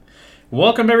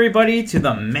Welcome everybody to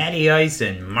the Matty Ice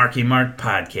and Marky Mark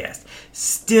podcast.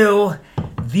 Still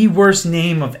the worst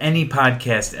name of any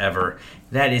podcast ever.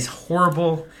 That is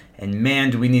horrible, and man,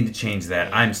 do we need to change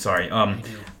that. I'm sorry.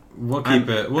 We'll keep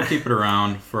it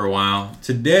around for a while.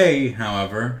 Today,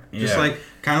 however, just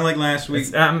kind of like last week.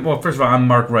 Well, first of all, I'm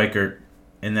Mark Reichert,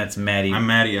 and that's Matty. I'm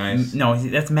Matty Ice. No,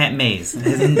 that's Matt Mays.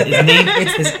 His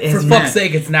name. For fuck's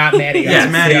sake, it's not Matty Ice. Yeah,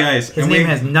 it's Matty Ice. His name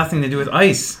has nothing to do with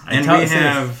ice. And we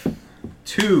have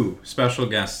two special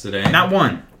guests today. Not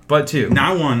one, but two.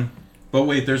 Not one, but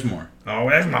wait, there's more. Oh,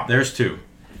 there's more. There's two.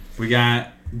 We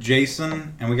got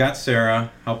Jason and we got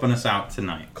Sarah helping us out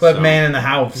tonight. Club man in the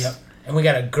house. Yep. And we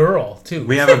got a girl, too.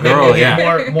 We have a girl, Maybe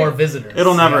yeah. More visitors.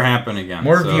 It'll never happen again.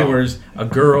 More viewers. A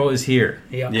girl is here.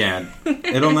 Yep. Yeah.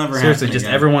 It'll never Seriously, happen just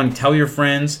again. everyone tell your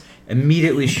friends.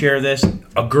 Immediately share this.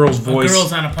 A girl's voice. A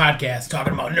girl's on a podcast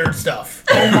talking about nerd stuff.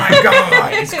 Oh my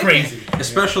god, it's crazy.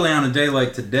 Especially on a day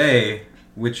like today,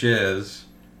 which is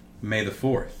May the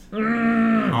 4th.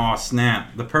 Oh,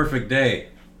 snap. The perfect day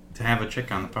to have a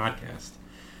chick on the podcast.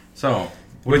 So...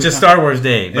 Which is Star Wars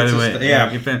Day, by the way.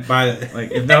 If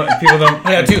people don't...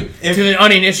 Yeah, to the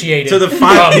uninitiated. To the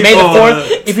 5 people... May the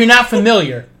 4th, if you're not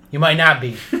familiar, you might not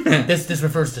be. This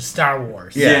refers to Star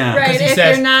Wars. Yeah. Right, He if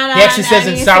says, you're not he actually on says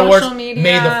in any Star Wars, social media.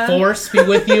 May the Force be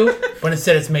with you, but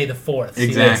instead it's May the 4th.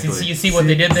 Exactly. You see what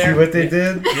they did there? See what they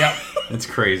did? Yep. It's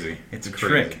crazy. It's a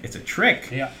trick. It's a trick.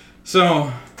 Yeah.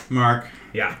 So, Mark,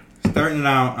 Yeah. starting it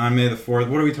out on May the 4th,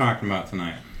 what are we talking about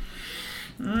tonight?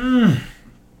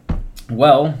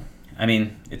 Well, I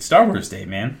mean, it's Star Wars Day,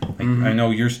 man. I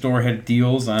know your store had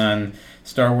deals on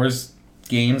Star Wars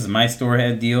games, and my store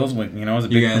had deals. With, it was a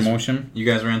big promotion. You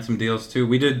guys ran some deals too.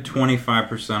 We did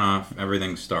 25% off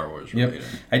everything Star Wars related.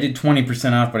 Yep. I did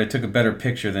 20% off, but I took a better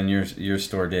picture than your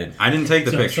store did. I didn't take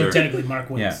the picture. So technically Mark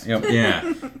wins. Yeah. Yep.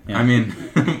 Yeah. I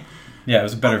mean... Yeah, it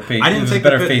was a better I didn't take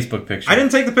better the Facebook picture. I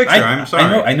didn't take the picture. I'm sorry.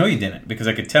 I know you didn't because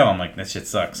I could tell. I'm like, that shit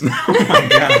sucks. Oh my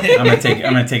god. I'm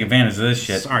gonna take advantage of this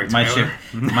shit. Sorry, my Tyler.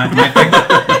 shit.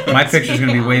 My picture's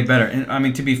gonna be way better. And I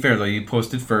mean, to be fair though, you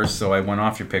posted first, so I went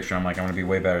off your picture. I'm like, I'm gonna be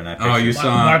way better than that picture. Oh, you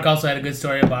saw. Mark also had a good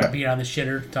story about being on the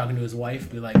shitter, talking to his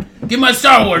wife, be like, "Give my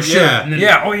Star Wars shirt." Yeah. And then,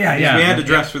 Yeah. Oh yeah. Yeah. We had to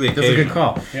dress for the That's occasion. a good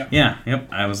call. Yeah. Yeah. Yep.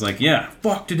 I was like, yeah.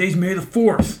 Fuck. Today's May the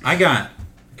 4th. I got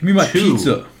Give me my two.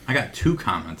 pizza. I got 2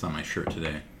 comments on my shirt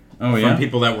today. Oh From yeah.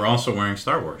 people that were also wearing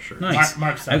Star Wars shirts. Nice.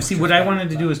 Mark's I see. What I wanted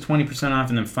to do is 20% off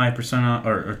and then 5% off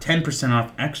or 10%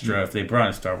 off extra if they brought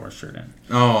a Star Wars shirt in.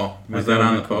 Oh, was I that thought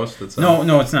on it the was post?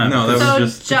 No, it's not. No, that So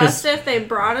was just... just if they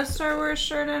brought a Star Wars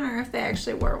shirt in, or if they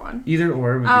actually wore one. Either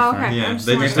or would be Oh, fine. okay. Yeah, I'm they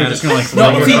sorry. just They're had just gonna, like,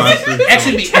 No, Star see, Wars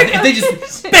actually, if they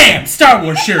just bam Star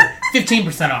Wars shirt,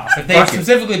 15% off. If they Fuck it.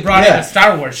 specifically brought in a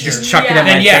Star Wars shirt, Just chuck it at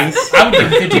then my yeah, face. I would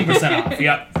give them 15% off.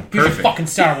 Yep. Here's a Perfect. fucking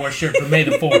Star Wars shirt for May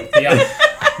the 4th.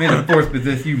 Yep. May the 4th be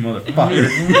with you,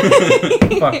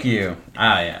 motherfucker. Fuck you.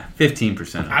 Ah, yeah.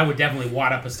 15% off. I would definitely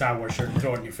wad up a Star Wars shirt and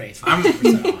throw it in your face. For I'm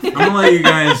 15% off.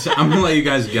 I'm gonna let you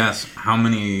guys guess how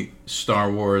many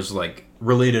Star Wars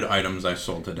related items I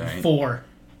sold today. 4.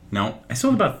 No, I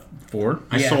sold about 4.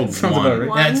 I Yeah, sold sounds one. about right.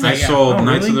 One? That's I yeah. sold Oh,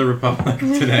 Knights really? of the Republic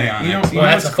today on You know- Xbox. Well,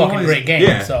 that's a what's cool fucking is- great game.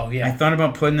 Yeah. So I yeah. thought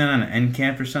about putting that on an end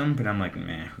cap or something, but I'm like,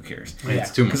 man, who cares? Yeah.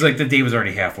 It's too much. Because like the day was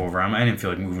already half over. I didn't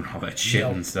feel like moving all that shit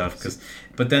Nope. and stuff.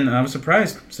 But then I was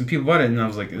surprised. Some people bought it, and I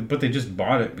was like, but they just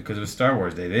bought it because it was Star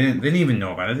Wars Day. They didn't even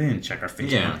know about it. They didn't check our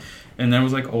Facebook. Yeah. And I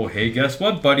was like, oh, hey, guess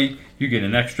what, buddy? You get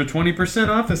an extra 20%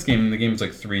 off this game. And the game was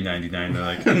like $3.99. They're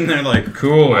like, And they're like,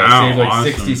 cool. Wow, I saved like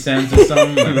awesome. 60 cents or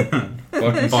something. Like,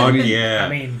 fucking fuck sweet. yeah. I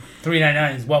mean,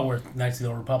 $3.99 is well worth Knights of the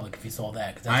Old Republic if you sold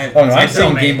that. 'Cause that's Oh, no, I that's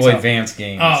sell what Game made, Boy so- Advance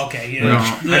games. Oh, okay. No,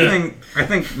 Yeah. I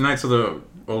think Knights of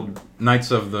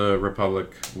the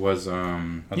Republic was You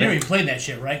never even played that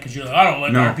shit, right? Because you're like, I don't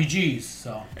like No. RPGs.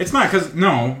 So It's not because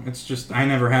it's just I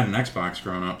never had an Xbox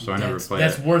growing up, so I never played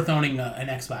that's it. worth owning an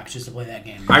Xbox just to play that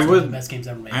game. I It's one would- of the best games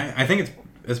ever made. I think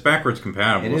it's backwards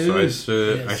compatible, It so is.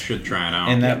 I should try it out.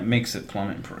 And that makes it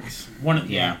plummet in price.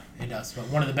 Yeah, it does. But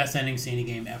one of the best endings to any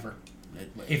game ever,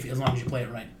 as long as you play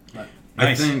it right. But I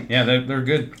Nice. think Yeah, they're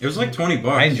good. it was like $20.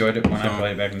 I enjoyed it when I So-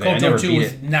 played it back in the day. I KOTOR never 2 beat was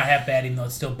it. not half bad, even though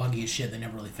it's still buggy as shit. They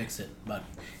never really fixed it. But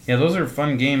Yeah, those are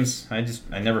fun games. I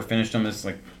never finished them. It's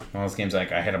like one of those games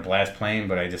like I had a blast playing,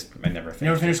 but I never finished. you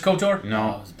never finished KOTOR? No.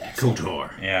 Oh, it was excellent.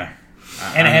 KOTOR. It. Yeah.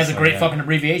 And it has a Honestly, great yeah. fucking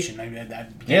abbreviation. I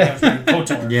Yeah.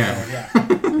 KOTOR. Yeah. So,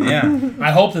 yeah. Yeah.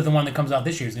 I hope that the one that comes out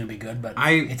this year is going to be good, but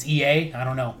I- it's EA. I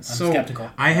don't know. I'm So skeptical.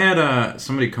 I had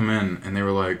somebody come in and they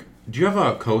were like, "Do you have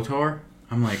a KOTOR?"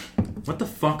 I'm like, "What the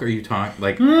fuck are you talking?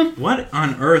 Like, what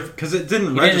on earth?" Because it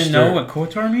didn't You register. didn't know what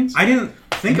KOTOR means? I didn't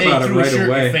think They about it threw a right shirt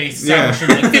away. in your face. Yeah. Star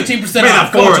Wars shirt, like 15% May the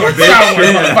off. fourth, KOTOR, bitch. Star Wars,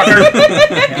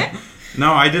 Yeah. motherfucker.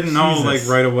 No, I didn't know Jesus.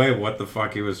 like right away what the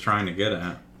fuck he was trying to get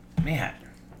at. Man,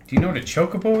 do you know what a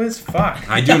chocobo is? Fuck.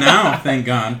 I do now, thank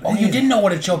God. Oh, you didn't know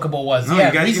what a chocobo was? No, yeah,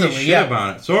 you guys give me recently, shit yeah.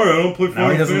 about it. Sorry, I don't play No, he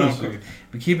Final doesn't Fantasy. know.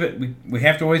 We keep it. We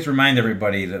have to always remind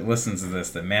everybody that listens to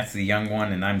this that Matt's the young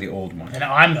one and I'm the old one. And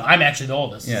I'm actually the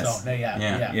oldest. Yes. So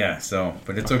yeah. Yeah. So,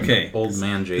 but it's okay. Old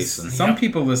man Jason. Some Yep.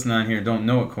 people listening on here don't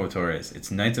know what KOTOR is.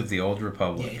 It's Knights of the Old Yeah,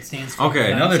 Republic. it stands for Okay.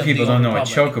 And Knights other of people the don't Old know what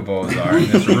Republic. chocobos are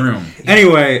in this room.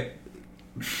 Anyway,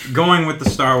 going with the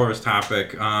Star Wars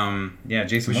topic. Yeah,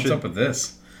 Jason, We what's should- up with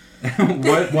this?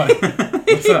 what?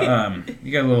 What's up?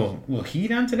 You got a little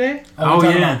heat on today? Oh, we're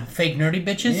talking yeah. about fake nerdy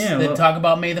bitches Yeah, that well- talk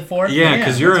about May the 4th? Yeah,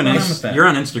 because you're what's on going on with that? you're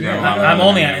on Instagram. Yeah, a lot more I'm than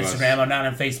only on any of us. Instagram. I'm not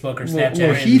on Facebook or Little Snapchat.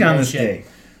 or any heat of on that this bullshit. day.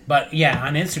 But yeah,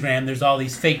 on Instagram, there's all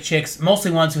these fake chicks,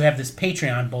 mostly ones who have this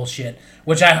Patreon bullshit,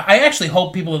 which I actually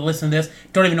hope people that listen to this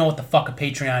don't even know what the fuck a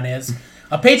Patreon is.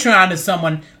 A Patreon is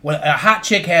someone, a hot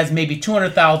chick has maybe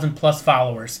 200,000 plus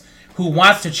followers who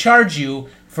wants to charge you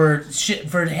for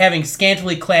having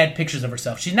scantily clad pictures of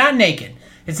herself. She's not naked.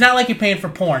 It's not like you're paying for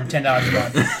porn, $10 a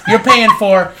month. You're paying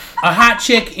for a hot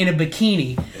chick in a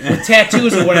bikini with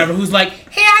tattoos or whatever who's like,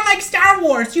 hey, I like Star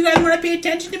Wars. You guys want to pay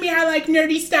attention to me? I like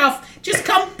nerdy stuff. Just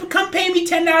come pay me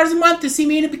 $10 a month to see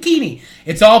me in a bikini.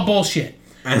 It's all bullshit.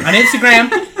 On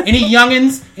Instagram, any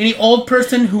youngins, any old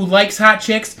person who likes hot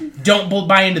chicks, don't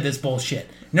buy into this bullshit.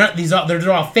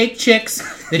 They're all fake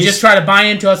chicks. They just try to buy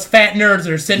into us fat nerds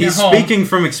that are sitting He's at home. speaking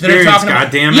from that are experience, talking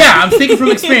about- goddammit. Yeah, I'm speaking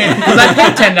from experience because I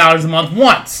paid $10 a month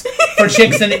once for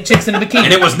chicks in a bikini.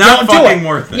 And it was not Don't do fucking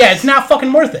worth it. Yeah, it's not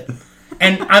fucking worth it.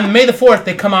 And on May the 4th,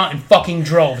 they come out in fucking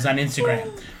droves on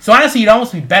Instagram. So honestly, you'd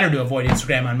almost be better to avoid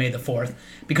Instagram on May the 4th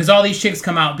because all these chicks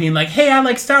come out being like, hey, I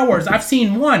like Star Wars. I've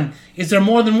seen one. Is there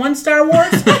more than one Star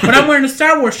Wars? When I'm wearing a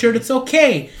Star Wars shirt, it's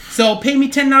okay. So pay me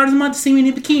 $10 a month to see me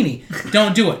in a bikini.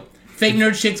 Don't do it. Fake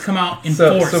nerd chicks come out in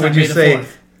force So on would May you the say 4th.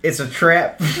 it's a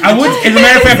trap? I would, as a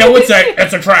matter of fact, I would say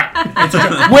it's a trap. It's a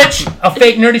trap. Which a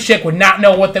fake nerdy chick would not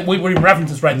know what that we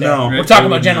reference this right there. No, We're it talking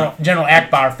would about General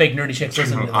Akbar, fake nerdy chicks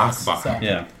listening to this. Akbar. So.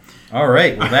 Yeah. All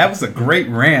right. Well, that was a great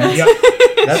rant. Yep.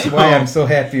 That's why I'm so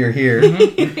happy you're here,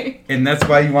 and that's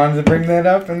why you wanted to bring that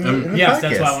up in the Yes, podcast.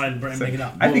 that's why I wanted to bring it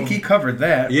up. I think he covered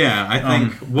that. Yeah, I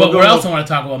think But we also want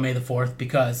to talk about May the 4th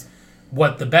because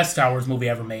what the best Star Wars movie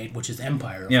ever made, which is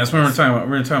Empire. Yeah, that's what we're talking about.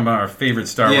 We're going to talk about our favorite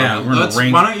Star Wars. Yeah, We're going to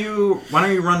rank. why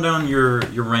don't you run down your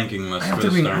ranking list for the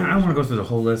I Star don't Wars? want to go through the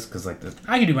whole list because, like, the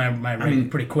I can do my rating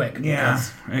pretty quick. yeah.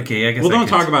 because- Okay, I guess. Well, I don't could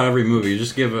talk about every movie.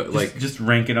 Just give it just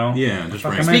rank it all. yeah, just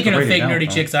Fuck, rank. I might Speaking have of to write it fake down, nerdy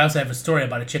though. chicks, I also have a story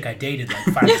about a chick I dated like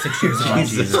 5 or 6 years ago.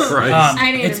 Jesus Christ.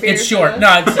 I need a beer It's for short. this.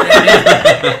 No,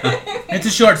 it's a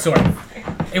short story.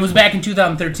 It was back in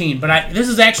 2013, but this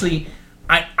is actually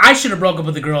I should have broke up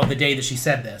with the girl the day that she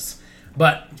said this.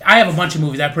 But I have a bunch of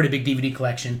movies. I have a pretty big DVD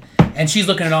collection, and she's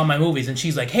looking at all my movies, and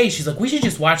she's like, "Hey, we should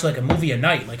just watch like a movie a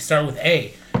night, like start with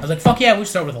A." I was like, "Fuck yeah, we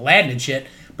should start with Aladdin and shit."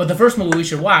 But the first movie we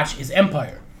should watch is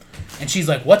Empire, and she's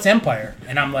like, "What's Empire?"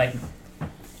 And I'm like,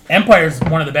 Empire's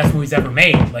one of the best movies ever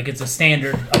made. Like, it's a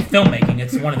standard of filmmaking.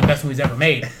 It's one of the best movies ever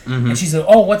made. And she said,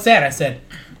 "Oh, what's that?" I said,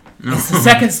 "It's the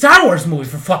second Star Wars movie,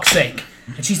 for fuck's sake."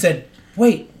 And she said,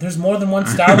 "Wait, there's more than one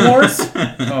Star Wars?"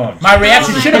 Oh, My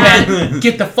reaction Oh my should have been,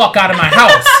 "Get the fuck out of my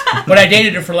house." But I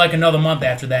dated her for like another month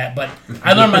after that. But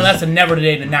I learned my lesson never to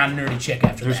date a non-nerdy chick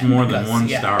after There's that. more than because, one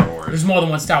yeah, Star Wars. There's more than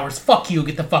one Star Wars. Fuck you,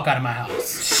 get the fuck out of my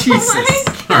house. Oh my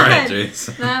Jesus. All right, God.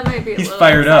 Jason. That might be a He's little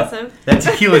fired up. excessive. That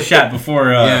tequila shot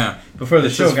before Yeah. before the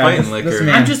It's show just got fighting this liquor.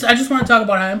 man. I just want to talk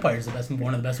about how Empire is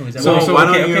one of the best movies ever So made. why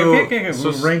don't okay, you- okay, so-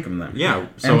 we'll rank them then. Yeah.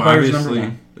 So Empire's obviously,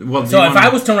 number well, do So you if wanna- I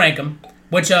was to rank them,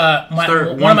 which Start one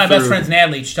of my one best through- friends,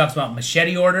 Natalie, she talks about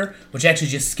Machete Order, which actually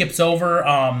just skips over,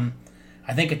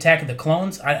 I think, Attack of the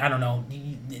Clones. I don't know.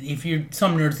 If you're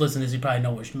some nerds listen to this, you probably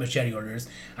know what Machete Order is.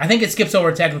 I think it skips over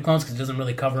Attack of the Clones because it doesn't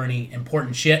really cover any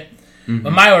important shit.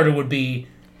 But my order would be,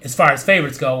 as far as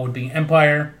favorites go, would be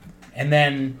Empire, and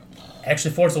then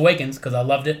actually Force Awakens because I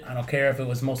loved it. I don't care if it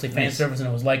was mostly fan service and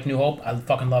it was like New Hope. I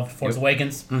fucking loved Force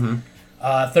Awakens.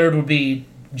 Third would be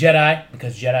Jedi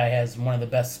because Jedi has one of the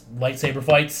best lightsaber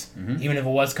fights, even if it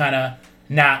was kind of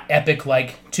not epic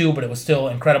like 2, but it was still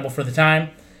incredible for the time.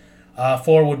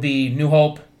 4 would be New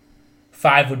Hope.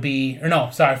 4 would be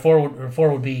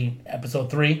Episode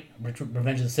 3,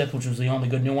 Revenge of the Sith, which was the only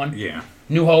good new one. Yeah.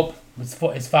 New Hope is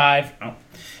 5. Oh. And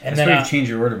That's then where you changed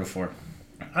your order before.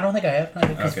 I don't think I have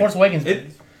because Okay. Force Awakens.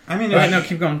 I mean, All right, no,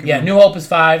 keep going. New Hope is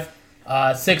 5.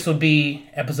 6 would be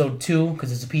episode 2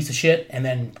 because it's a piece of shit, and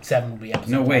then 7 would be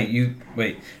episode. No, 1.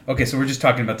 wait. Okay, so we're just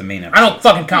talking about the main episode. I don't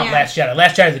fucking count Yeah. Last Jedi.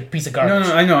 Last Jedi is a piece of garbage.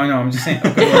 No, I know. I'm just saying.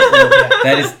 Okay, well,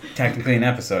 that is technically an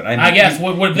episode. I guess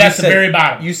that's the very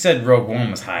bottom. You said Rogue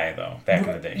One was high though back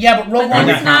in the day. Yeah, but Rogue But One.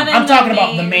 that's not in I'm the talking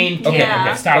about the main- main Okay, canon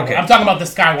okay, of Star Wars. okay. I'm talking about the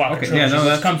Skywalker Okay, trilogy, yeah, no, which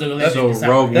that's- comes to that's- So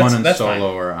December. Rogue One and that's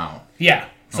Solo are out. Yeah,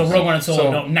 so Rogue One and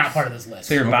Solo So- not part of this list.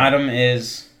 So your bottom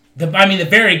is The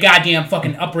very goddamn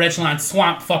fucking upper echelon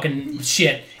swamp fucking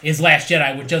shit is Last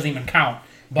Jedi, which doesn't even count.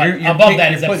 But you're above pick- that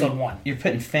you're is Episode putting- 1. You're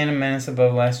putting Phantom Menace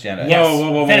above Last Jedi. Yes.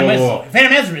 Whoa. Phantom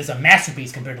Menace is a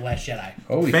masterpiece compared to Last Jedi.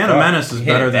 Holy Phantom fuck. Menace is You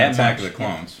hit better it than that Attack much. of the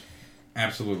Clones.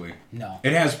 Absolutely. No.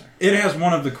 It has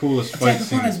one of the coolest Attack fight of the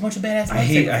Clones has a scenes. bunch of badass I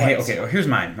hate. fights. Okay, well, here's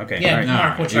mine. Okay. Yeah, all right.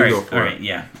 Mark, what's you yours? go for All it. right,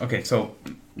 yeah. Okay, so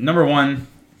number 1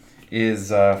 is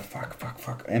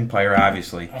fuck Empire,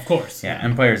 obviously. Of course. Yeah,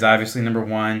 Empire is obviously number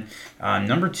 1.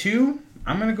 Number 2,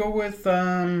 I'm gonna go with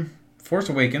Force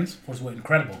Awakens. Force Awakens,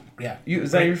 incredible. Yeah.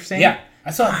 Is that what you're saying? Yeah.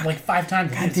 I saw it like 5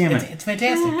 times. God damn it. It's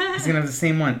fantastic. He's gonna have the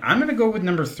same one. I'm gonna go with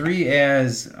number 3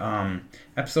 as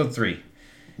Episode 3.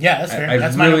 Yeah, that's fair. I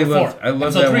That's really my number 4. love. I love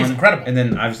Episode that 3 one. is incredible. And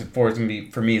then obviously 4 is gonna be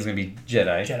for me is gonna be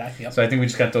Jedi. Jedi, yep. So I think we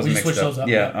just got those We just mixed switched up. those up,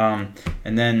 Yeah.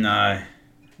 And then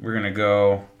we're gonna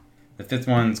go. The 5th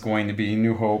one's going to be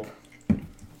New Hope.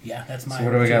 Yeah, that's my So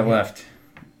what do we got left?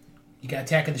 You got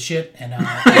Attack of the Shit and And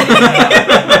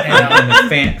the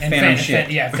Phantom shit.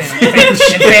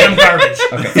 Phantom garbage.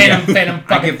 Okay, Phantom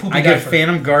fucking poopy I give diaper.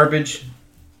 Phantom Garbage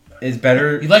is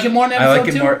better. You like it more than I episode like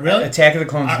it 2? more. Really? Attack of the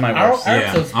Clones is my worst. Our Yeah,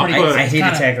 episode's I'll pretty put- I hate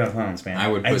kinda- Attack of the Clones, man. I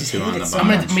would put just 2 hate on it the so I'm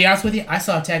bottom. going to be honest with you. I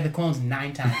saw Attack of the Clones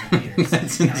 9 times in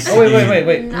theaters. Oh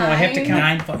wait. No, I have to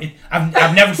count. 9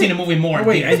 I've never seen a movie more. Oh in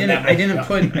wait, I theaters than didn't that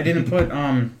movie. put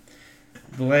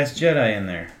The Last Jedi in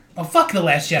there. Oh, fuck The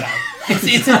Last Jedi.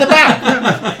 It's at the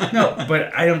bottom. No,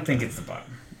 but I don't think it's the bottom.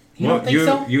 You don't think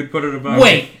so? You'd put it above.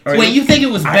 Wait, All right, you think it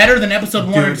was better than episode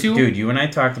 1 or 2? Dude, you and I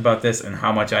talked about this and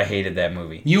how much I hated that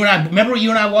movie. You and I remember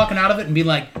you and I walking out of it and be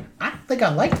like, I think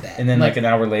I liked that. And then like an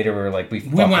hour later, we were like, we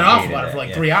went off about it for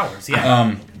like 3 hours.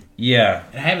 Yeah, Yeah.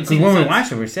 and I haven't Because seen when it we since.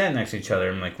 watched it, we sat next to each other,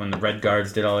 and like when the Red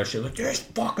Guards did all their shit, like this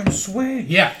fucking sweet.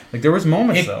 Yeah, Like there was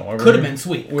moments it though. where could have we- been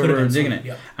sweet. where Could we have were been digging sweet. it.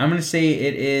 Yep. I'm gonna say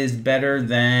it is better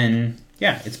than.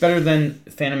 Yeah, it's better than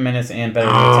Phantom Menace and better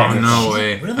than Oh Attack of the no Clones.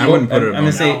 way! Really? I wouldn't put it I'm above.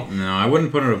 gonna say- No, I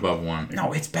wouldn't put it above 1.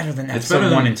 No, it's better than It's episode better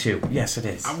than- 1 and 2. Yes, it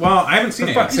is. Well, I haven't seen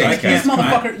For it. fuck's so I sake, This can't.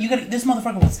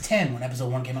 motherfucker was 10 when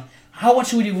episode 1 came out. How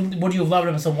much would you have loved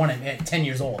episode 1 at 10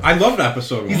 years old? I loved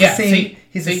episode 1. He's Yeah, the same. see?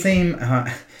 He's See? the same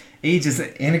age as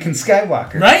Anakin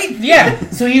Skywalker. Right? Yeah.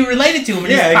 So he related to him in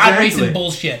Yeah, his pod exactly. racing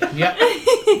bullshit. Yep.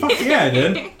 Fuck yeah, I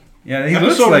did. Yeah, he looks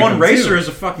Episode like 1 him, Racer too. is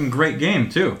a fucking great game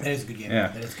too. That is a good game. Yeah.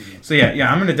 That is a good game. So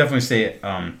yeah, I'm gonna definitely say it.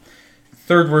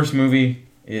 Third worst movie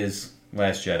is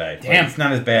Last Jedi. But Damn. it's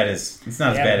not as bad as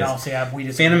We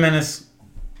just Phantom Menace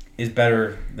is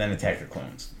better than Attack of the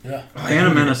Clones. Yeah.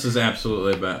 Phantom Menace is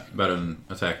absolutely better than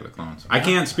Attack of the Clones. I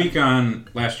can't speak on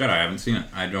Last Jedi. I haven't seen it.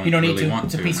 I don't You don't need really to. want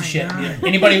It's a to. piece of shit. God. Yeah.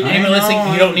 Anybody I know.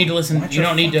 listening? You don't need to listen. Watch You your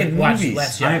don't need to fucking watch movies.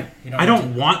 Last I, Jedi. You I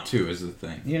don't want to. Is the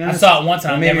thing. You know, I saw it once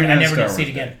and well, I maybe never you're not a did Star see it Wars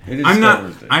again. Day. It is I'm Star not.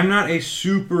 Wars Day. I'm not a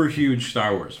super huge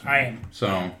Star Wars fan. I am.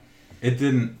 So it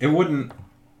didn't. It wouldn't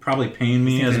probably pain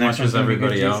me think as the next much as one's gonna be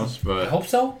everybody good, else. I But hope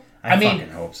so. I mean,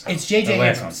 fucking hope so. it's J.J. The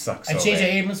last Abrams. one sucks And so J.J. bad.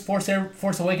 Abrams,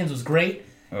 Force Awakens was great.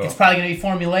 Oh. It's probably going to be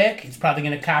formulaic. It's probably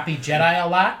going to copy Jedi a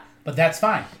lot, but that's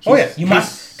fine. Oh, yeah. You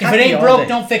must. If copy it ain't all broke, day.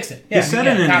 don't fix it. he said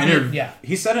in an copy it, interview. Yeah.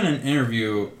 He said in an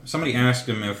interview. Somebody asked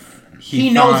him if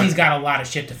He knows thought- he's got a lot of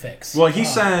shit to fix. Well, he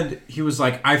said he was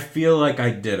like, I feel like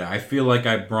I did it. I feel like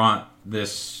I brought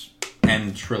this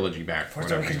end trilogy back. Force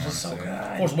whatever you Awakens was wanna so say.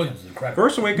 good. Force Awakens is incredible.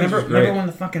 Force Awakens was great. Remember when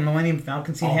the fucking Millennium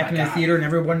Falcon scene Oh my happened in the God. theater and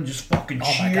everyone just fucking Oh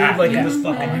my cheered God, like yeah. it was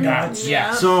fucking Oh my God. nuts.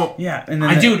 Yeah. So Yeah, and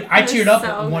then the- Dude, I It was teared up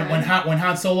so when good.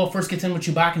 Han Solo first gets in with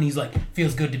Chewbacca and he's like,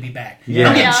 feels good to be back. Yeah.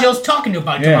 I'm getting Yeah. chills talking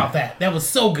about Yeah. that. That was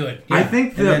so good. I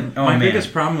think And that then- oh, my man.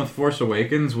 biggest problem with Force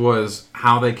Awakens was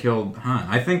how they killed Han.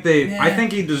 I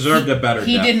think he deserved a better.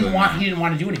 He death didn't than want. that. He didn't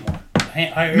want to do anymore.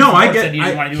 No, I Said get. he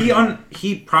didn't want to do anymore.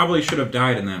 He probably should have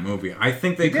died in that movie. I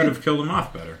think they could did. have killed him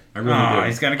off better. I really Oh, do.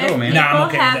 he's gotta If go, man. Nah, I'm people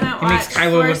okay with that. haven't He makes watched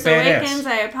Kylo look Force badass. Awakens,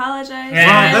 I apologize.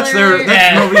 Yeah. Well, Spoiler.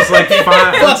 that Yeah. movie's like 5. Fuck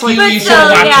That's you. like You But should have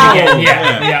so, watched yeah. it again. Yeah.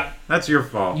 Yeah, yeah. that's your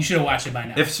fault. You should have watched it by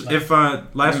now. If But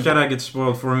Last Jedi gets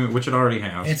spoiled for me, which it already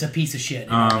has, it's a piece of shit.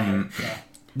 Um, Yeah.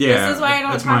 yeah, This is why I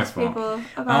don't that's my talk to fault. people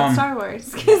about Star Wars,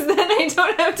 because then I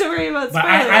don't have to worry about But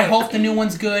spoilers. I hope the new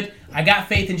one's good. I got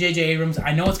faith in J.J. Abrams.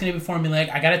 I know it's going to be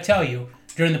formulaic. I got to tell you,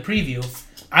 during the preview,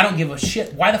 I don't give a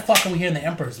shit. Why the fuck are we hearing the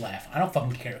Emperor's laugh? I don't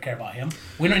fucking care about him.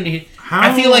 We don't need.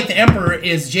 I feel like the Emperor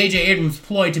is J.J. Abrams'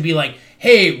 ploy to be like,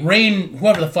 hey, Rainn,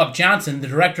 whoever the fuck Johnson, the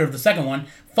director of the second one,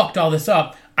 fucked all this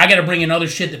up. I got to bring in other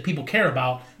shit that people care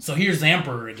about. So here's the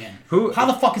Emperor again. How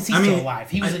the fuck is he still alive?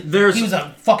 He was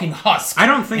a fucking husk. I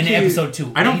don't think in episode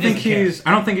 2. I don't think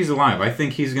he's alive. I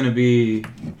think he's gonna be.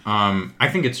 I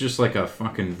think it's just like a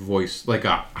fucking voice, like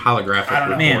a holographic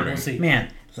recording. Man, We'll see.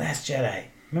 man, Last Jedi.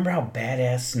 Remember how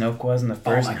badass Snoke was in the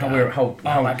first? my and how God. we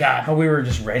were my God. how we were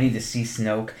just ready to see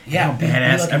Snoke. Yeah, how be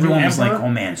badass. like a Everyone new was like, emperor. "Oh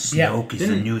man, Snoke is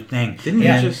the new thing." Didn't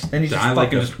Yeah. he just Then he just die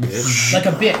like a fucking bitch? Like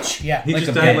a bitch, yeah. He like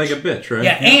just a died bitch. like a bitch, right?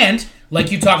 Yeah, and like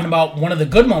you talking about, one of the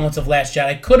good moments of Last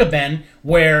Jedi could have been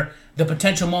where the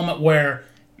potential moment where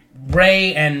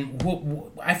Rey and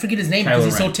I forget his name because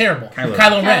he's so Ren. terrible.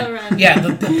 Kylo Ren. Ren. Yeah,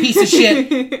 the piece of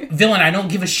shit villain I don't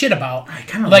give a shit about. I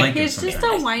kind of Like, like him He's just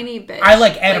sometimes. a whiny bitch. I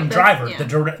like Adam Driver. yeah.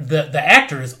 The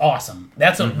actor is awesome.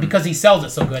 That's because he sells it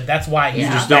so good. That's why he's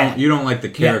You just You don't like the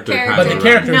character. character. But the Kylo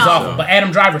character Ren, is No. awful. But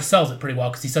Adam Driver sells it pretty well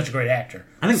because he's such a great actor.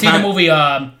 I think See the Ky- movie.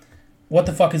 What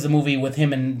the fuck is the movie with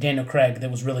him and Daniel Craig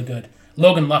that was really good?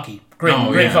 Logan Lucky. Great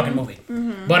yeah. fucking movie.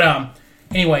 But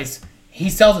anyways, he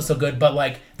sells it so good. But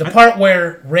like the part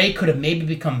where Rey could have maybe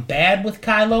become bad with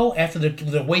Kylo after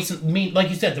the wasting, like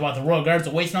you said about the Royal Guards,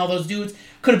 the wasting all those dudes,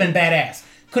 could have been badass.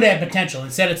 Could have had potential.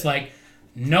 Instead, it's like,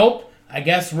 nope. I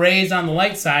guess Rey's on the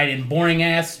light side, and boring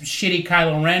ass, shitty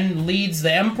Kylo Ren leads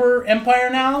the Empire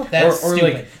now. That's or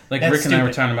stupid. like That's Rick and I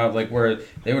were stupid. talking about, like where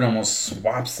they would almost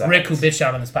swap sides. Rick, who bitched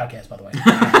out on this podcast, by the way.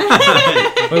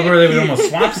 Where they would almost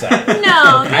swap sides.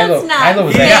 No, that's not Kylo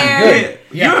was fair. actually good.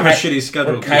 You have a right. shitty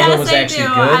schedule. Kylo Yes, was I actually do.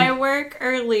 good. I work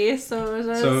early, so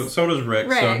does So does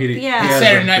Rick. So Rick, he yeah. he It's has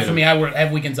Saturday a night bit for of- me. I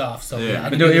have weekends off, so Yeah. I But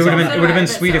can do it this would all have night. been Right,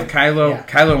 sweet if but Kylo Yeah.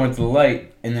 Kylo went to the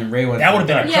light and then Rey went. That to would have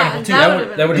the been dark. incredible Yeah, too. that That would've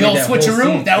would been- have The old made that whole switcheroo,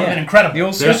 scene. that would have been incredible. The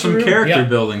old There's some switcheroo. character Yeah.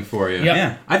 building for you. Yep.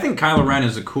 Yeah. I think Kylo Ren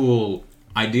is a cool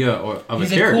idea of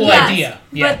He's a a character. cool Yes, idea.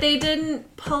 Yeah. but they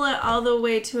didn't pull it all the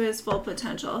way to his full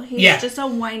potential. He's Yeah. just a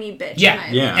whiny bitch. Yeah. in my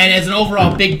Yeah. And as an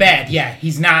overall big bad, yeah,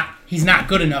 he's not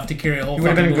good enough to carry a whole He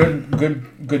would have fucking been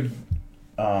movie.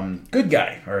 good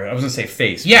guy, or I was gonna say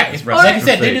face. Yeah, but it's, it's like I wrestling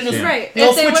said, they face, did this yeah. Right. the old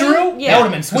If they would've- switcheroo. yeah. That would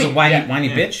have been As sweet. a whiny, yeah. whiny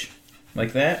Yeah. bitch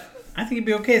like that. I think he'd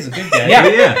be okay as a good guy. Yeah.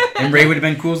 Yeah. And Rey would have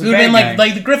been cool as It a would have bad been guy.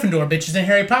 like the Gryffindor bitches in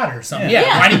Harry Potter or something. Yeah,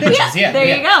 Yeah. whiny bitches. Yeah, there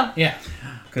yeah. you go. Yeah,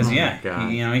 Because Oh my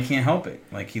God. he can't help it.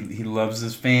 Like he loves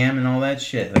his fam and all that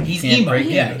shit. Like, He's he can't emo. break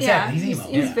Yeah, it. exactly. He's emo.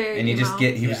 He's Yeah. very And he emo.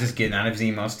 he was Yeah. just getting out of his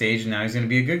emo stage, and now he's gonna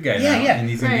be a good guy. Yeah, now, yeah. And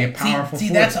he's gonna be a Right. powerful See,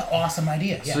 force. that's an awesome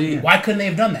idea. Yeah. See- Why couldn't they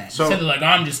have done that? So- Instead of like,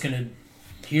 I'm just gonna.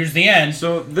 Here's the end.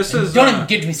 So this is. Don't even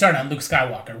get me started on Luke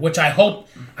Skywalker, which I hope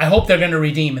they're going to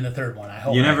redeem in the third one. I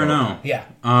hope. You never know. Yeah.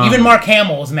 Um, Even Mark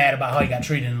Hamill was mad about how he got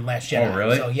treated in The Last Jedi. Oh,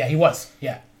 really? So yeah, he was.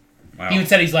 Yeah. Wow. He even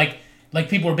said he's like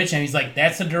people were bitching. He's like,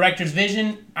 that's the director's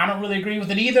vision. I don't really agree with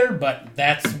it either, but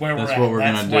that's where That's we're at. what we're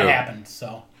that's gonna what do. happened.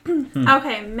 So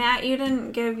Okay, Matt, you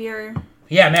didn't give your.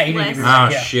 yeah, Matt, you didn't List. agree. Oh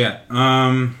Yeah. shit.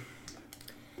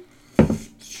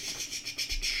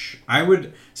 I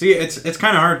would see. It's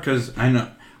kind of hard because I know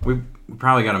we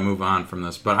probably got to move on from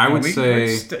this, but I would say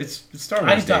it's Star I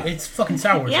Wars just thought Day. it's fucking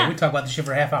Star Wars. Yeah. We talk about this shit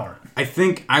for a half hour. I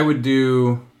think I would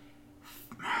do.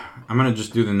 I'm gonna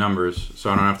just do the numbers, so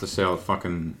I don't have to say all the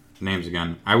fucking names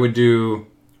again. I would do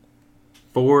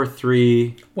 4,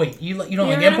 3. Wait, you don't You're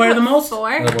like gonna Empire the put most? 4?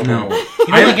 Wait, wait, No. wait, You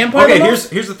don't like Empire okay, the most?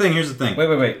 here's the thing. Here's the thing.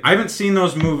 wait. I haven't seen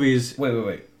those movies.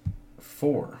 Wait.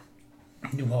 4.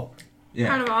 New Hope.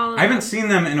 Yeah. Out of all of I haven't them. sing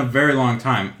them in a very long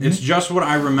time. It's just what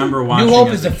I remember watching. New Hope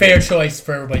as is a kid. fair choice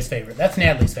for everybody's favorite. That's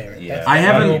Natalie's favorite. Yeah. That's, I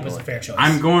haven't- New Hope is a fair choice. I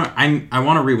want to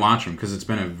rewatch them because it's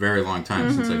been a very long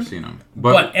time since I've seen them.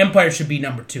 but Empire should be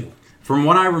number 2. From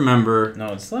what I remember, No,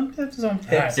 it's let have his own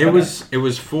Alright. picks. it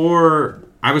was 4.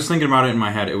 I was thinking about it in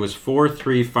my head. It was 4,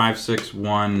 3, 5, 6,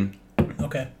 1,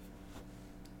 Okay.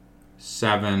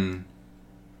 7,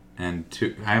 and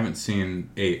 2. I haven't seen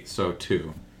 8, so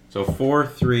 2. So 4,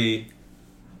 3,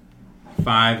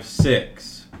 5,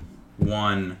 6,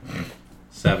 1,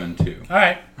 7, 2. All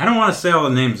right. I don't want to say all the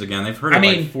names again. They've heard it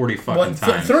like 40 fucking well,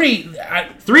 times. 3.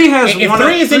 3 has If one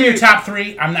 3 of, is in your top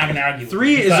 3, I'm not going to argue.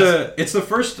 3 is because- it's the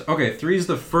first. Okay, 3 is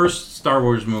the first Star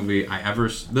Wars movie I ever.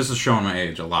 This is showing my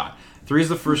age a lot. 3 is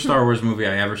the first Star Wars movie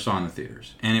I ever saw in the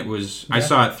theaters, and it was. I Yeah.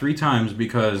 saw it 3 times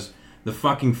because the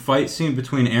fucking fight scene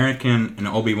between Anakin and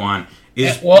Obi-Wan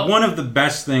is Well- one of the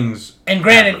best things. And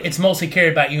granted, ever. it's mostly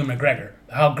carried by Ewan McGregor,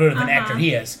 how good of an actor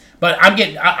he is. But I'm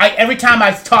getting every time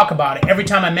I talk about it, every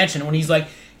time I mention it, when he's like,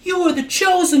 You were the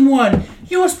chosen one.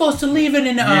 You were supposed to leave it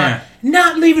in, Yeah.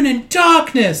 not leaving in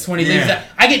darkness when he leaves Yeah. that.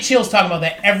 I get chills talking about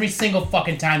that every single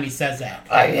fucking time he says that.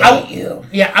 I hate you.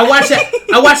 Yeah, I watched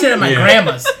it at my Yeah.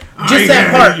 grandma's. Just I that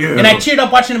hate part. you. And I cheered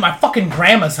up watching it at my fucking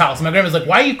grandma's house. And my grandma's like,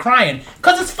 "Why are you crying?"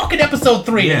 Because it's fucking episode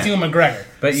 3 and it's Yeah. Ewan McGregor.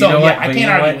 But you so, know yeah, what? I But can't you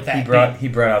know argue what? with that. He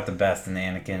brought out the best in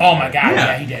Anakin. Oh my god,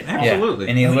 yeah, he did. Absolutely.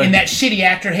 And he looked. And that shitty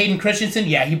actor Hayden Christensen,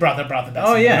 yeah, he brought the best.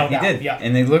 Oh yeah, no he doubt. did. Yeah,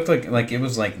 And they looked like it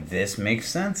was like, this makes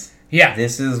sense. yeah.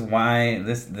 This is why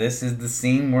this is the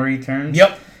scene where he turns.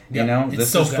 Yep. You know, It's this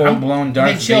so is good. full blown I'm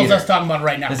Darth chills Vader. us talking about it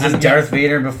right now. This is Darth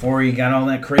Vader before he got all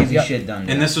that crazy Yep. shit done.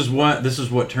 And this is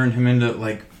what turned him into,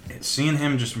 like, seeing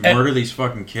him just murder these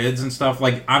fucking kids and stuff.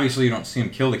 Like, obviously you don't see him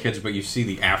kill the kids, but you see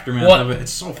the aftermath Well, of it.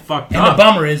 It's so fucked And up. the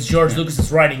bummer is George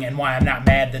Lucas's writing, and why I'm not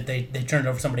mad that they turned it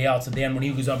over to somebody else. At the end, when he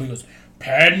goes up, he goes,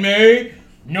 "Padme,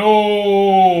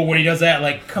 no!" When he does that,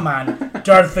 like, come on,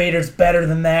 Darth Vader's better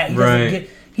than that. He doesn't Right.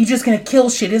 he's just gonna kill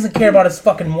shit. He doesn't care about his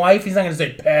fucking wife. He's not gonna say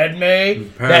Padme.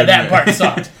 That part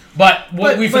sucked. But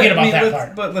we forget about that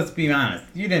part. But let's be honest.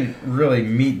 You didn't really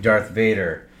meet Darth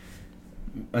Vader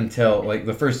until, like,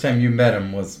 the first time you met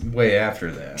him was way after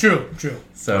that. True.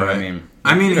 So Right. I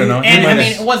mean, I don't know. And He I might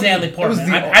mean, have- it was Natalie Portman. was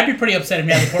the- I'd be pretty upset if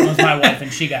Natalie Portman was my wife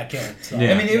and she got killed. So.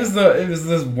 Yeah. I mean, it was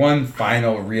this one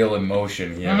final real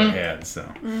emotion he ever had. So,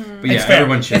 but yeah, It's fair.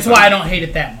 everyone shits That's on why I it. don't hate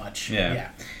it that much. Yeah.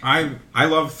 I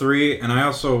love 3, and I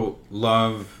also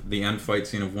love the end fight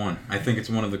scene of 1. I think it's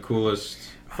one of the coolest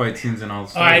fight scenes in all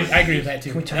the Oh, I Star Wars. agree with that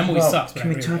too. Can we talk That movie about, sucks. But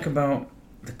Can I we agree with talk that. about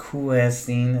the cool ass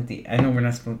scene at the? I know we're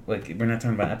not we're not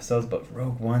talking about episodes, but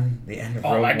Rogue One, the end of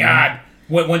Rogue Oh my One. god.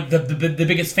 When the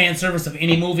biggest fan service of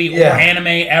any movie Yeah. or anime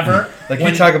ever. Like,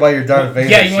 when, you talk about your Darth Vader.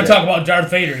 Yeah, you want shit. to talk about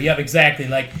Darth Vader. Yep, exactly.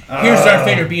 Like, here's Darth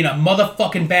Vader being a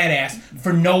motherfucking badass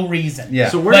for no reason. Yeah.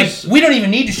 So Like, where's we don't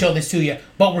even need to show this to you,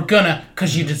 but we're gonna,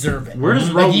 because you deserve it. Where does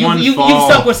Like, Rogue One you've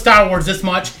fall? stuck with Star Wars this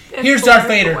much. Here's Darth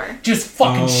Vader four. just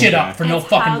fucking Oh, shit okay. up for no That's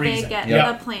fucking how reason. They get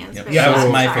Yep. the plans. Yep. For Yeah, That was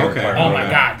Star my Wars. favorite Okay. part. Oh of my Rogue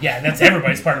One. god, yeah, that's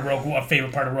everybody's part of Rogue One,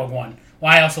 favorite part of Rogue One.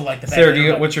 Well, I also like the fact Sarah,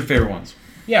 that what's your favorite ones?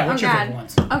 yeah, what's Oh, your God. favorite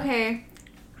ones? Okay.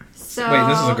 So Wait,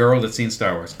 this is a girl that's seen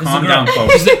Star Wars. This is Calm a girl. down,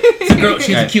 folks. It's a girl,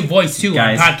 she has a Guys. cute voice too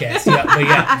Guys. on podcasts. Yeah, but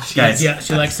yeah, Guys. yeah,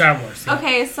 she likes Star Wars. Yeah.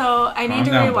 Okay, so I need Calm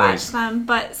to down, rewatch boys. them,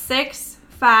 but 6,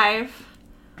 5,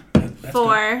 That's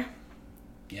 4.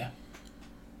 good. Yeah.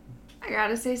 I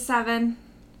gotta say 7,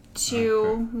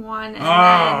 2, 1, and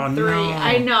Oh, then 3. no.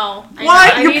 I know.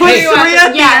 What? I You need put to 3 rewatch at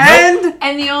it. the Yeah. end?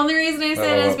 And the only reason I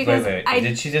say it is because I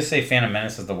Did she just say Phantom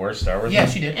Menace is the worst Star Wars? Yeah,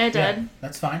 movie? she did. It Yeah, did.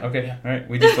 that's fine. Okay, Yeah. all right.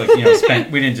 We just we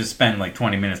didn't just spend like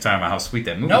 20 minutes talking about how sweet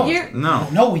that movie No. was. You're-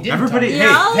 No. We didn't. Everybody- talk hey,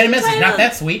 about Yeah, Phantom Menace is kind not of.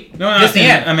 that sweet. No, just the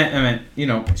end. I meant,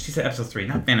 she said episode 3,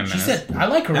 not Phantom She Menace. said, "I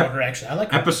like her order actually. I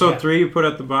like her Episode yeah. 3 you put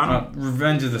at the bottom?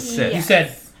 Revenge of the Sith. Yeah.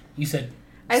 You said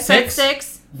I said 6,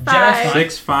 6, Jedi's 5, fine.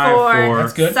 6, 5, 4. 4,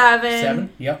 That's good. 7, 7.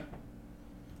 Yep.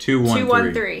 2, 1, 2,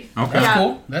 1, 3. Okay. That's Yeah.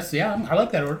 cool. That's I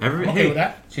like that order. Every- I'm okay hey. with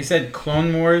that. She said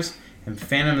Clone Wars and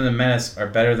Phantom of the Menace are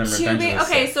better than Revenge of the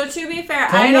Okay, Sith. so to be fair,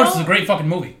 Clone I Wars is a don't. great fucking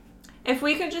movie. If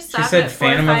we could just She stop said at 4,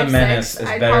 Phantom of the 5, Menace 6, is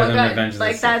I'd better call it than good. Revenge of the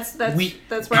Like Sith.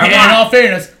 that's where And I'm in at. all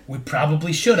fairness, we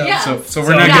probably should have. Yeah. So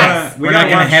we're not Yes. gonna we're not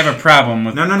gonna have a problem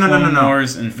with No. Clone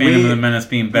Wars and Phantom We- of the Menace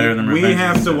being better than Revenge We of the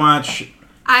have to Sith. watch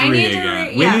I 3 need to again.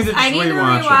 re- We yes, need to just I need to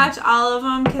rewatch rewatch them. all of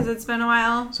them because it's been a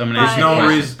while. So I'm but, gonna ask you no a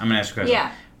question. reason- I'm gonna ask you a question. Yeah.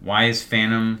 Why is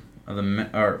Phantom of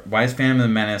the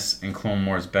Menace and Clone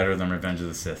Wars better than Revenge of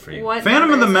the Sith for you? What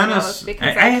Phantom of the numbers are Menace- those?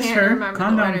 Because I asked can't her. remember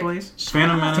Calm the down, order. please.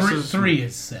 Phantom Menace. 3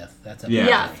 is Sith. That's Yeah.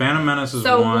 Yeah. Phantom Menace is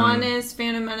So 1. 1 is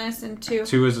Phantom Menace and 2.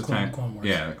 2 is Clone Attack. Wars.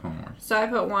 Yeah, the Clone Wars. So I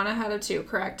put 1 ahead of 2,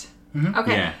 correct? Mhm.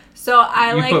 Okay. Yeah. So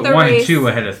I You like put the 1 race. and 2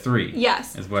 ahead of 3.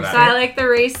 Yes. Is what so I- I like the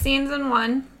race scenes in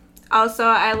 1. Also,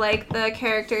 I like the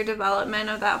character development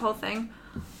of that whole thing.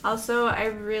 Also, I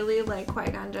really like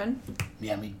Qui-Gon Jinn.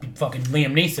 Yeah, I mean, fucking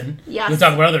Liam Neeson. Yes. We'll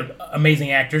talk about other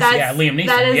amazing actors. That's, yeah, Liam Neeson.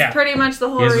 That is yeah. pretty much the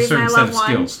whole He has a reason I certain set love of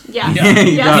 1. skills. Yeah. He does.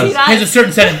 He yes, does. he He has a does.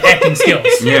 certain set of acting skills.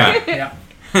 Yeah. Yeah.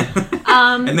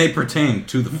 And they pertain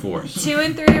to the Force. 2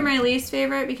 and 3 are my least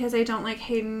favorite because I don't like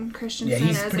Hayden Yeah, Christensen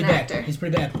he's as pretty an bad. actor. He's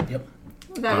pretty bad. Yep.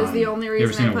 That is the only ever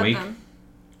reason seen I put Awake? them.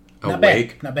 Not Awake.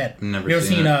 bad. Not bad. Never you ever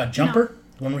seen seen it. Jumper?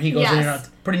 The one where he goes in and Yes. out.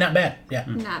 Pretty not bad. Yeah.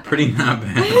 Not bad. Pretty not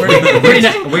bad. Pretty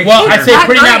not, Awake's well, I'd say Not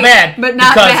pretty not great, bad. but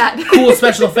not because bad. cool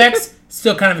special effects,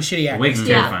 still kind of a shitty actor. Awake's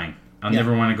Yeah. terrifying. I'll Yeah.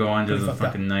 never want to go under Pretty the fucked up.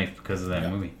 fucking knife because of that Yeah.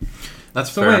 movie.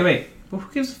 That's So fair. wait. Well,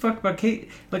 who gives a fuck about Kate?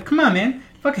 Like, come on, man.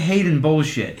 Fuck Hayden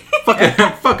bullshit.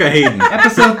 Fuck a Hayden.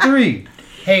 Episode 3.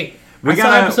 Hey, I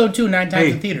saw episode 2 9 times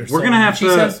Hey, in theaters. we're so gonna have she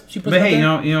to- Says she puts But it hey,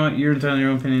 out you know what? You're telling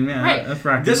your own opinion, man. Right. That's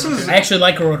rock. This is- there. I actually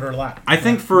like her order a lot. I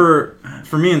think for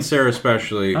me and Sarah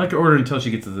especially, I like to order until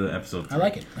she gets to the episode. I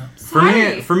like it.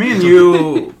 No. for me and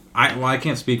you, I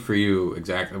can't speak for you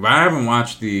exactly, but I haven't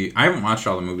watched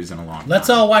all the movies in a long time. Let's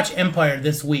all watch Empire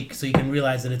this week so you can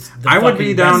realize that it's the I would fucking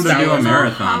be down best to Star do a Wars.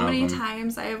 marathon How of many them.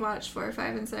 times I have watched 4,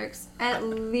 5, and 6? At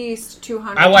least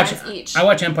 200 I watch times each. I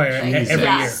watch Empire every Jesus. year.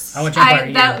 Yes. I watch Empire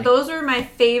yearly. Those were my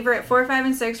favorite. 4, 5,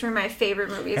 and 6 were my favorite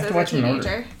movies I have as to a watch them in order.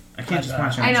 teenager. I can't just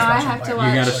watch. I know, I have to watch.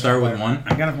 You got to start with one.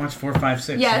 I gotta watch 4, 5,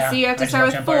 6. Yeah, Yeah, so you have I to just start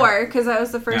watch with Empire. 4 because that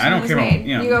was the first Yeah, I one don't that was care about- made.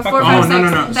 yeah, You go fuck 4, all- 5, Oh, no,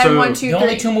 6, no, no. then So- 1, 2, 3. The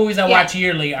only two movies I Yeah. watch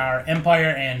yearly are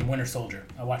Empire and Winter Soldier.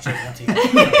 I watch those once a year.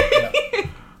 Yeah.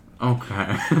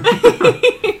 Okay.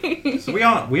 So we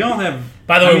all have.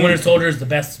 By the I way, mean, Winter Soldier is the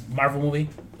best Marvel movie.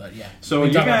 But yeah, So we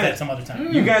you can talk about guys- that some other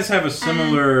time. You guys have a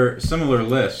similar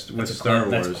list with Star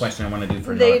Wars. That's a question I want to do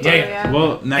for They another do, time. Yeah. yeah.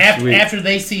 Well, next After, week. after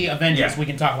they see Avengers, Yeah. we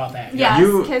can talk about that. Yes,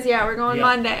 You- because we're going Yeah.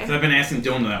 Monday. So I've been asking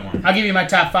Dylan that one. I'll give you my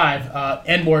top 5.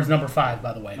 Endmore is number 5,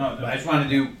 by the way. No, I just want to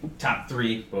do top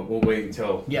 3, but we'll wait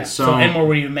until. Yeah, So- so Endmore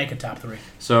will even make a top 3.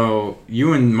 So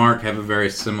you and Mark have a very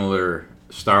similar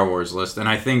Star Wars list, and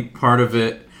I think part of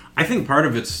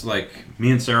it's like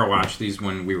me and Sarah watched these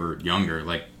when we were younger.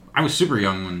 Like I was super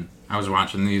young when I was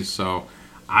watching these, so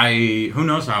who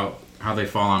knows how they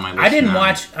fall on my list. I didn't now.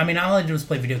 watch. I mean, all I did was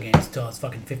play video games until I was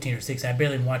fucking 15 or 16. I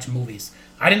barely even watched movies.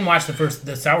 I didn't watch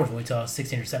the Star Wars movie until I was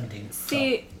 16 or 17.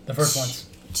 See, So, the first ones.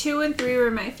 2 and 3 were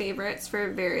my favorites for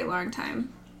a very long time.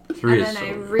 3 And is then I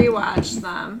so. rewatched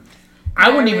them. I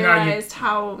wouldn't even argue. realized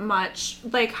how much,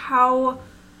 like, how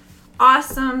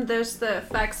awesome the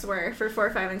effects were for 4,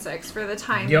 5, and 6 for the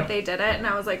time Yep. that they did it. And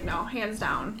I was like, no, hands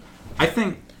down. I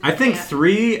think Yeah.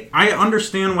 3. I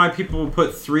understand why people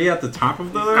put 3 at the top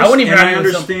of the list. I wouldn't even and I argue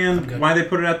with some- I'm understand good. why they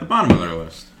put it at the bottom of their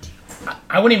list.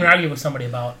 I wouldn't even argue with somebody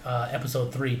about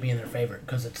Episode 3 being their favorite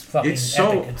because it's fucking It's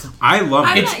epic. so. I love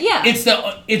I'm it. not- yeah.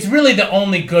 It's really the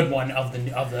only good one of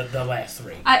the last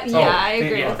 3. I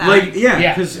agree yeah. with that. Like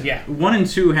Yeah, because yeah. 1 and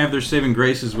 2 have their saving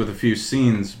graces with a few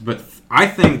scenes, but I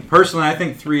think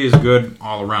 3 is good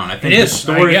all around. I think It the is.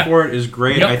 story Yeah. for it is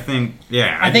great. Yep. I think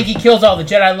I think he kills all the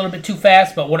Jedi a little bit too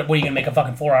fast, but what are you gonna make a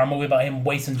fucking 4-hour movie about him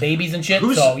wasting babies and shit?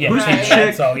 who's, so yeah, who's the can't do chick?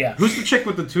 that, so yeah. Who's the chick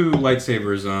with the 2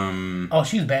 lightsabers? Oh,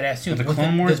 she was badass too. The Was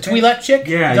Clone Wars the chick? Twi'lek chick?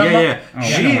 Yeah, You talking yeah, about? yeah. Oh, I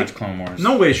She- don't watch Clone Wars.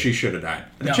 No way she should have died.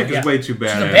 The No, chick yeah. is way too a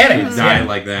badass. badass, to die yeah.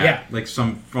 like that. Yeah. Like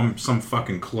some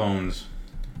fucking clones.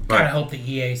 God, I But hope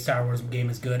the EA Star Wars game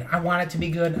is good. I want it to be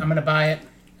good. I'm gonna buy it.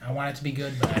 I want it to be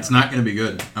good, but it's not going to be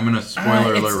good. I'm going to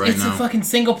spoiler alert right it's now. a fucking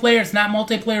single player. It's not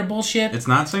multiplayer bullshit. It's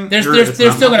not saying They're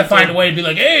still gonna find a way to be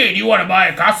like, hey, do you want to buy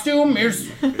a costume? Here's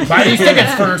buy these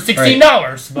tickets for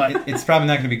 $16. But It's probably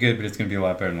not going to be good, but it's going to be a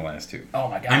lot better than the last 2. oh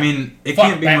my god, I mean, it Fuck,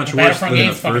 can't be much worse Battlefront than the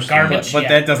game's fucking first one. garbage. But Yeah.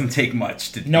 that doesn't take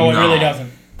much to no, it No. really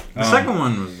doesn't. The second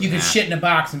one was. You can nah. shit in a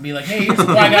box and be like, hey, here's a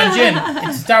Qui-Gon Jinn.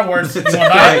 It's Star Wars. You want to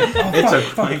buy it? It's a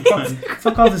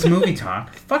Fuck all this movie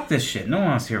talk. Fuck this shit. No one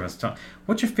wants to hear us talk.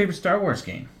 What's your favorite Star Wars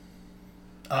game?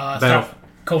 Battle-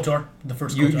 KOTOR, the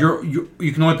first You KOTOR.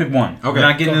 you can only pick one. Okay. We're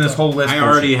not getting in this KOTOR. whole list. I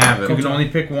already bullshit. have it. You can only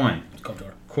pick one.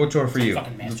 KOTOR. KOTOR for you.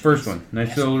 Fucking The masterpiece. first one.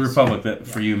 Knights of the Old Masterpiece. Republic that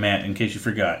for you, Matt, in case you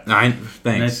forgot. Thanks.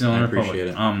 Knights of the I Old appreciate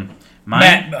Republic. it.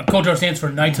 Mine, Matt, KOTOR stands for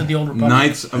Knights of the Old Republic.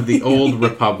 Knights of the Old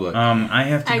Republic. I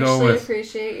have to I go actually with.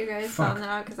 appreciate you guys Fuck. spelling that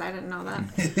out because I didn't know that.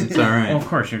 It's all right. Oh, of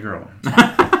course, your girl.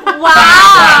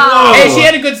 Wow! Hey, she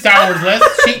had a good Star Wars list.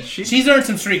 She's earned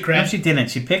some street No, cred. she didn't.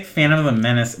 She picked Phantom of the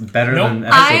Menace better Nope. than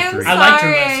I Episode am 3. I liked her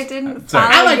sorry list. I didn't Sorry.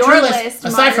 follow I liked your her list,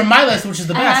 aside Mark. from my list, which is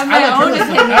the I best. have I my liked her own list.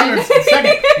 I heard it's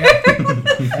second.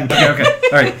 Yeah. Okay.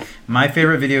 All right. My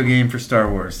favorite video game for Star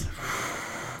Wars.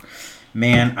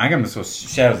 Man, I gotta go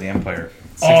Shadows of the Empire.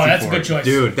 Oh, that's a 64. good choice.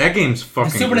 Dude, that game's The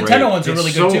fucking Super great. Nintendo ones are It's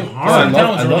really so good too. hard. I Super Nintendo love-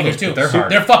 ones I are really love good too. those. They're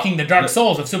hard. They're fucking the Dark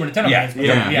Souls of Super Nintendo Yeah, games.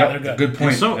 yeah. Yeah, they're good. Good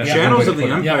point. So, That's a Shadows good of the way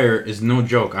to put it. Empire is no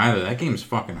joke either. That game's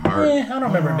fucking hard. I don't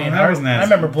remember it being That hard. wasn't I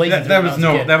remember blazing. That was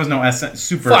no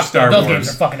super Fuck, Star those Wars. games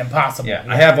are fucking impossible. Yeah,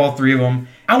 I have all 3 of them.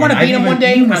 I wanna And beat I've 'em one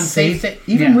day even on with save save sta-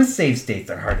 Even yeah. with save states,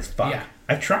 they're hard as fuck. Yeah.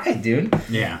 I've tried, dude.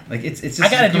 Yeah. Like it's just I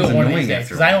gotta do becomes it one of annoying these days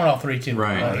after because a I while. own all 3 too.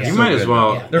 Right. Oh, yeah. You so might as good.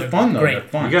 well. Yeah. They're fun though. Great. They're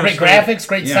fun. You gotta Great start- graphics,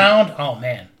 great Yeah. sound. Oh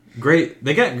man. Great.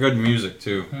 They got good music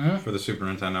too for the Super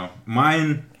Nintendo.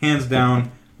 Mine, hands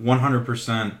down,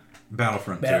 100%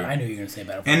 Battlefront 2. I knew you were gonna say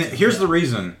Battlefront. And here's the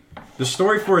reason: the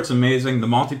story for it's amazing. The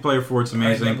multiplayer for it's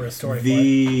amazing. remember a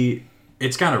story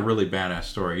It's got a really badass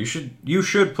story. You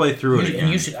should play through it again.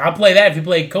 And you should. I'll play that if you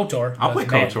play KOTOR. I'll play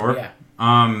Man, KOTOR.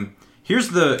 Yeah. Here's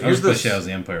the Here's here's the Shadows of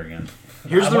the Empire again.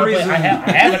 here's I the wanna play- reason I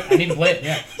have it. I need to play it.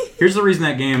 Yeah. here's the reason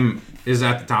that game is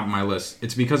at the top of my list.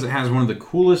 It's because it has one of the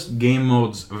coolest game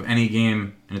modes of any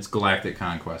game, and it's Galactic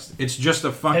Conquest. It's just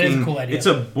a fucking... It is a cool idea. It's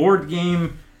a board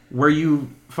game where you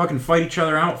fucking fight each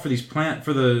other out for these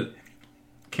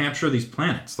capture these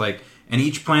planets. Like, and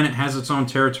each planet has its own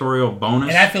territorial bonus.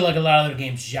 And I feel like a lot of other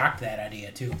games jocked that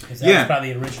idea too, because that was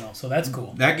probably the original. So that's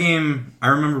cool. That game, I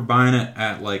remember buying it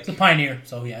at like... It's a Pioneer,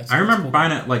 so yeah. I remember cool.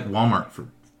 buying it at like Walmart for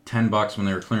 $10 when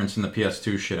they were clearancing the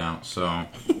PS2 shit out. So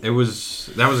that was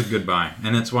a good buy,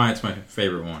 and that's why it's my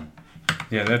favorite one.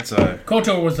 Yeah, that's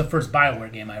KOTOR was the first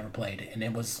BioWare game I ever played, and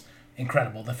it was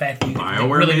incredible. The fact that you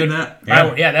BioWare really made good, that?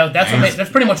 BioWare, that's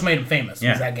pretty much what made him famous.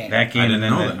 Was that game? That game, I and didn't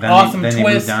then, know then, that. then Awesome they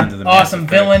twist, moved on to the awesome Mass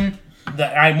Effect. villain.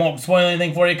 I won't spoil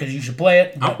anything for you because you should play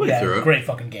it. I'll but play through it. Great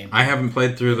fucking game. I haven't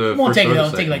played through the It won't first take or the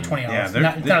it'll take like second 20 one. hours.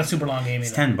 Yeah, It's not a super long game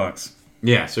It's either. $10.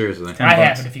 Yeah, seriously. $10. I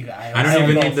have $10. it if you got. I don't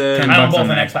even need the- I $10 don't both on on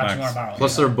the Xbox. Xbox. You want to borrow?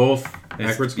 Plus, they're both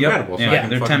backwards compatible. So I Yeah, can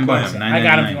they're fucking $10. play 'em. I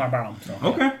got them if $9.99. you want to borrow them. So.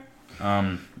 Okay.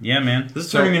 Yeah, man. This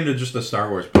is So- turning into just a Star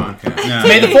Wars podcast. Yeah.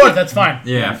 May the 4th. That's fine.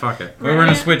 Yeah, fuck it. We're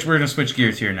gonna switch. We're gonna switch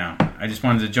gears here now. I just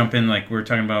wanted to jump in, like we were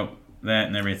talking about that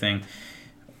and everything.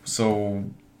 So,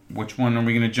 which one are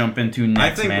we gonna jump into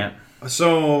next, Matt?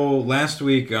 So last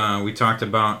week we talked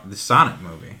about the Sonic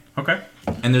movie, Okay.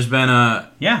 and there's been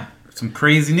Yeah, some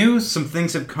crazy news. some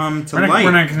things have come to We're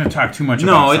light. not gonna talk too much.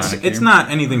 No, about Sonic it's here. not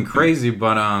anything crazy,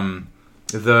 but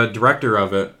the director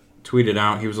of it tweeted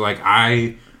out. He was like,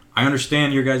 I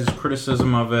understand your guys'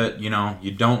 criticism of it. You know,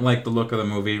 you don't like the look of the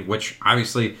movie, which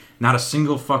obviously not a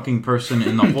single fucking person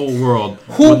in the whole world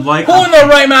would like. Who in their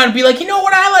right mind would be like, you know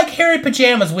what? I like hairy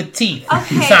pajamas with teeth.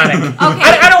 Okay. Sonic. Okay.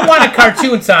 I don't want a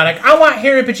cartoon Sonic. I want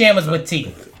hairy pajamas with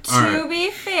teeth. All To right.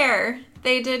 be fair,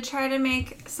 they did try to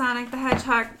make Sonic the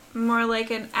Hedgehog more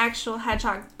like an actual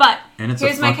hedgehog, but And it's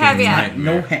here's a my fucking caveat.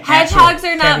 nightmare. Hedgehogs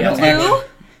are not Caveat. blue,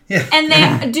 Yeah. and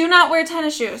they do not wear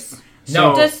tennis shoes.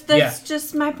 No. That's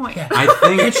just my point. Yeah. I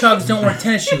think Hedgehogs don't wear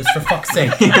tennis shoes, for fuck's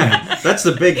sake. yeah, that's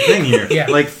the big thing here. Yeah.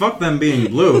 Like, fuck them being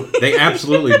blue. They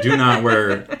absolutely do not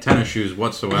wear tennis shoes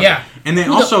whatsoever. Yeah. And they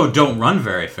also don't run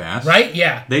very fast. Right?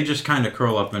 Yeah. They just kind of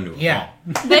curl up into a Yeah.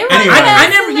 ball. They run Anyway. I fast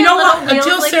never, in you their know what? little wheels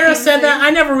Until like Sarah said Paisley. that, I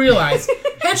never realized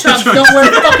hedgehogs don't wear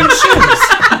fucking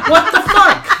shoes. What the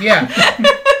fuck? Yeah.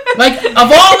 Like,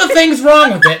 of all the things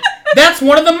wrong with it, that's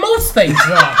one of the most things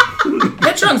wrong.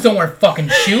 Hedgehogs don't wear fucking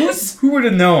shoes. Who would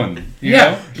have known? You Yeah.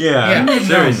 know? Yeah, Yeah.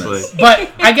 seriously.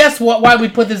 But I guess why we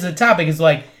put this as a topic is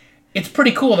like, it's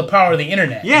pretty cool the power of the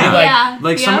internet. Yeah. You're like, Yeah.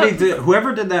 Like, Yep. somebody did,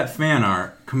 whoever did that fan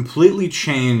art completely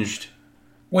changed.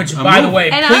 which, by the movie.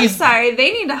 way, And please. I'm sorry,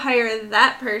 they need to hire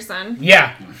that person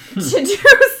Yeah. to do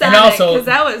Sonic, also, because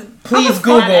that was Please that was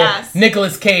Google badass.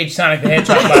 Nicolas Cage Sonic the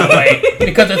Hedgehog, by the way,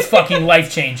 because it's fucking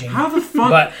life changing. How the fuck?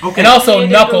 But okay. and also I need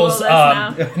to Knuckles,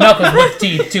 Google this Knuckles with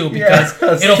teeth too, because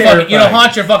that's it'll terrifying.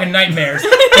 haunt your fucking nightmares.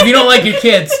 If you don't like your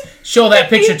kids, show that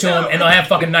picture to them, and they'll have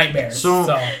fucking nightmares.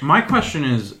 So, my question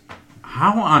is,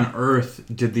 how on earth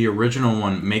did the original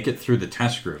one make it through the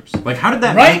test groups? Like, how did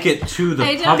that Right? make it to the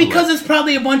I don't- public? because it's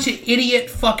probably a bunch of idiot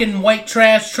fucking white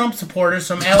trash Trump supporters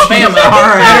from Alabama All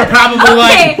right. that are probably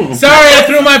Okay. like, sorry I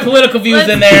threw my political views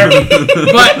in there,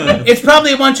 but it's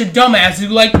probably a bunch of dumbasses who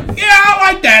like, yeah,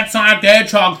 I like that Sonic the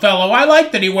Hedgehog fellow. I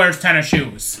like that he wears tennis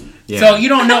shoes. Yeah. So you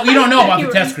don't know about He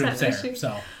the wears test groups there. tennis shoes.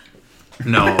 So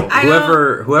No, I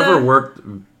whoever don't- worked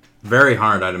very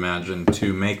hard, I'd imagine,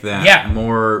 to make that Yeah.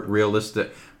 more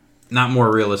realistic. Not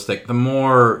more realistic, the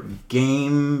more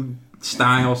game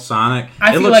style Sonic. I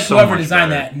it feel looks like so whoever much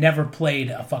designed better. that never played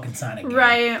a fucking Sonic game.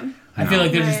 Right. I feel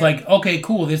like they're just Right. like, okay,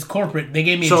 cool, this corporate, they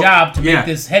gave me So, a job to yeah. make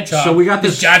this hedgehog, So we got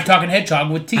this this- jive-talking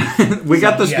hedgehog with teeth. We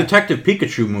got So, this yeah. Detective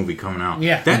Pikachu movie coming out.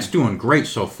 Yeah. That's doing great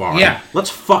so far. Yeah. Let's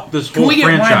fuck this Can whole we get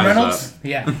franchise Ryan Reynolds? up.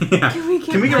 Yeah. Yeah.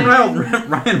 Can we get Ryan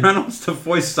Ryan Reynolds to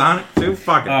voice Sonic too?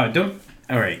 Fuck it. Don't.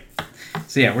 All right.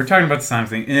 So yeah, we're talking about the Sonic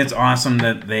thing, and it's awesome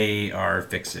that they are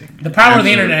fixing. The power of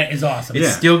the Absolutely. internet is awesome. It's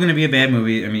Yeah. still going to be a bad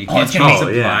movie. I mean, you can't it's gonna change be-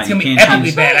 the oh, yeah. plot. It's You gonna be can't epically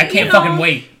change. bad. I You can't know- fucking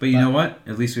wait. But you know what?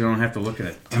 At least we don't have to look at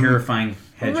a terrifying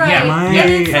hedgehog. Right. Yeah, And yeah.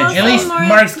 it's also At least more-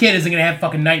 Mark's kid isn't gonna have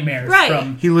fucking nightmares Right.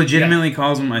 from. He legitimately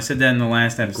calls him. I said that in the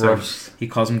last episode. Gross. He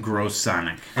calls him Gross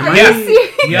Sonic. Am Are I- you Yeah. serious?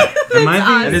 Yep. Am I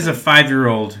That's the- It is a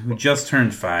 5-year-old who just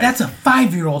turned 5. That's a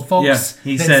 5-year-old, folks. Yeah,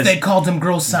 he That's- says they called him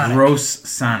Gross Sonic. Gross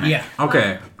Sonic. Yeah.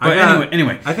 Okay. But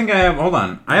anyway. I think I have. Hold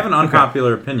on. I have an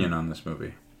unpopular opinion on this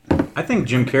movie. I think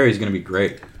Jim Carrey's going to be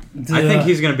great. I think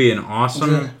he's going to be an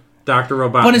awesome Dr.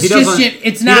 Robotnik. But it's He just doesn't- Jim.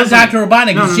 It's he not doesn't- Dr.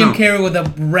 Robotnik. No, It's no, Jim no. Carrey with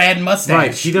a rad mustache.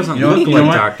 Right, he doesn't You know look what?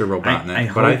 like Dr. Robotnik,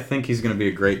 I but I hope- think he's going to be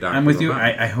a great Dr. I'm with you.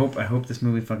 Robotnik. I hope this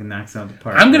movie fucking knocks out the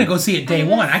park. I'm gonna go see it day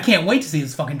one. I can't wait to see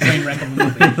this fucking train wreck of a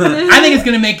movie. I think it's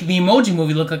gonna make the Emoji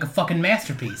Movie look like a fucking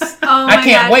masterpiece. Oh I my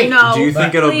can't God, wait. No, Do you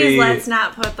think it'll please be- let's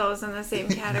not put those in the same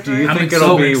category. Do you I'm think so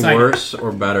it'll be excited. worse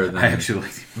or better than I actually.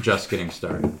 just getting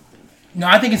started? No,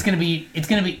 I think it's gonna be.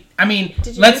 I mean,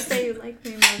 Did you let's just say you like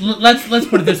me more? let's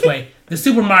put it this way: the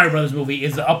Super Mario Brothers movie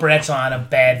is the upper echelon of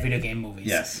bad video game movies.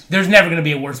 Yes. There's never gonna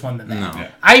be a worse one than that. No.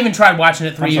 Yeah. I even tried watching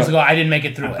it 3 I'm years sorry. ago. I didn't make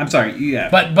it through it. I'm sorry. Yeah.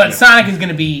 But yeah. Sonic is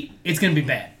gonna be. It's gonna be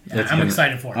bad. It's I'm gonna-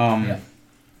 excited for it. Yeah.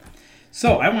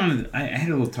 So I had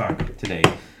a little talk today,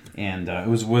 and it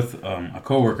was with a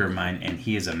coworker of mine, and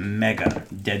he is a mega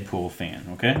Deadpool fan.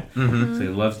 Okay, Mm-hmm. so he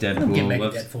loves I don't get Deadpool. mega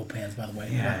loves, Deadpool pants, by the way.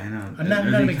 yeah, I know. I'm not Are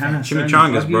a they big kinda fan. starting to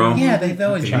Chimichangas, bug you? bro. Yeah, they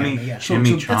always bug Jimmy, me. Yeah.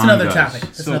 Chimichangas. That's another topic.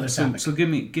 That's another topic. So give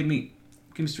me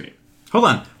straight.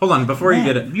 Hold on, before you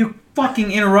get it. You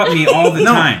fucking interrupt me all the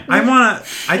No, time.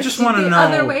 I just want to the know.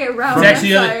 other way around. It's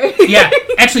actually I'm sorry.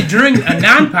 actually during a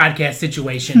non-podcast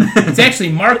situation, it's actually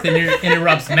Mark that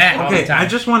interrupts Matt all the Okay, time. I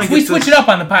just wanna So we get switch this- it up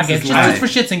on the podcast This is just live. for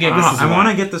shits and giggles. I why. want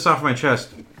to get this off my chest.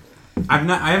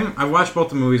 I watched both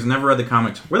the movies, never read the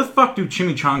comics. Where the fuck do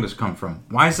chimichangas come from?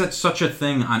 Why is that such a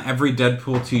thing on every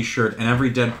Deadpool T-shirt and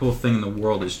every Deadpool thing in the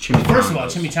world is chimichangas? First of all,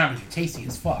 chimichangas are tasty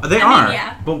as fuck. They I mean, are,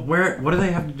 yeah. but what do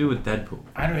they have to do with Deadpool?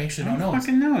 I actually don't know. It's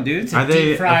fucking know, dude. it's a Are they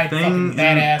deep fried a thing fucking in-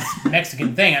 badass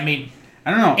Mexican thing. I mean, I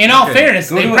don't know. in all Okay,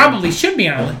 fairness, go they to a- probably should be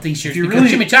on our t-shirts you because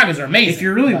really- chimichangas are amazing. If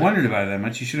you really But- wondered about it that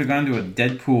much, you should have gone to a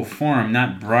Deadpool forum,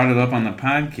 not brought it up on the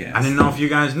podcast. I didn't know if you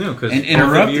guys knew because And both of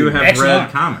interrupted you me. have Actually,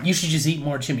 read comics. you should just eat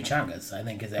more chimichangas. I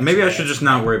think is actually Maybe I should just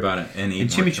not worry about it and eat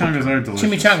And more chimichangas are delicious.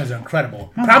 Chimichangas are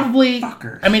incredible. Probably.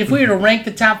 Motherfucker. I mean, if we were to rank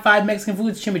the top 5 Mexican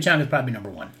foods, chimichangas probably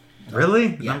number 1.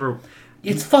 Really? Yeah. Number.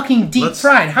 It's fucking deep Let's-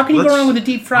 fried. How can you go let's- wrong with a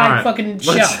deep fried All right, fucking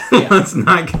let's, shell? Yeah. Let's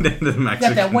not get into the You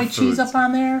Mexican got that white cheese foods. up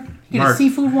on there. You get Mark, a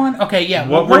seafood one. Okay, yeah.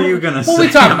 What were you gonna say? What are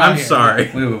we talking about I'm here? sorry.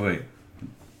 Wait.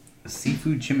 A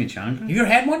seafood chimichanga? Have you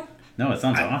ever had one? No, it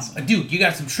sounds awesome. Dude, you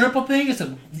got some shrimp up there. You got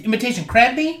some imitation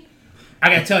crab meat. I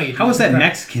gotta tell you. How is that crab-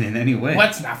 Mexican in any way? Well,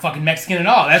 that's not fucking Mexican at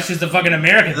all. That's just a fucking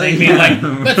American thing. Being like,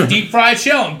 let's deep fry a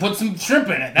shell and put some shrimp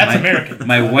in it. That's American.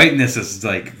 My whiteness is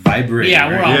like vibrating. Yeah,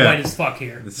 we're right? all Yeah. white as fuck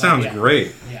here. It sounds yeah.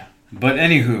 great. Yeah. But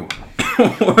anywho,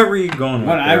 Where were you going with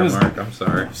What I there, was- Mark? I'm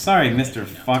sorry. sorry, Mr.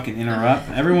 Fucking Interrupt.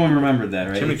 Everyone remembered that,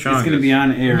 right? It's Chimichangas. going to be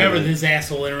on air. Remember this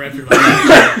asshole interrupted like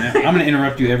that. I'm going to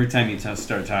interrupt you every time you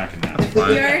start talking now. You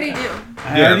already do.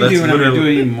 I already do, and I'm going to do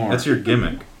it even more. That's your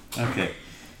gimmick. Okay.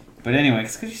 But anyway,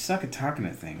 it's because you suck at talking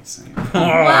at things. Oh,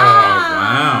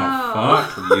 wow.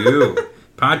 Fuck you.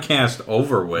 Podcast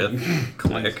over with.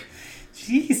 Click.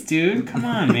 Jeez, dude. Come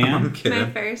on, I'm man. My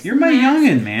kidding. first. You're my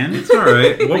youngin', man. It's all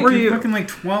right. What Like, were you're you? fucking like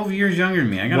 12 years younger than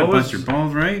me. I got to What was- bust your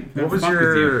balls, right? What was Fuck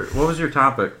with you. What was your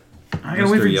topic? I gotta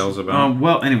wait Mr. for yells about?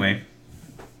 well, anyway,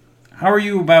 how are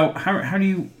you about? How do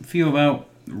you feel about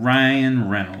Ryan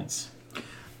Reynolds?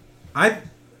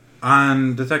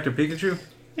 On Detective Pikachu.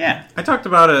 Yeah, I talked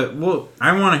about it. Well,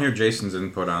 I want to hear Jason's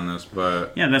input on this,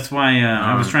 but yeah. That's why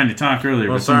I was trying to talk earlier,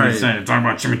 well, but somebody sorry. decided to talk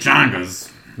about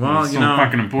chimichangas. well, It's you so know,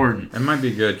 fucking important. it might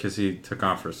be good because he took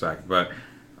off for a sec. But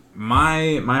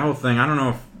my whole thing, I don't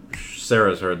know if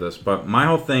Sarah's heard this, but my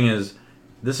whole thing is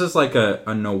this is like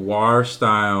a noir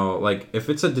style. Like if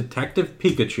it's a Detective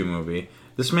Pikachu movie,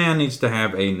 this man needs to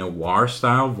have a noir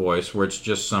style voice where it's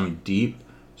just some deep,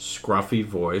 scruffy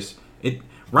voice.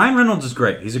 Ryan Reynolds is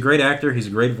great. He's a great actor. He's a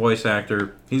great voice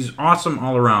actor. He's awesome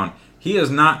all around. He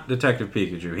is not Detective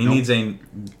Pikachu. He Nope. needs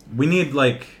we need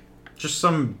like just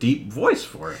some deep voice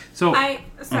for it. So Sorry,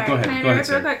 go ahead, can I go ahead, interrupt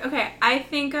real quick? Okay, I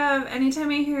think of anytime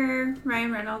I hear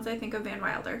Ryan Reynolds, I think of Van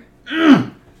Wilder.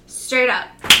 Straight up.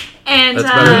 And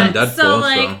That's better than Deadpool, so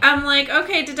like so. I'm like,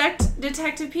 okay,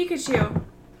 Detective Pikachu.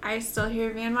 I still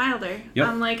hear Van Wilder. Yep.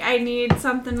 I'm like, I need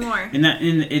something more. and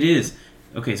it is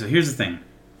okay. So here's the thing.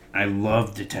 I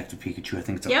love Detective Pikachu. I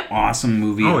think it's an Yep. awesome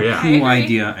movie. Oh, yeah. I Cool agree.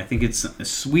 idea. I think it's a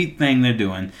sweet thing they're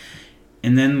doing.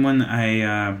 And then when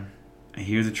I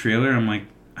hear the trailer, I'm like,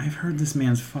 I've heard this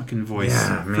man's fucking voice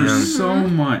Yeah, for man. so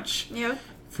much Yep.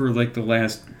 for like the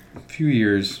last few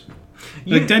years.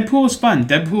 Like Deadpool was fun.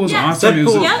 Deadpool was Yeah. awesome. It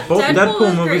was Deadpool, Yep, both Deadpool Deadpool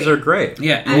is movies great. are great.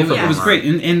 yeah, I- and yeah. it was great.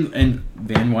 And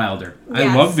Van Wilder. I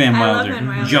Yes, love Van I love Wilder. Van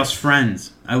Wilder. Just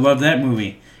Friends. I love that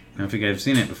movie. I don't know if you guys have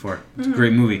seen it before. It's a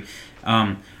great movie.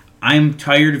 I'm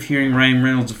tired of hearing Ryan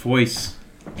Reynolds' voice,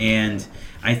 and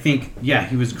I think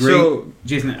he was great. So-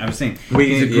 Jason, I was saying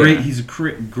Yeah. he's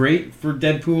great for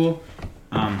Deadpool.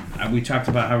 We talked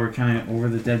about how we're kind of over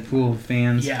the Deadpool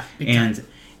fans. Yeah, big and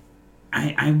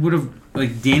I would have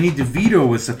like Danny DeVito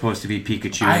was supposed to be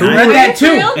Pikachu. I And read that too.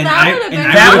 And That would have been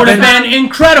That would have been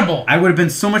incredible. I would have been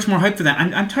so much more hyped for that.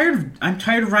 I'm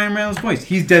tired of Ryan Reynolds' voice.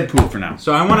 He's Deadpool for now.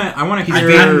 So I want to He's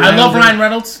hear. I love Ryan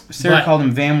Reynolds. Sarah but called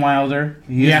him Van Wilder.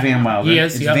 He Yeah, is Van Wilder. he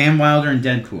is, It's yep. Van Wilder and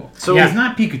Deadpool. So- he's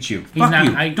not Pikachu. Fuck not-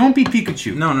 you. Don't be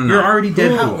Pikachu. No. You're already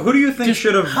Deadpool. Who do you think just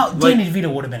should have? Danny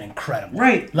DeVito would have been incredible.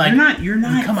 Right. Like, You're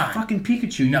not come on. fucking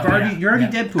Pikachu. No, You're already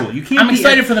yeah. Deadpool. You can't I'm be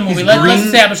excited for the movie. he's Let's green-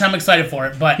 establish I'm excited for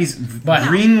it. But He's but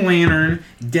Green Lantern,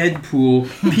 Deadpool,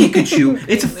 Pikachu.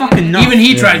 It's a fucking nuts. even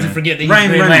he tries to forget that he's Ryan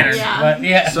Green Reynolds. Lantern. Yeah. But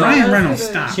yeah, So- Ryan That Reynolds, was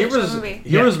a stop. shit Here show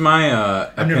movie. was my I've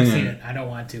opinion. never seen it. I don't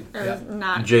want to. It Yeah. was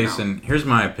not Jason, here's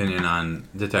my opinion on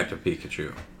Detective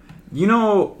Pikachu. You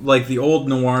know, like the old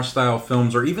noir style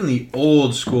films, or even the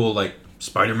old school like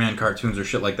Spider-Man cartoons or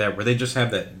shit like that, where they just have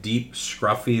that deep,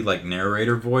 scruffy like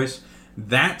narrator voice.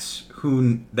 That's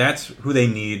who they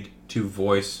need to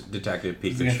voice Detective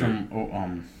He's the guy Pikachu.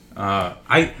 from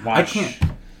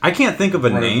I can't think of a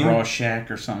name. Rorschach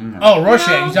or something. Oh,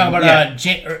 Rorschach. You talking about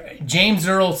Yeah. James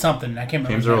Earl something? I can't remember.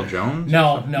 James his Earl name. Jones.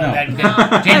 No. No. James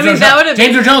Earl that would've James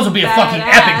been Earl Jones would be a fucking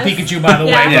badass. epic Pikachu, by the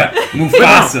way. Yeah. Yeah,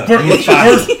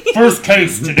 Mufasa. First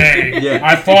case today. Yeah.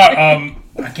 I thought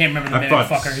I can't remember the I name, thought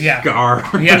fucker. Yeah, Scar.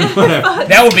 yeah, Whatever.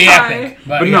 that would be Sorry. epic.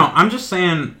 But yeah. no, I'm just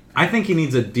saying. I think he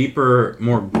needs a deeper,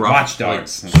 more gruff, Watch like,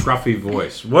 Dogs. scruffy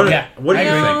voice. What Yeah, do I you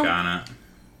agree. think on it?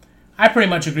 I pretty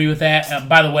much agree with that.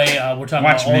 By the way, we're talking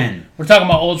about Watchmen. we're talking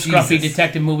about old scruffy Jesus.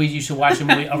 detective movies. You should watch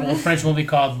an old French movie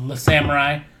called Le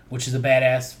Samurai, which is a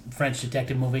badass French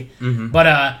detective movie. Mm-hmm. But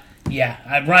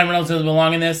Ryan Reynolds doesn't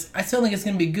belong in this. I still think it's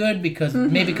going to be good because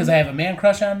maybe because I have a man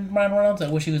crush on Ryan Reynolds. I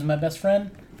wish he was my best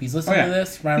friend. If he's listening Oh, yeah. to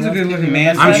this, Ryan He's a Reynolds good-looking could be my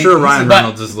man. best I'm friend. sure Ryan But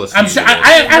Reynolds is listening. I'm sure. to this.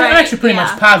 I'm Right, actually pretty yeah.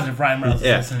 much positive Ryan Reynolds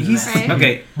Yeah. is listening to He's this. Right.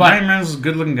 okay. But- Ryan Reynolds is a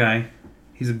good-looking guy.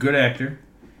 He's a good actor.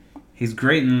 He's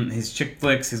great in his chick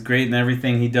flicks. He's great in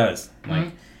everything he does.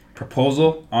 Like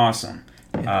Proposal, awesome.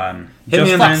 Hitman-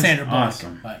 Just Fuck Friends, Sandra Bullock.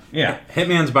 awesome. But Yeah.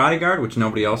 Hitman's Bodyguard, which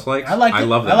nobody else likes. I liked it. I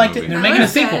love that I liked movie. it. They're That making a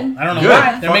was sequel. good. I don't know Good.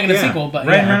 why they're Fuck making a yeah. sequel, but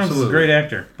Ryan yeah. Reynolds is a absolutely. great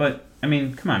actor, but I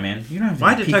mean, come on, man. You don't have to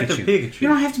Why be Detective Pikachu. Pikachu? You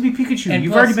don't have to be Pikachu. And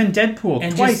You've plus- already been Deadpool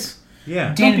and twice. just-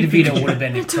 Yeah. Danny Don't be DeVito Pikachu. would have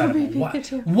been incredible. be What?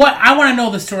 Pikachu. What? I want to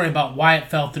know the story about why it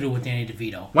fell through with Danny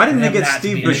DeVito. Why didn't For they him get not to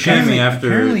Steve be in it. Buscemi after?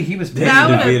 Apparently he was Danny That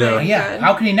would have DeVito? been Yeah, good.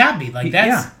 how can he not be? Like that's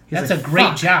Yeah. He's that's like, a great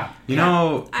fuck. job. You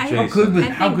know, I- Jason. How good was- I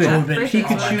how think good Jeff would've been Bridges Pikachu?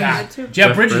 would have God. been good, too. Jeff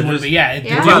Jeff Bridges would Bridges? be yeah. Yeah. The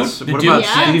What dude, about, the what dude, about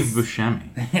yes. Steve Buscemi?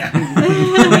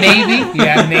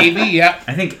 maybe, yeah.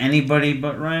 I think anybody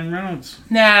but Ryan Reynolds.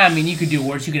 Nah, I mean you could do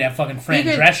worse. You could have fucking Fran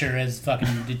You could- Drescher as fucking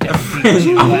Detective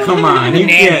Pikachu. Oh, but- come on. The You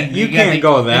nanny, can't- you got can't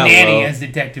go that The nanny low. as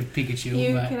Detective Pikachu.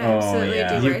 You but can Oh, absolutely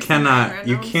yeah. do You worse cannot. than Ryan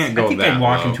You Reynolds. can't I go think that I'd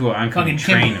walk low. into an oncoming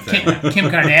fucking train if that Kim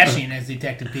Kardashian as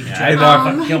Detective Pikachu. I'd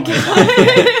I'd kill myself.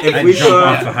 If I'd we jump saw,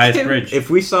 off the highest bridge. if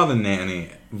we saw the nanny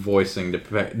voicing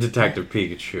Detective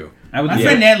Pikachu, I would, My Yeah.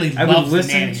 friend Natalie I would loves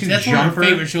listen the nanny. to That's one of her Jumper.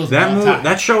 favorite shows of that all movie, time.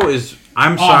 that show is.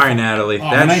 I'm Awful. sorry, Natalie. Oh,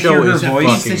 that when I show hear her is voice-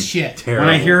 fucking Piece of shit. terrible.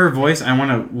 when I hear her voice, I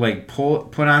want to like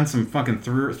put on some fucking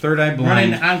Third Eye Running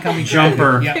Blind oncoming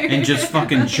Jumper Yep. and just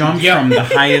fucking jump Yep. from the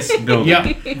highest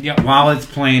building Yep. while it's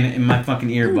playing in my fucking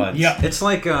earbuds. Yep. It's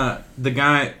like the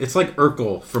guy. It's like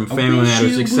Urkel from Family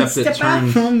Matters, except it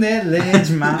turns. from that ledge,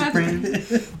 my friend.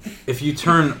 If you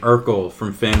turn Urkel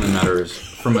from Family Matters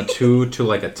from a 2 to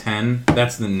like a 10,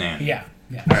 that's the nanny. Yeah.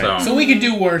 Yeah. Right. So we could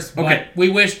do worse, but Okay. we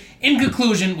wish, in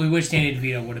conclusion, we wish Danny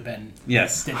DeVito would have been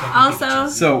Yes. Detective Also, Pikachu.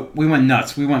 So we went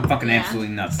nuts. We went fucking Yeah.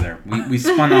 absolutely nuts there. We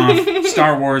spun off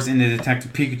Star Wars into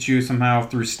Detective Pikachu somehow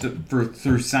through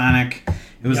Sonic.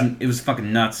 It was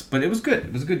fucking nuts, but it was good.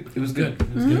 It was good. It was good.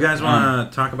 Good. You guys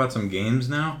want to talk about some games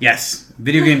now? Yes,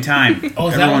 video game time. Oh,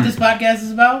 is that what this podcast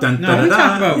is about? Dun, No, dun, we dun,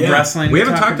 talk about yeah. wrestling. We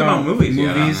haven't talk talked about movies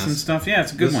yet on and this. stuff. Yeah,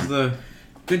 it's a good This one. is the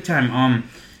Good time.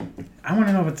 I want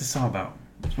to know what this is all about.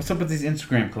 What's up with these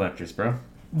Instagram collectors, bro?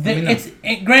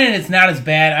 Granted, it's not as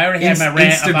bad. I already had my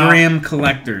rant about. Instagram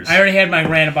collectors. I already had my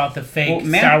rant about the fake Well,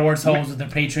 Matt- Star Wars hoes with their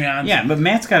Patreons. Yeah, but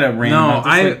Matt's got a rant No, about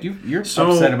this. I- Like, you're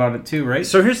so- upset about it too, right?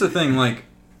 So here's the thing, like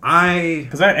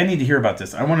Because I need to hear about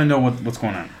this. I want to know what's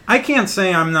going on. I can't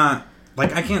say I'm not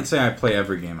like I can't say I play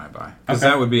every game I buy because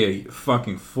Okay. that would be a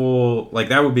fucking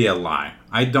that would be a lie.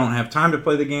 I don't have time to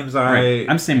play the games Right.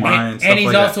 I'm same way. buy And, stuff and he's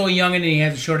like also a youngin' and he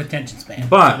has a short attention span.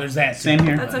 But- so there's that. too. Same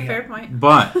here. that's a Yeah. fair point. that.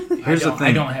 But here's the I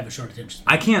thing: don't have a short attention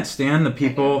span. I can't stand the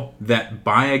people that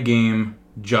buy a game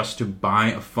just to buy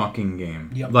a fucking game.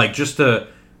 Yep. Like just to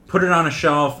put it on a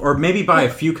shelf or maybe buy a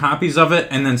few copies of it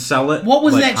and then sell it. What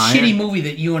was like, that higher. shitty movie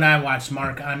that you and I watched,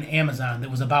 Mark, on Amazon that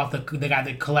was about the guy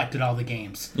that collected all the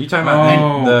games? You talking about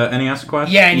Oh. the NES Quest?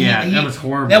 Yeah, and Yeah, he, that was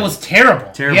horrible. That was terrible.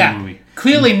 Terrible yeah. movie.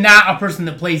 Clearly not a person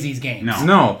that plays these games. No.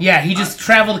 No. Yeah, he just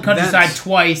traveled the countryside That's-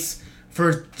 twice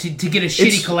to get a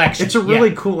shitty collection. It's a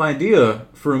really cool idea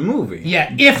for a movie.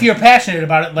 Yeah, if you're passionate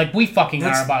about it, like we fucking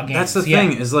are about games. That's the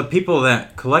thing, is like people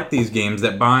that collect these games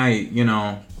that buy,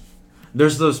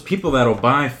 there's those people that'll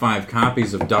buy 5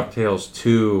 copies of DuckTales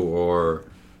 2 or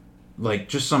like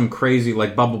just some crazy,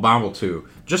 like Bubble Bobble 2,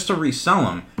 just to resell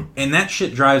them. And that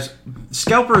shit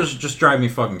scalpers just drive me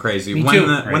fucking crazy. Me when too.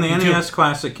 When the Me NES too.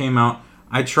 Classic came out,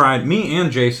 me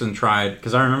and Jason tried,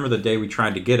 because I remember the day we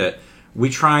tried to get it, we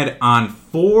tried on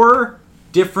 4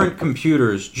 different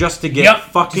computers just to get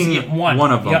fucking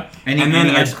one of them. Yep. And then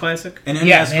NES Classic? An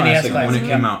Yeah, NES Classic when it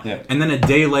came out. Yeah. And then a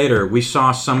day later, we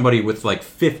saw somebody with like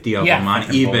 50 of them on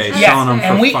eBay Yes, selling them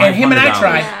for $500. and him and I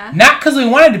tried, Yeah. not because we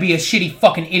wanted to be a shitty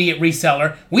fucking idiot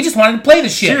reseller. We just wanted to play the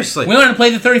shit. Seriously. We wanted to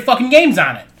play the 30 fucking games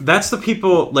on it. That's the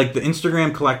people, like the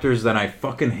Instagram collectors that I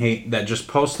fucking hate, that just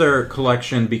post their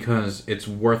collection because it's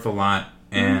worth a lot.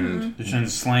 And They're trying to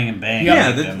slang and bang.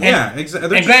 exactly.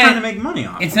 They're just trying to make money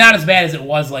off It's it. not as bad as it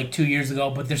was like 2 years ago,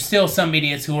 but there's still some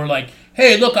idiots who are like,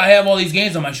 hey, look, I have all these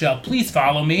games on my shelf. Please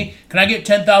follow me. Can I get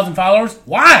 10,000 followers?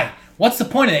 Why? What's the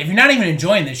point of that? If you're not even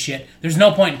enjoying this shit, there's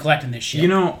no point in collecting this shit.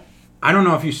 I don't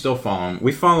know if you still follow him.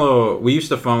 We used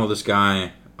to follow this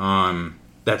guy. I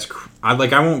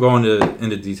won't go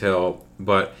into detail,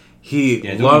 but he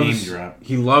don't name drop.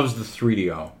 loves the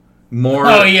 3DO more.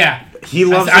 Oh, yeah. He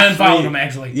loves. I unfollowed him,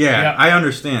 actually. Yeah, Yep. I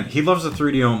understand. He loves the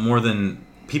 3DO more than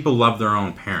people love their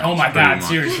own parents. Oh, my pretty God, much.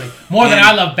 seriously. More than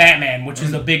I love Batman, which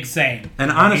is a big saying.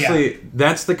 And honestly,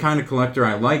 that's the kind of collector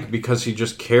I like because he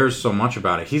just cares so much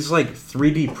about it. He's like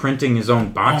 3D printing his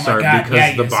own box art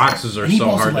because the boxes are so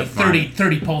hard to find.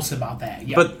 30 posts about that.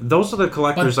 Yeah. But those are the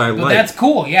collectors I like. But that's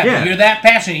cool, yeah. Yeah. You're that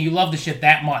passionate. You love the shit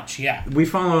that much, yeah. We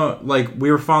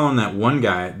were following that one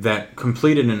guy that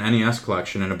completed an NES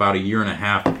collection in about a year and a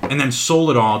half, and then sold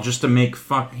it all just to make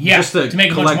just to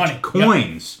make a bunch of money. collect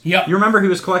coins. Yep. You remember he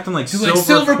was collecting like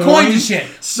silver coins and shit.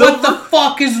 What the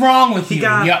fuck is wrong with you? He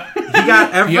got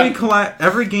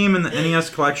every game in the NES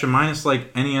collection minus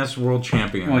like NES World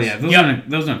Champions. Oh yeah,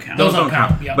 those don't count. Those don't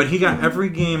count. Yep. But he got every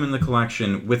game in the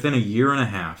collection within a year and a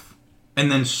half,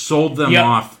 and then sold them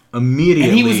off immediately.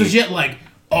 And he was legit like,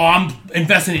 "Oh, I'm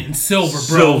investing in silver,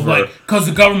 bro. Like, because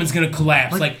the government's gonna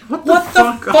collapse. Like what the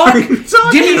fuck? Are you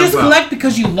talking Did you just about? collect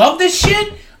because you love this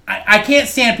shit? I can't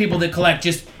stand people that collect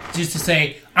just to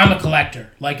say I'm a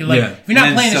collector. Like if you're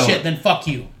not playing this shit, then fuck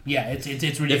you. Yeah, it's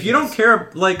ridiculous. If you don't care,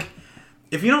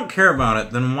 if you don't care about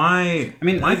it, then why? I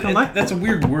mean, why collect? that's a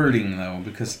weird wording though,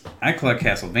 because I collect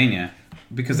Castlevania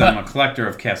because I'm a collector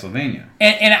of Castlevania.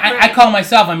 And I call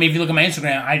myself. I mean, if you look at my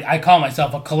Instagram, I call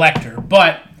myself a collector.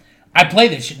 But I play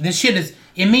this shit. This shit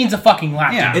it means a fucking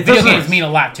lot. Yeah, to me. it Video doesn't- games mean a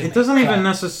lot to me. It doesn't even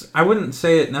necessarily. I wouldn't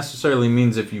say it necessarily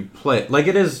means if you play it. Like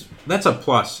it is. That's a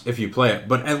plus if you play it.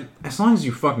 But as long as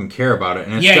you fucking care about it,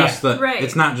 and it's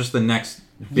it's not just the next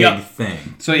big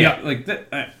thing. So if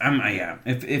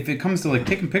it comes to like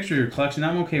taking pictures of your collection,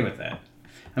 I'm okay with that.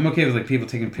 I'm okay with like people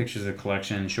taking pictures of the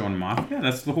collection and showing them off. Yeah,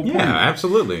 that's the whole point. Yeah,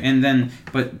 absolutely. And then,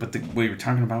 but what you were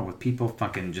talking about with people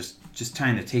fucking just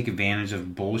trying to take advantage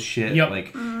of bullshit,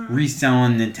 like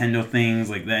reselling Nintendo things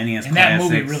like the NES and Classics.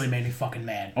 that movie really made me fucking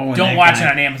mad. Oh, and don't that watch guy-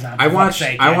 it on Amazon. I watched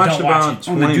about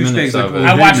 20 minutes of it.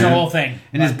 I watched the whole thing.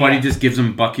 And his buddy just gives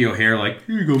him Bucky O'Hare like,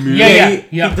 here you go, man.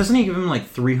 Yeah. Doesn't he give him like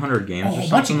 300 games or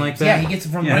something like that? Yeah, he gets it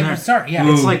from right from the start. Yeah,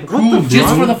 It's like what the just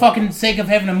fuck? for the fucking sake of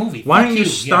having a movie. Why Fuck don't you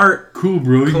start Cool,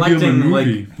 bro. You collecting give him a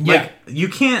movie. like you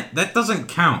can't. That doesn't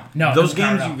count. No, it those doesn't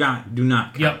count games at you all. got do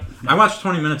not count. Yep. I watched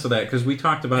 20 minutes of that because we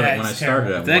talked about Yeah, it when I it's started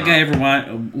terrible. it. If that guy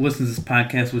ever listens to this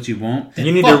podcast, which you won't.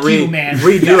 You need Fuck to you, man.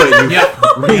 redo it.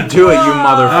 Redo it, you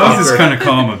motherfucker. I was just gonna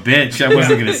call him a bitch. I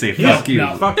wasn't gonna say fuck you.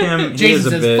 No. Fuck him. He Jason is a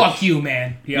says, bitch. "Fuck you,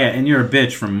 man." Yeah, and you're a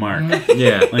bitch from Mark.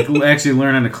 Yeah. Like actually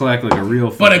learn how to collect like a real.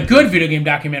 But a fucking good video game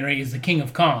documentary is The King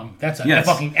of Kong. That's a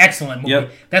fucking excellent movie.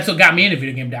 Yep. That's what got me into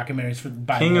video game documentaries.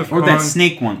 King of Or that Kong.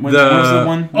 snake one. What was the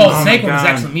one? Oh, Snake my one was God.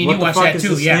 excellent. Me and What you the watched fuck that is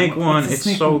too. the Yeah. snake one? The It's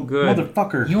snake so one? good.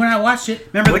 Motherfucker. You and I watched it.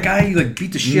 Remember the guy who like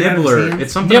beat the shit out of his Nibbler. hand?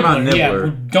 It's something about Yeah. Nibbler.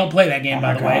 Don't play that game,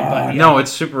 by the way. But yeah. No,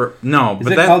 it's super. No, Is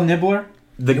but it that called Nibbler?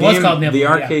 the was game, called Nibbler, the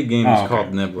arcade game Oh, is okay.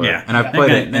 called Nibbler. Yeah. And I've Yeah.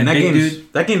 played That it. guy- And that that big game's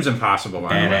dude? that game's impossible. By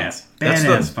the way. Badass. That's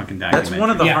Badass fucking documentary. That's one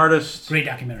of the Yeah. hardest. Great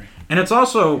documentary. And it's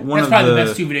also one That's of probably the the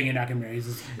best two video game documentaries.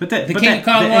 But that The but King that, of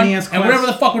Kong the one, NES and whatever the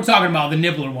Quest- fuck we're talking about, the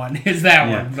Nibbler one is that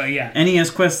Yeah. one. But yeah. NES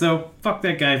Quest though, fuck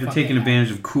that guy for taking that guy.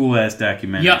 advantage of cool ass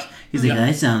documentaries. Yep. He's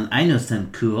like, Yep. I know something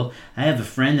cool. I have a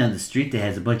friend on the street that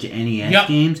has a bunch of NES Yep.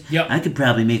 games. Yep. I could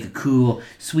probably make a cool,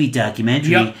 sweet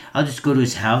documentary. Yep. I'll just go to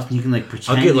his house and you can like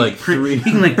pretend. I'll get like three.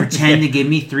 He can like pretend to give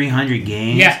me 300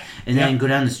 games. Yeah. and then I Yeah. can go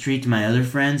down the street to my other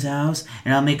friend's house,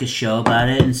 and I'll make a show about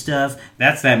it and stuff.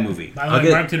 That's that movie. By the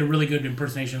way, Mark did a really good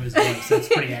impersonation of his voice. That's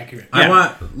pretty accurate. I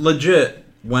want legit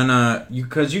when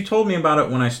because you told me about it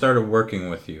when I started working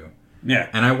with you, Yeah.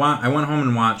 and I went home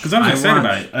and watched Because I was excited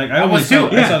watched- about it. Like, I was too.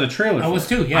 I saw the trailer. I was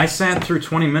too, yeah. I sat through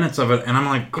 20 minutes of it, and I'm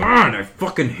like, God, I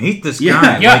fucking hate this Yeah.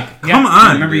 guy. Yeah. Like, Yeah. come I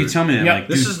on. remember you dude. telling me that. Yeah. Like,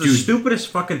 This dude, is the dude,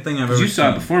 stupidest fucking thing I've ever you seen.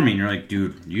 saw it before me, and you're like,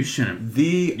 dude, you shouldn't.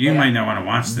 You might not want to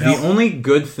watch this. The only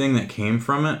good thing that came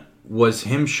from it was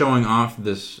him showing off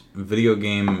this video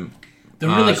game. The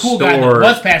really cool guy that store.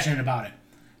 was passionate about it.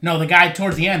 No, the guy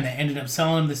towards the end that ended up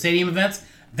selling him the stadium events.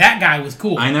 That guy was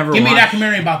cool. I never Give me a watched-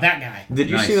 documentary about that guy. Did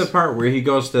you Nice. see the part where he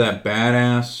goes to that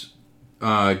badass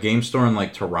game store in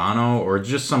like Toronto or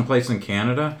just someplace in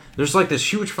Canada? There's like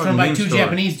this huge fucking From like game two store.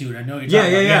 Japanese dude. I know you're Yeah,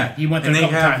 talking yeah, about. yeah. He went there and a they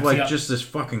couple have times. like Yep. just this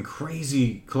fucking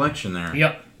crazy collection there.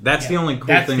 Yep. That's the Yep. only cool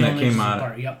That's thing the that only came interesting out.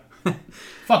 part. Yep.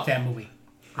 Fuck that movie.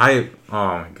 Oh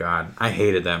my god, I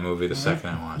hated that movie the second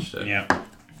I watched it. Yeah.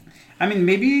 I mean,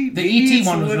 maybe The maybe E.T. it's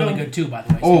one a was little- really good too, by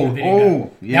the way. Oh, Speaking of video game.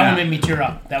 yeah. That one made me tear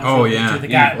up. That was Oh, really yeah. good too. The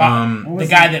guy, What the was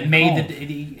guy it that made called?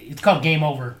 it's called Game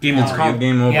Over. Game It's Over. called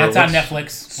Game Over. Yeah, it's on What's- Netflix.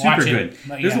 Super Watch good. it.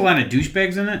 But, There's yeah. a lot of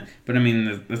douchebags in it, but I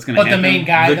mean, that's gonna But happen. the main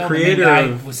guy, The though, creator the main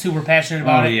guy of- was super passionate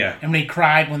about Oh, it. yeah. And when he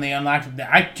cried when they unlocked it,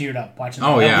 I teared up watching that.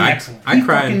 Oh That yeah, was I, excellent. I He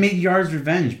cried. fucking made Yars'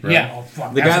 Revenge, bro. Yeah, oh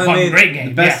fuck, The that's guy a that fucking made great game.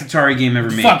 The best yeah. Atari game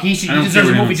ever made. Fuck, he I don't deserves care a what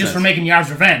movie anyone just says. for making Yars'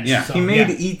 Revenge. Yeah. so, He made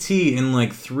yeah. E.T. in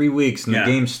like 3 weeks, and Yeah.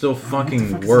 the game still fucking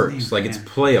fuck is works. his name? Like it's Yeah.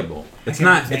 playable. It's can't not.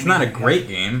 remember his It's not a name. great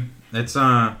game. It's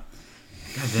God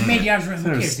He damn made it. Yars' Revenge. thought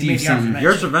Who it was cares? He Steve made Yars' something. Revenge.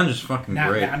 Yours Revenge is fucking Nah,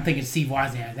 great. I'm thinking Steve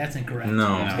Wozniak. That's incorrect.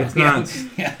 No, No. it's Yeah. not.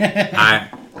 Yeah.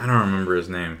 I don't remember his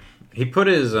name. He put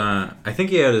his. I think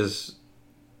he had his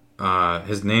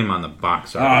name on the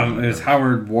box. art. It was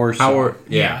Howard Warsaw. Howard.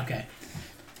 Yeah, Yeah. okay.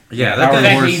 Yeah. The That Howard fact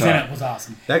guy. that he's in Warsaw. it was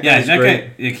awesome. That Yeah, guy's that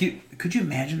great. guy. Could you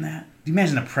imagine that? Do you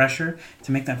imagine the pressure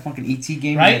to make that fucking ET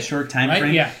game in Right? that short time Right?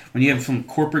 frame? Yeah. When you have some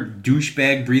corporate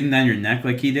douchebag breathing down your neck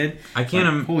like he did. I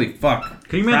can't. Like, holy fuck.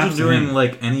 Can you imagine Props to doing him.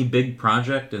 like any big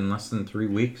project in less than 3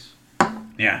 weeks?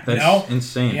 Yeah. That's No.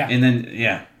 insane. Yeah. And then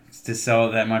to sell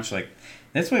it that much, like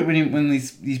that's why when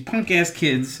these punk ass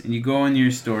kids and you go in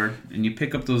your store and you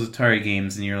pick up those Atari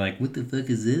games and you're like, what the fuck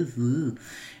is this? Ooh.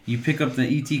 You pick up the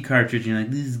ET cartridge and you're like,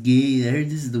 this is gay. I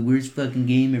heard this is the worst fucking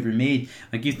game ever made.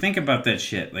 Like you think about that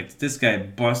shit. Like this guy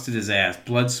busted his ass,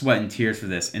 blood, sweat, and tears for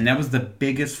this, and that was the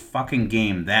biggest fucking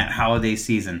game that holiday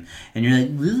season. And you're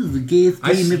like, this is the gayest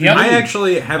I, game ever Yep. I made.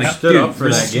 actually have Like, stood dude, up for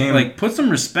that game. Like put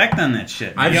some respect on that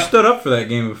shit. I've Yep. stood up for that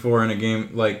game before in a game,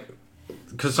 like,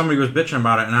 because somebody was bitching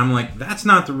about it, and I'm like, that's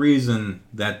not the reason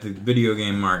that the video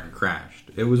game market crashed.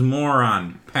 It was more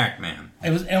on Pac-Man. It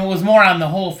was more on the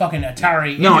whole fucking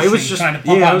Atari No, industry it was just trying to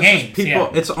pump yeah, it out was games. just people.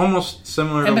 Yeah. It's almost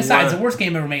similar. And to besides, what, the worst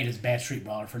game ever made is Bad Street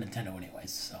Brawler for Nintendo, anyways.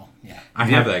 So yeah, I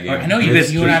have that game. I know you It's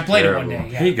did. You and I just played it one terrible.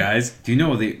 day. Yeah. Hey guys, do you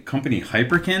know the company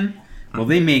Hyperkin? Well,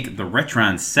 they make the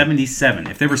Retron 77.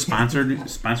 If they were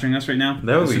sponsoring us right now,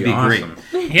 That would this be awesome.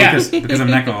 great. Yeah, Because I'm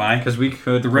not gonna lie, Because we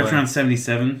could the play. Retron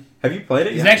 77. Have you played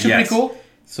it? it's yet? actually Yes. pretty cool.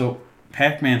 So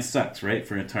Pac-Man sucks, right?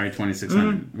 For Atari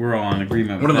 2600, we're all in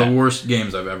agreement. One with of that. the worst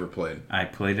games I've ever played. I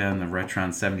played it on the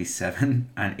Retron 77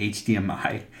 on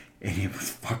HDMI, and it was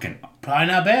fucking. Probably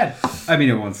not bad. I mean,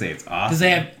 I won't say it's awesome. Because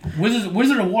they have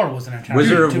Wizard of War was an Atari.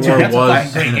 Wizard of too. War That's a was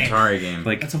fucking great an game. Atari game.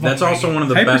 Like, That's a fucking That's great also game. one of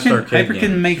the best arcade Hyperkin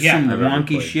games. makes Yeah. some I've ever wonky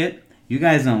played. shit. You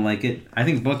guys don't like it. I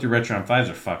think both your Retron 5s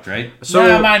are fucked, right? So,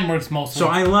 Nah, mine works mostly. so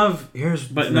I love. Here's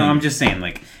But the no, thing. I'm just saying,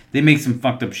 like, they make some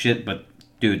fucked up shit, but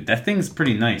dude, that thing's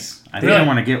pretty nice. I think Really? I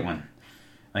want to get one.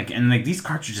 Like, and like these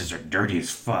cartridges are dirty as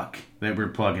fuck that we're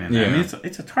plugging in there. I Yeah. mean,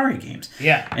 it's Atari games.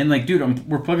 Yeah. And like, dude,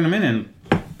 we're plugging them in, and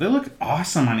they look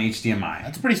awesome on HDMI.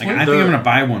 That's pretty Like, sweet. I think I'm gonna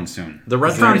buy one soon. The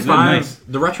Because Retron they look 5, nice.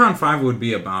 the Retron 5 would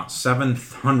be about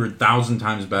 700,000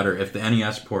 times better if the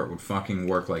NES port would fucking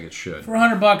work like it should. For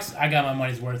 $100, I got my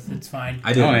money's worth. It's fine.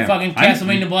 I did. Oh, yeah. Fucking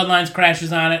Castlevania Bloodlines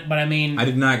crashes on it, but I mean, I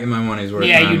did not get my money's worth.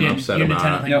 Yeah, and you I'm did. upset Your about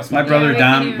Nintendo it. thing. Yep, my Yeah, brother we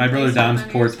Dom, can my brother replace Dom's that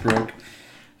on ports yours. broke.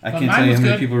 I But can't mine tell you was how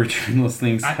many good. people return those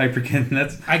things. I- Hyperkin,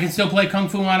 that's I can still play Kung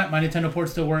Fu on it. My Nintendo port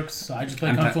still works, so I just played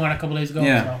I'm Kung pa- Fu on it a couple days ago.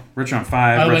 yeah. So. Retron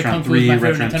 5, By the way, Retron Kung Fu 3, is my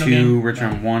favorite Retron Nintendo 2, game.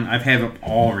 Retron 1. I've had them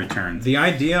all returned. The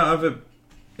idea of it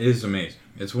is amazing.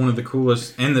 It's one of the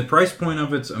coolest, and the price point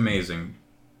of it's amazing.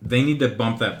 They need to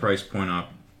bump that price point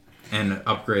up and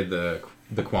upgrade the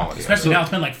the quality. Especially now, it's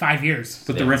been like 5 years.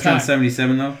 But the Retron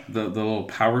 77 though, the little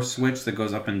power switch that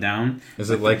goes up and down. Is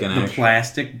it like an the actual-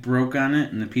 plastic broke on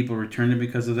it, and the people returned it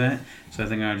because of that. So I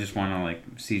think I just want to like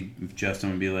see if Justin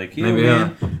would be like, yeah, Maybe,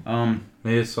 man,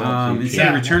 Maybe it's sold too cheap. instead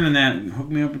Yeah. of returning that, hook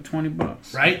me up with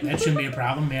 $20. Right? That shouldn't be a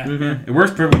problem, yeah. Mm-hmm. It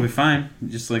works perfectly fine.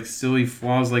 Just like silly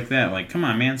flaws like that. Like, come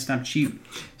on, man, stop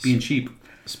being cheap.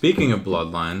 Speaking of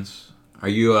Bloodlines, are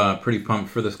you pretty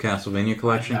pumped for this Castlevania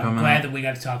collection I'm coming glad out? that we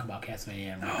got to talk about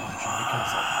Castlevania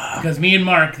because me and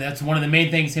Mark, that's one of the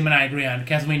main things him and I agree on.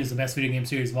 Castlevania is the best video game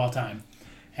series of all time.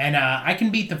 And I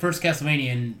can beat the first Castlevania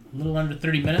in a little under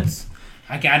 30 minutes.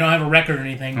 I don't have a record or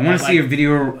anything. I want to see a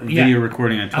video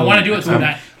recording. I want to do it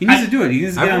sometime. He needs to do it. He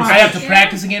needs to get on. I have to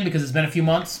practice again because it's been a few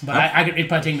months, but it'd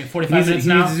probably take me 45 minutes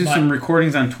now. He needs to do but some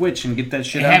recordings on Twitch and get that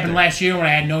shit it out happened there. last year when I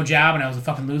had no job and I was a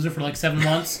fucking loser for like 7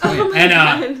 months. Oh my and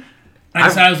God.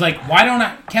 I was like, why don't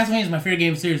I? Castlevania is my favorite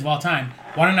game series of all time.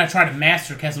 Why don't I try to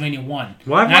master Castlevania 1?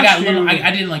 Well, I've and I got watched little. you-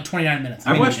 I did it in like 29 minutes.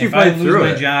 I watched you If I play lose through my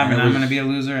it. job and it I'm was- going to be a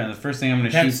loser, and the first thing I'm going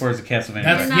to shoot That's- for is a Castlevania. that's-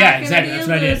 You're record. not yeah, gonna exactly, be that's a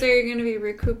what I did. loser. You're going to be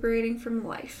recuperating from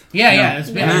life. Yeah, No. that's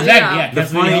Yeah. exactly. Yeah, The Castlevania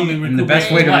funny- helped me And the recuperate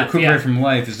best way to from life, recuperate yeah. from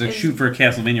life is to shoot for a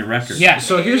Castlevania record. Yeah.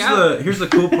 So here's Yeah. the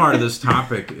cool part of this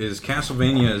topic is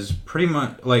Castlevania is pretty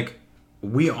much like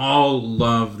we all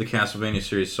love the Castlevania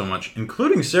series so much,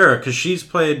 including Sarah, because she's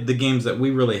played the games that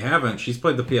we really haven't. She's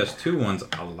played the PS2 ones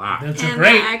a lot. That's And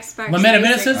great. the Xbox Lament of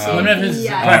 360. Innocence. Lament of Innocence is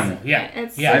Yes. incredible. Yeah,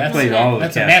 It's yeah. so That's played good. all of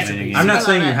that's the a Castlevania masterpiece. games. I'm I not love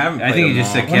saying you it. haven't. I Played think you them just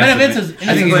all. said Lament of Castlevania. Innocence I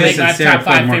think you is just my said Sarah top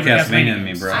played 5 more favorite Castlevania than me,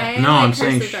 games. bro. I No, I'm like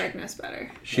saying Curse of sh- Darkness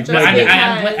better. She So played I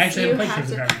the- actually You played have Curse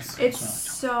of to- Darkness. It's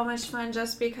so. so much fun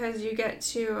just because you get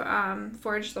to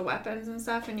forge the weapons and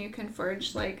stuff, and you can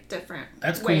forge like different.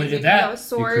 That's cool ways. they did You can that. go Curse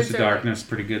swords of or Darkness,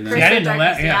 pretty good. Curse Then. Yeah, I of didn't know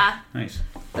that, Darkness, yeah. Nice.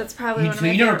 That's probably one of So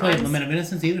my you never favorite played ones. Lament of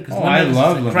Innocence either? Because Oh, I love is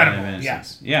Lament incredible. of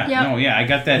Innocence. Yeah. Yeah. Yep. No, yeah, I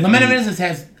got that. Lament of Innocence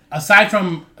has, aside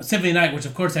from Symphony of the Night, which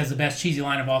of course has the best cheesy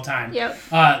line of all time. Yep.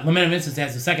 Lament of Innocence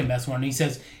has the second best one. He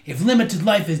says, "If limited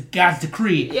life is God's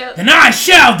decree, Yep. then I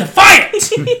shall defy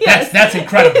it." Yes. That's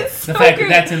incredible. It's The so fact great.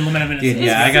 that that's in Lament of Innocence.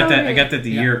 Yeah, It's I got so that. I good. got that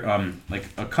the Yeah. year, like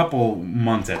a couple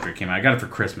months after it came out. I got it for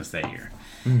Christmas that year.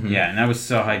 Yeah, and I was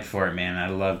so hyped for it, man. I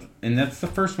loved, and that's the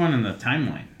first one in the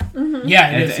timeline.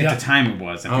 Yeah, it At, is. at yeah. the time, it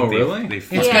was. I Oh, think really? They It's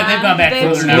fucked got- they've gone back they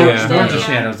further now. changed Yeah. it, Lords of yeah.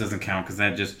 Shadows doesn't count because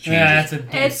that just changes. Yeah,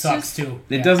 it It's sucks just- too.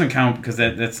 It Yeah. doesn't count because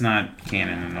that's not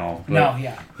canon at all. But, No,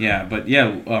 yeah. Yeah, but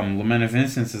yeah, Lament of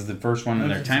Innocence is the first one in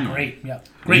their It's timeline. great. Yeah.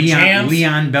 Great Leon, jams.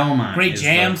 Leon Belmont. Great is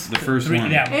jams. The first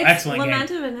one. Yeah, It's excellent Lament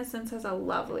game. of Innocence has a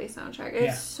lovely soundtrack. It's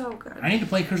Yeah. so good. I need to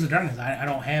play Curse of Darkness. I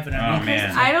don't have it. Oh,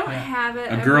 man. I don't Yeah. have it.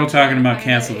 A I've girl been talking trying to about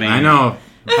find it. Castlevania. I know,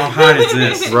 How hot is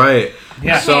this? right?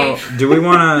 Yeah. So, do we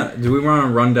want to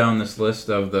run down this list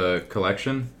of the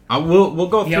collection? We'll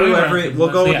go Yeah, through we'll run every. through the We'll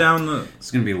list, go yeah. down the. It's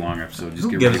gonna be a long episode. Just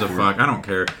Who get gives ready a for fuck? I don't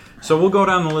care. So we'll go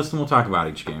down the list and we'll talk about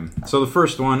each game. So the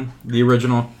first one, the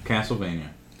original Castlevania.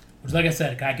 Which, like I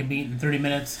said, I can beat in 30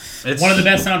 minutes. It's One of the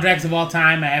best soundtracks of all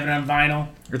time. I have it on vinyl.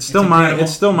 It's still my incredible.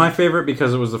 it's still my favorite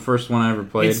because it was the first one I ever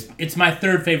played. It's my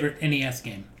third favorite NES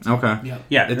game. Okay. Yeah.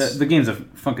 Yeah, It's- the game's a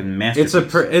fucking masterpiece.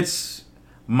 It's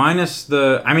minus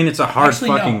the. I mean, it's a hard Actually,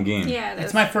 no. fucking game. Yeah, it is.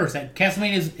 It's my first.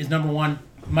 Castlevania is number one.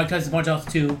 Mike Tyson's Punch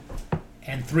Out's 2.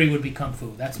 And 3 would be Kung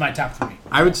Fu. That's my top 3.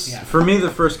 I would Yeah. for me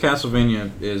the first Castlevania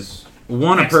is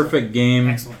one a Excellent. perfect game,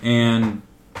 Excellent. and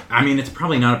I mean it's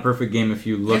probably not a perfect game if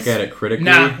you look It's- at it critically.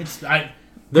 Nah, it's great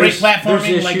There's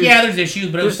platforming. Like, issues. yeah, there's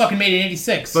issues, but it was There's- fucking made in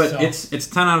 '86. But so. it's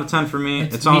 10 out of 10 for me.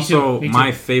 It's- It's me also too, me too.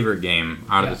 my favorite game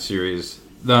out Yeah. of the series.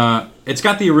 It's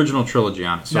got the original trilogy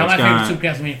on it, so now it's my got. favorite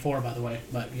Super Castlevania 4, by the way.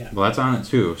 But yeah, Well, that's on it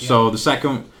too. So the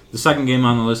second game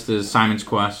on the list is Simon's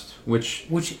Quest, which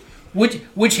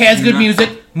which has good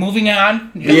music. Moving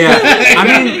on. yeah,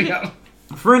 I mean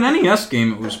for an NES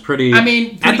game it was pretty.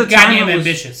 pretty goddamn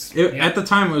ambitious. Yeah. At the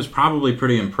time it was probably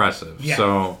pretty impressive. Yeah.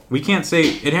 So we can't say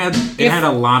it had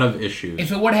a lot of issues.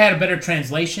 If it would have had a better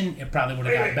translation, it probably would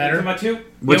have got better.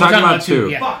 We're talking about two.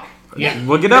 Yeah. Yeah.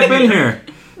 Well, get up in here.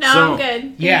 No, So- I'm good.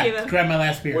 Thank Yeah. you, though. Grab my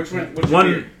last beer. Which one?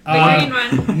 One, The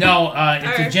green one. No, it's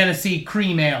a Alright. Genesee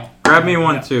cream ale. grab me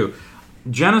one Yeah. too.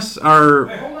 Genesis or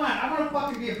Hold on, I'm gonna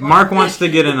fucking be a Mark wants to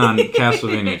get in on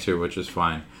Castlevania 2, which is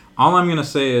fine. All I'm gonna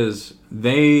say is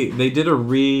they did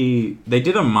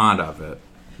a mod of it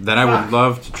that I would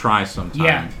love to try sometime.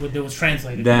 Yeah, it was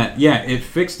translated. It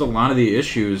fixed a lot of the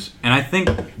issues, and I think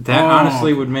that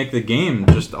honestly would make the game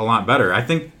just a lot better. I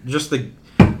think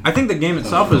the game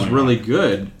itself is really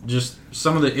good. Just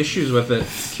some of the issues with it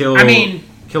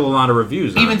kill a lot of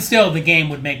reviews. on Even it. still, the game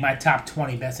would make my top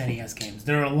 20 best NES games.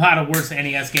 There are a lot of worse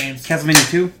NES games. Castlevania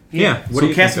 2? Yeah. What So do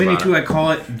you think Castlevania about 2, it? I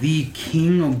call it the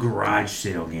king of garage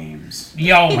sale games.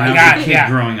 Yo, my When I was a God, kid yeah.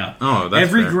 growing up. Oh, that's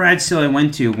Every fair. garage sale I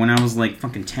went to when I was like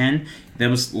fucking 10, that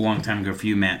was a long time ago for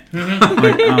you, Matt. Mm-hmm.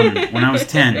 But, when I was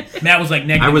 10, Matt was like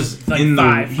negative I was like in the-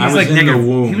 5. I He's was like, in the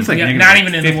womb. He was like Yeah, negative not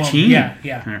even in the womb. 15.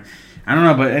 Yeah. I don't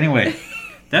know, but anyway,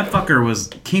 that fucker was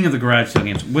king of the garage sale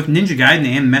games with Ninja Gaiden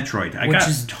and Metroid. I which got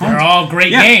is, tons. they're all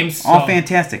great Yeah, games. all so-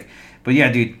 fantastic. But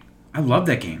yeah, dude, I love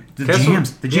that game. The Castle-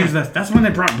 jams. yeah. That's when they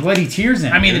brought Bloody Tears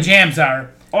in. I mean, the dude. jams are.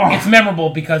 Oh. It's memorable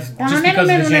because of the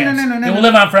jams. It will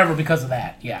live on forever because of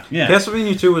that. Yeah. Yeah.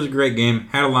 Castlevania 2 was a great game.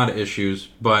 Had a lot of issues,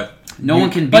 but No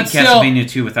one can beat But still- Castlevania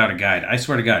 2 without a guide. I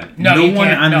swear to God. No, you one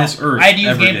can't. on no. this earth I had to use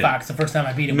ever did. GameFox the first time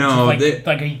I beat it, No, which was they-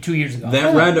 like 2 years ago.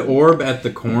 that red orb at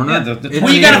the corner. Yeah, the- it's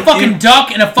Well, you got a fucking im-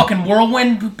 duck and a fucking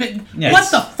whirlwind. Yeah, What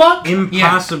it's the fuck?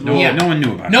 impossible. Yeah. No one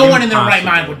knew about it. No one in their right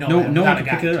Impossible. mind would know No, that no without one a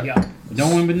could pick guide. it up. Yeah. No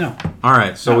one would know. All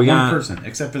right, so Not we one got person,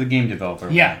 except for the game developer.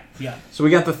 Yeah. so we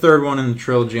got the third one in the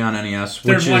trilogy on NES,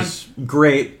 which Third one. is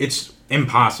great. It's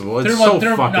impossible. It's Third so one,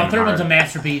 third fucking one's hard. a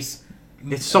masterpiece.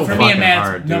 It's so For fucking me and Matt,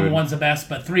 hard, number dude. one's the best,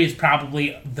 but 3 is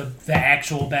probably the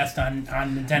actual best on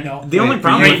Nintendo. The only Great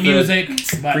problem Great with it-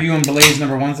 music, but For you and Blaze,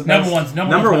 number one's the best?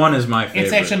 number one is my favorite.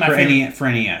 It's actually my for favorite. for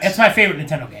NES. It's my favorite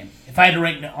Nintendo game. If I had to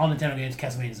rank all Nintendo games,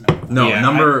 Castlevania is number one. No, Yeah,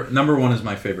 number one is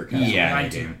my favorite Castlevania Yeah, Mine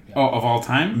too. game Oh, of all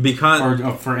time? because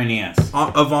Or for NES?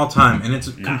 of all time, and it's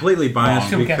completely biased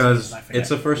Super Castlevania because is my favorite. it's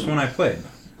the first one I played.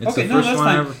 It's Okay, the no, first that's one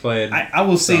I fine. ever played. I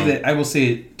will say So- that I will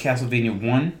say Castlevania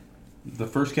 1, the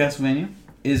first Castlevania,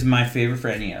 is my favorite for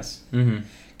NES. mm-hmm.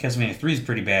 Castlevania 3 is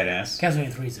pretty badass.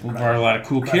 Castlevania 3 is We incredible. brought a lot of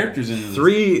cool Incredible. characters in the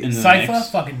Three- in the Sypha, mix.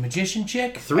 fucking magician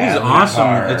chick. Three's Alucard.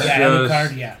 awesome. It's Yeah, just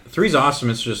Alucard, yeah. Three's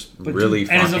awesome. It's just But really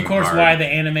And is fucking of course hard. why the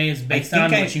anime is based think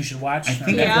on, I- which you should watch. I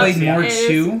think Yeah. I played more It is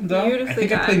 2, though. I beautifully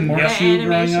think I played done. more The 2 growing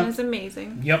animation up. is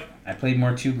amazing. Yep. I played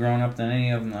more 2 growing up than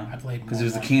any of them, though. I played Because it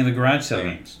was the more king of the garage sale Same.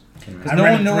 games. I Because no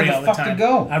rented one knew where 3 the all fuck to time.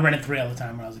 go. I rented 3 all the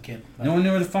time when I was a kid. No one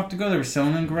knew where the fuck to go. They were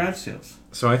selling in garage sales.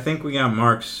 So I think we got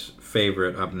Mark's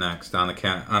favorite up next on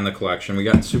the collection. We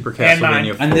got Super And mine.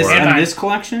 Castlevania 4 On this And on mine. this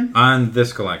collection, on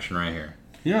this collection right here.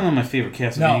 you don't know my favorite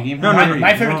Castlevania No, game. No, my, no,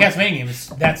 my favorite no. Castlevania game is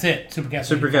that's it. Super Castlevania.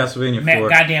 Super Castlevania 4.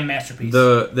 Goddamn masterpiece.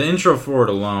 The intro for it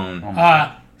alone.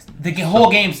 The whole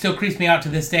game still creeps me out to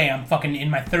this day. I'm fucking in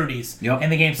my 30s, Yep.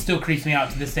 and the game still creeps me out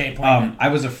to this day. Playing it. I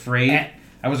was afraid. Eh.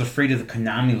 I was afraid of the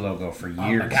Konami logo for Oh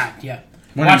years. my god, yeah.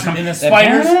 When Watching it come- in the that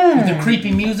spiders boom. with the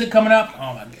creepy music coming up.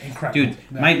 Oh my, incredible. Dude,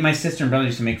 Yeah. my sister and brother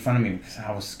used to make fun of me because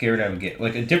I was scared I would get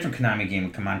like a different Konami game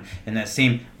would come on and that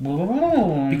same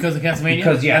because of Castlevania.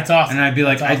 because yeah, that's awesome. and I'd be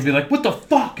like That's awesome. what the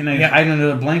fuck, and I'd Yeah. hide under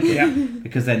the blanket Yeah.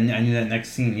 because I knew that next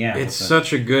scene. Yeah, It's was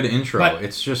such a good intro. But-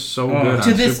 It's just so Oh. good.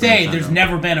 to on this Super day, Nintendo. there's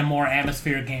never been a more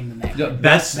atmospheric game than that. the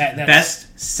best That's- best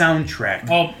soundtrack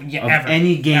Oh yeah, of ever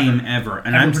any game ever,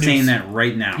 and Ever I'm produced. saying that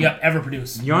right now. Yep, ever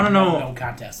produced. You wanna know- No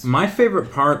contest. My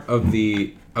favorite part of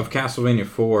Castlevania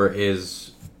 4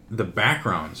 is the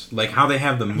backgrounds, like how they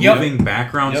have the Yep. moving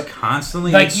backgrounds Yep.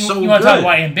 constantly. Like it's you, so you want to talk good.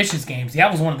 about ambitious games?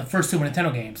 That was one of the first Super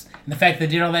Nintendo games, and the fact they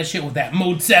did all that shit with that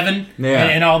Mode 7 Yeah.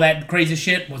 and all that crazy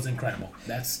shit was incredible.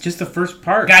 That's Just the first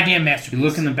part. goddamn masterpiece. You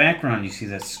look in the background, you see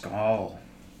that skull,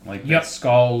 like Yep. that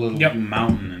skull little Yep.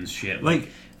 mountain and shit. Like,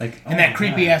 Like and oh that my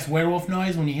creepy God. ass werewolf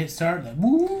noise when you hit start, like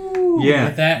woo. yeah,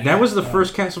 with that. Yeah. was the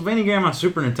first Castlevania game on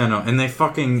Super Nintendo, and they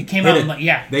fucking It came hit out. it. In, like,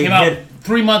 yeah, They came out hit-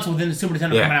 3 months within the Super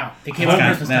Nintendo Yeah. coming out. They came That's out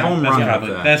kind Christmas of- time. home that's run probably,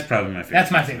 with that. that's probably my favorite.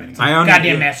 That's my favorite. I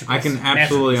Goddamn masterpiece. I can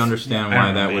absolutely Masterpiece. understand I why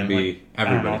don't know, that would man, be like, I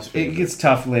don't know. everybody's It favorite. gets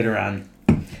tough later on.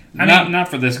 I not mean, not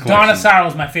for this Dawn collection. of Sorrow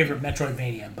is my favorite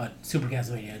Metroidvania, but Super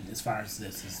Castlevania, as far as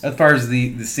this is As far as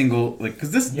the single, like,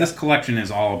 because this Yep. collection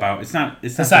is all about. It's not the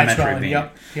the side Metroid scrolling. game.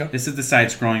 Yep. This is the side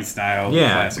scrolling style. the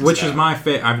Yeah, classic which style. is my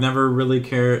favorite. I've never really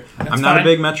cared. That's I'm not fine. a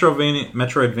big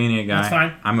Metroidvania guy. That's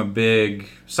fine. I'm a big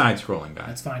side-scrolling guy.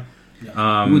 That's fine.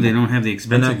 Ooh, they don't have the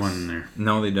expensive next- one in there.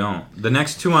 No, they don't. The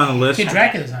next two on the list. Kid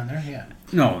Dracula's on there. Yeah.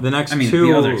 No, The next I mean, two,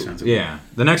 the other expensive one. yeah.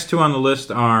 The next two on the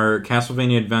list are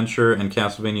Castlevania Adventure and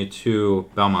Castlevania 2: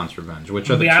 Belmont's Revenge, which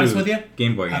To are the be two honest with you,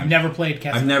 Game Boy games. I've never played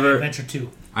Castlevania never- Adventure 2.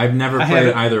 I've never I played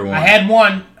have- either one. I had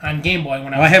one on Game Boy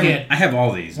when I Well, was a kid. I have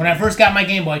all these. When I first got my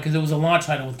Game Boy, because it was a launch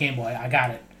title with Game Boy, I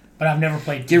got it. But I've never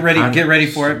played. Get ready, I'm- get ready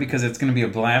for it because it's going to be a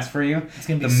blast for you. It's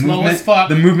gonna be slow as fuck.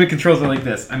 The movement controls are like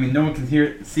this. I mean, no one can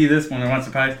see this when they watch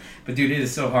the podcast, but dude, it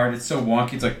is so hard. It's so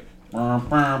wonky. It's like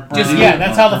Just yeah,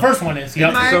 that's how the first one is.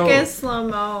 Yep. Mark So- is slow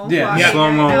mo. Yeah. Yeah.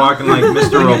 Slow-mo walking like Mr.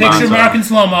 Picture Robot. Mark in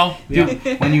slow mo. Dude,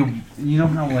 when you know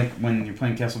how like when you're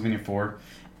playing Castlevania 4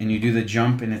 and you do the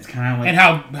jump and it's kind of like And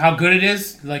how good it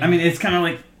is. Like I mean, it's kind of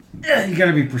like you got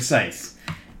to be precise.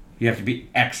 You have to be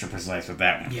extra precise with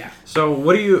that one. Yeah. So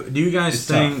what do you guys It's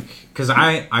think? Because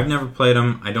I've never played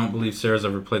them. I don't believe Sarah's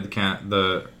ever played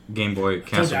the Game Boy I've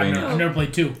Castlevania. never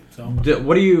played 2, so.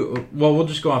 What do you? Well, we'll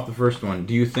just go off the first one.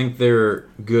 Do you think they're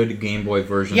good Game Boy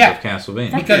versions Yeah. of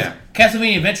Castlevania? Because Yeah.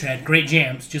 Castlevania Adventure had great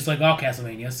jams, just like all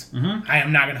Castlevanias. Mm-hmm. I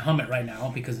am not going to hum it right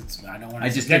now because I don't want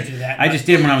to get to that. I just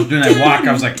did when I was doing that walk.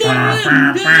 I was like, yeah,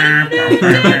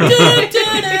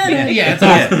 it's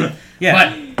awesome.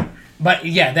 yeah. But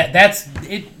yeah, that's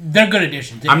it. They're good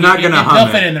additions. I'm not gonna hum They'll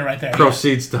it. fit in there right there.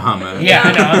 Proceeds to hum it. Yeah,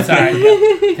 I know. I'm sorry.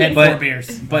 Yeah. Had 4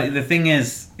 beers. But the thing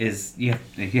is you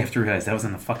have to realize that was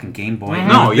on the fucking Game Boy. Mhm.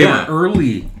 No, They yeah. were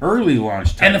early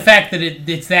launch time. And the fact that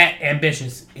it's that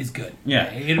ambitious is good.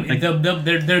 Yeah.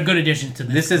 They're good additions to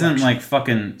this. This isn't collection. like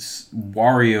fucking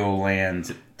Wario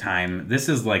Land time. This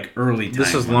is like early time.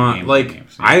 This is on long. Game Boy Like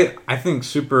games. I think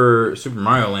Super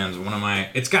Mario Land's one of my.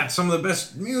 It's got some of the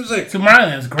best music. Super Mario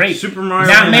Land is great. Super Mario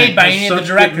Not Land made by has any of the such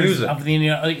good directors music. of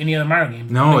any other Mario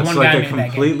games. No, Only it's one like guy a made that game.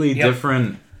 completely Yep.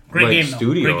 different Great like game, though.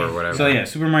 studio Great or game. whatever. So yeah,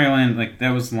 Super Mario Land, like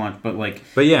that was launched, but like,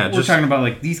 But yeah, we're just talking about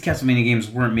like these Castlevania games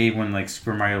weren't made when like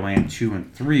Super Mario Land 2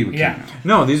 and 3 came Yeah. out.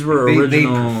 no, these were They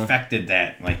original. perfected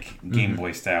that like Game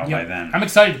Boy style by Yep. then. I'm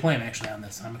excited to play them actually on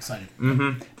this. I'm excited.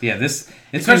 Yeah, this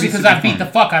it's Especially gonna be because I super beat the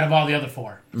fun. fuck out of all the other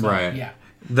 4. So, Right. Yeah.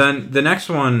 Then the next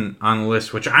one on the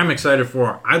list, which I'm excited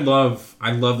for, I love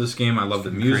this game. I love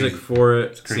the music crazy. for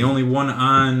it. It's crazy. the only one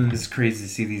on. This is crazy to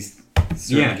see these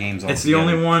certain games. All it's the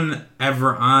together. only one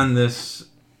ever on this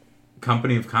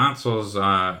company of consoles.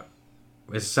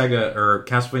 Is Sega or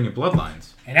Castlevania Bloodlines.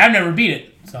 And I've never beat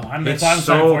it, so that's It's why I'm excited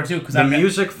so for it too. Because the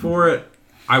music for it,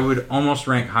 I would almost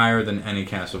rank higher than any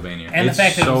Castlevania. and it's the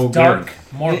fact that so it was dark,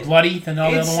 good. more bloody than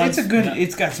all the It's, other ones. it's a good. Yeah.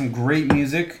 It's got some great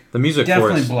music. The music for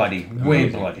Definitely it. bloody, way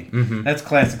amazing. bloody. Mhm. That's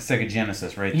classic Sega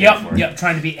Genesis, right there. Yep, for it. yep.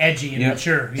 Trying to be edgy and Yep.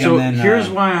 mature. So Yep. here's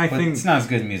why I but think. it's not as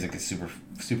good music as super.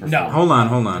 No. Hold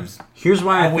on. Here's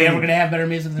why I Are think. we ever gonna have better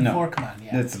music than No. 4? Come on,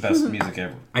 yeah. That's the best music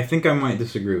ever. I think I might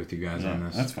disagree with you guys Yeah, on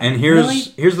this. that's fine. And here's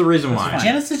Really? the reason why. fine.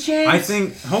 Genesis James. I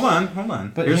think. Hold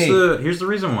on. But here's hey- here's the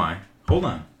reason why. Hold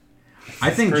on. I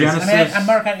think crazy. Genesis. I mean,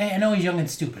 Mark, I know he's young and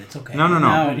stupid. It's okay. No. No,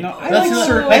 I Let's, like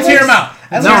certain- let's I hear like him out.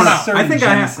 Let's No, hear him no. out. certain I think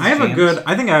Genesis I have a jams. good.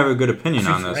 I think I have a good opinion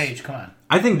on Streets of this. Rage, come on.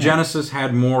 I think Genesis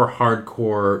had more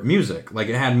hardcore music. Like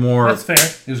it had more That's fair.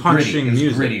 It was punching gritty. It was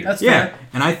music. grittier. That's yeah, fair.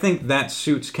 and I think that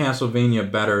suits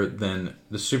Castlevania better than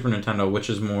the Super Nintendo, which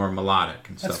is more melodic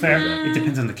and That's stuff like fair. that. It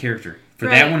depends on the character. For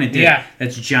Right. that one, it did. Yeah.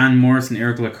 That's John Morris and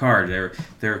Eric Lacard.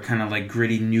 They're kind of like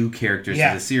gritty new characters Yeah.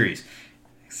 of the series.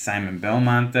 Simon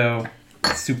Belmont, though,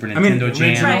 Super I mean, Nintendo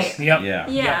jams. Right. Yep. Yeah.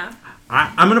 Yeah.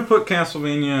 I'm gonna put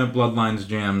Castlevania Bloodlines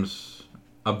jams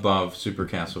above Super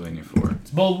Castlevania 4.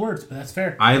 It's bold words, but that's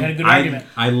fair. You had a good argument.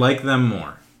 I like them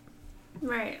more.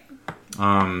 Right.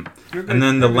 And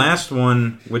then the last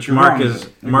one, which You're Mark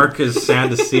wrong. is sad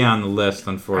to see on the list,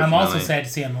 unfortunately. I'm also sad to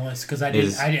see on the list because I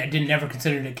Is- didn't never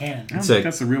consider it canon. I don't It's think a-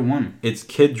 that's the real one. It's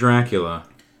Kid Dracula.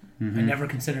 I never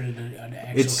considered it an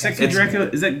actual. It's Castlevania. Kid Dracula.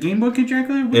 Is that Game Boy Kid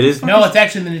Dracula? What It the is- fuck No, it's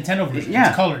actually the Nintendo version. Yeah.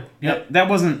 It's colored. Yep. That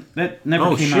wasn't. That never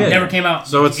Oh, came shit. out. Never came out.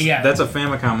 So it's yeah. that's a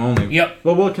Famicom only. Yep.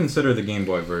 Well, we'll consider the Game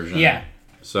Boy version. Yeah.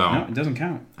 So No, it doesn't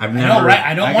count. I've I never, know, right?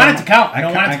 I don't want it to count. I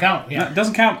don't want it to ca- count. No, Yeah. it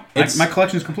doesn't count. It's- My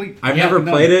collection is complete. I've Yeah, never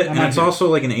no, played it, I'm and not it's here. also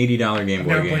like an $80 Game Boy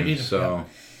never game. played either, So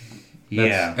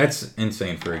Yeah. that's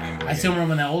insane for a Game Boy. I still game.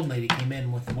 remember when that old lady came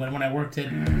in with when I worked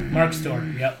at Mark's store.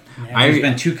 Yep. There's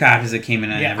been 2 copies that came in.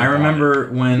 And Yeah. never I bought remember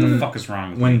it. when What the fuck is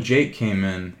wrong with when me? Jake came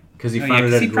in because he Oh, found yeah, it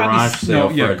 'cause at he a probably garage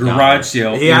sale. yeah, for garage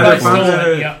sale. He Yeah, either he found stole it at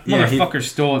it, a- yeah. yeah, he Motherfucker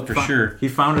stole it for sure. He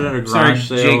found it at a Sorry, garage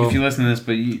sale. Jake, if you listen to this,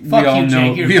 but we Fuck all you, know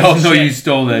Jake, you're we a all piece know of you shit.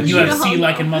 stole that shit. UFC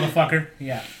liking motherfucker.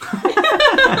 Yeah.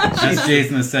 That's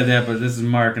Jason that said that, but this is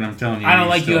Mark, and I'm telling you, I don't you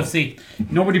like stole. UFC.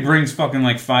 Nobody brings fucking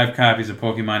like 5 copies of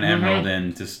Pokemon Emerald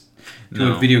in to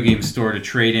No. a video game store to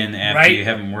trade in after Right. you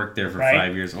haven't worked there for Right.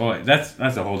 5 years. Oh, that's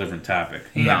a whole different topic.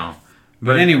 No.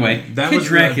 But anyway, Kid was the-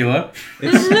 Dracula.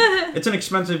 It's an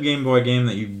expensive Game Boy game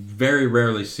that you very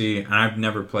rarely see, and I've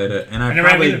never played it, and I never have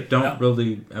probably either. don't No.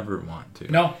 really ever want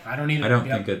to. No, I don't either. I don't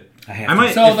Yep. think it. I have I to-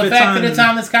 might. So if the it's fact that it's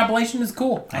on this compilation is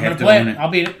cool. I'm I gonna have to play own it. it. I'll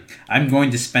beat it. I'm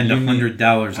going to spend You need-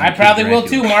 $100 on I Kid probably will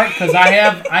too, Dracula. Mark, because I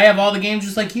have all the games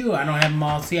just like you. I don't have them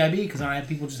all CIB because I don't have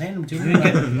people just hand them to me.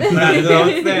 No,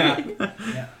 it's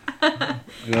that.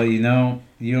 Well, you know,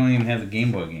 you don't even have the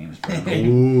Game Boy games. Bro.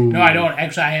 Ooh. No, I don't.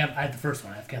 Actually, I have the first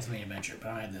one. I have Castlevania Adventure, but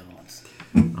I don't have the other ones.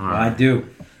 All Well, I right. do.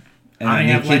 And I I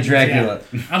have need Kid Legends, Dracula.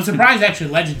 I'm surprised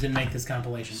actually Legends didn't make this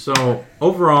compilation. So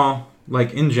overall,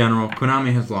 like in general,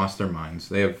 Konami has lost their minds.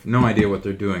 They have no idea what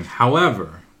they're doing.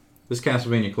 However, this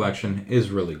Castlevania collection is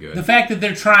really good. The fact that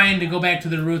they're trying to go back to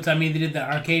their roots. I mean, they did the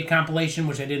arcade compilation,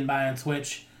 which I didn't buy on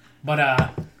Switch, but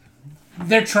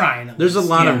They're trying. at There's a least.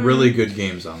 lot Yeah. of really good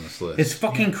games on this list. It's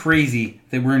fucking crazy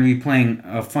that we're going to be playing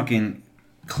a fucking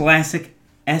classic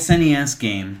SNES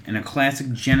game and a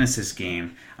classic Genesis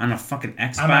game on a fucking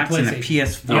Xbox and a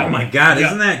PS4. Oh my god, Yeah.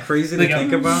 isn't that crazy to Like,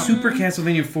 think about? Super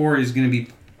Castlevania 4 is going to be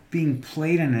being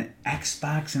played on an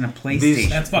Xbox and a PlayStation.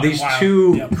 That's fucking These wild.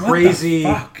 two Yep. What the crazy,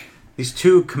 fuck? these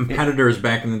two competitors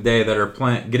back in the day that are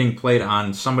getting played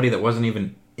on somebody that wasn't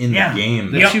even in the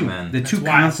game. The back two, then. the two That's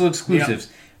wild. console exclusives.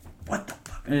 What the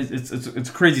fuck? It's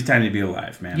a crazy time to be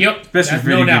alive, man. Yep. Especially That's for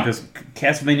no video doubt. games,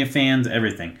 Castlevania fans,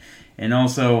 everything. And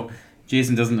also,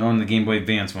 Jason doesn't own the Game Boy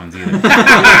Advance ones either.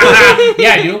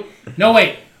 Yeah, I do. No,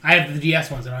 wait. I have the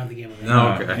DS ones. I don't have the Game Boy.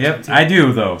 No. Okay. Yep, I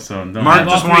do though. So don't I Mark have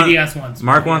all just 3 want- DS ones.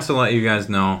 Mark wants to let you guys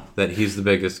know that he's the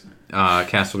biggest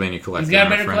Castlevania collector. He's got a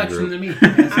in our better friend collection group. than me.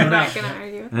 That's no I'm not doubt. gonna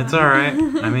argue with It's that. all right.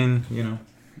 I mean,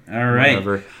 All right.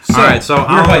 whatever. So, all right, so we're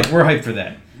I'll, hyped. We're hyped for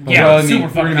that. Yeah, Well, I mean, super we're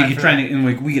fucking gonna hyped be for trying that. to, and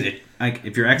like we get it. Like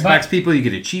if you're Xbox But- people, you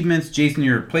get achievements. Jason,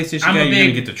 you're a PlayStation I'm guy. a You're gonna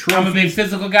big, get the I'm a trophy. big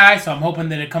physical guy, so I'm hoping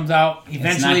that it comes out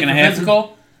eventually for gonna happen.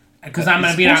 physical. Because I'm gonna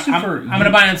It's be, I'm, supposed to I'm for- gonna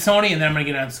buy it on Sony and then I'm gonna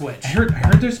get it on Switch. I heard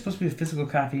there's supposed to be a physical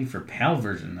copy for PAL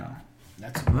version though.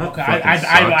 That's That okay. fucking I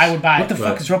sucks. would buy What the it.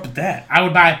 fuck is up with that? I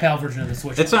would buy a PAL version of the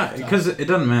Switch. it's not so. because it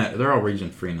doesn't matter. They're all region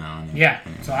free now. Yeah,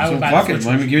 so I So would buy fuck the it. Switch.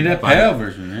 Let me give you that Buy it. PAL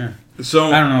version. Yeah.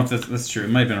 So I don't know if that's true. It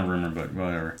might have been a rumor, but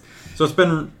whatever. So it's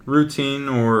been routine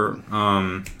or,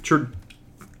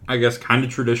 I guess, kind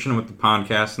of tradition with the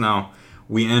podcast now.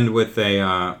 We end with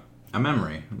a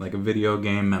memory, like a video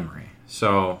game memory.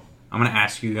 So I'm going to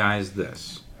ask you guys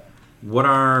this. What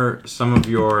are some of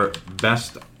your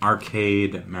best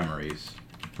arcade memories?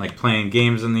 Like playing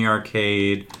games in the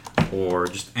arcade or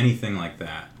just anything like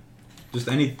that? Just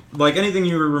anything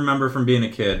you remember from being a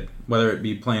kid, whether it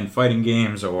be playing fighting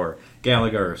games or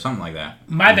Galaga or something like that.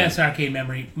 My best arcade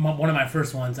memory, one of my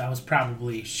first ones, I was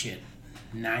probably,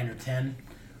 9 or 10.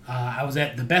 I was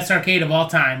at the best arcade of all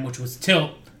time, which was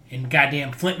Tilt in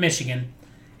goddamn Flint, Michigan.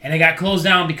 And it got closed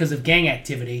down because of gang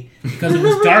activity. Because it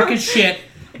was dark as shit.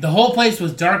 The whole place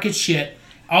was dark as shit.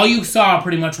 All you saw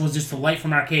pretty much was just the light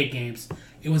from arcade games.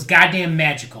 It was goddamn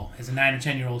magical as a 9 or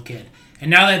 10-year-old kid. And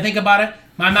now that I think about it,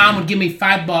 my mom would give me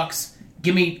 $5,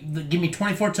 give me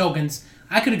 24 tokens.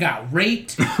 I could have got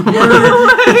raped, murdered,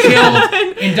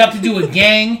 killed, inducted to a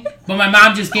gang, but my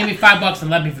mom just gave me $5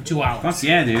 and left me for 2 hours. Fuck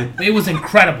yeah, dude. It was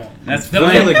incredible. That's The-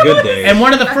 Those are the good days. And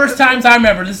one of the first times I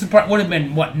remember, this would have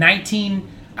been, what, 19...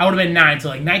 I would have been 9, so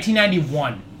like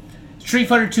 1991. Street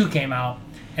Fighter 2 came out,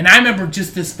 and I remember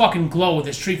just this fucking glow with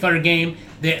the Street Fighter game,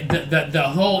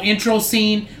 the whole intro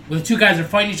scene where the two guys are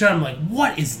fighting each other. I'm like,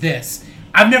 what is this?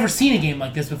 I've never seen a game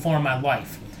like this before in my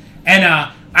life. And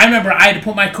I remember I had to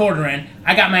put my quarter in.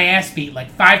 I got my ass beat like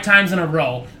 5 times in a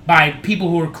row by people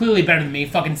who were clearly better than me,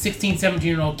 fucking 16,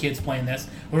 17-year-old kids playing this,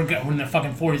 who are in their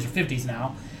fucking 40s or 50s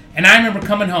now. And I remember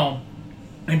coming home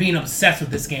and being obsessed with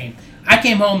this game. I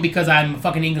came home because I'm a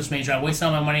fucking English major. I wasted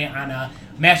all my money on a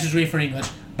master's degree for English.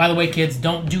 By the way, kids,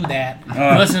 don't do that.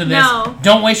 Listen to this. No.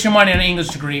 Don't waste your money on an English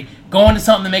degree. Go into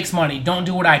something that makes money. Don't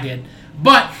do what I did.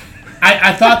 But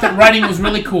I thought that writing was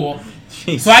really cool.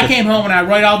 So I came home and I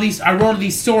wrote all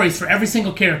these stories for every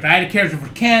single character. I had a character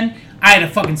for Ken. I had a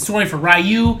fucking story for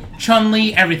Ryu,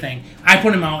 Chun-Li, everything. I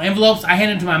put them in all envelopes. I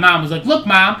handed them to my mom. I was like, look,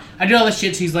 Mom, I did all this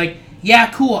shit. She's like,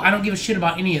 yeah, cool. I don't give a shit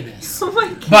about any of this. Oh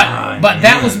my god. But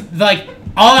that was like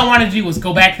all I wanted to do was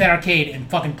go back to that arcade and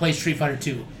fucking play Street Fighter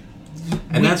 2.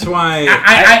 And that's why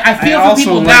I feel I for also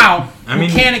people like- now I mean-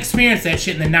 who can't experience that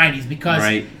shit in the 90s because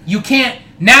Right. you can't.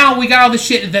 Now we got all this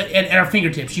shit at our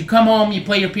fingertips. You come home, you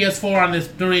play your PS4 on this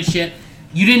brilliant shit.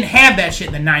 You didn't have that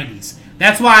shit in the 90s.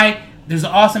 That's why there's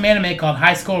an awesome anime called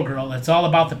High Score Girl that's all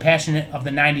about the passion of the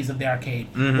 90s of the arcade.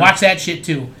 Watch that shit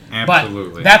too.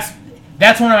 Absolutely. But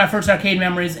that's one of my first arcade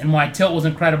memories and why Tilt was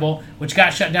incredible, which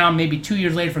got shut down maybe 2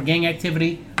 years later for gang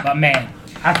activity. But man,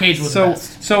 arcades were the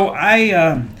best. So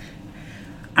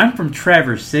I'm from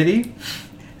Traverse City,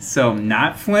 so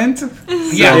not Flint.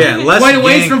 yeah, less Quite a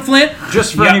ways gang- from Flint.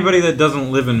 Just for Yep. anybody that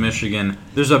doesn't live in Michigan,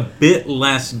 there's a bit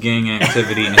less gang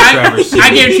activity in Traverse City.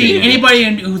 I guarantee Michigan. anybody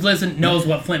who's listened knows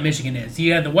what Flint, Michigan is.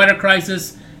 You had the weather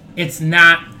crisis. It's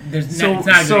not. It's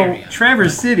not a good area.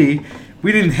 Traverse City,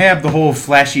 we didn't have the whole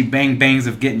flashy bang bangs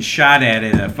of getting shot at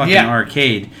a fucking Yeah.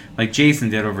 arcade like Jason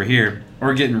did over here,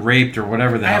 or getting raped or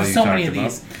whatever the I hell have you so talked many of about.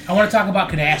 these. I want to talk about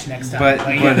Kadash next time.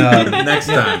 Next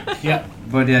time. yeah.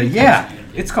 Yeah,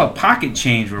 it's called Pocket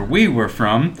Change where we were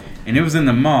from, and it was in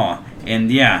the mall. And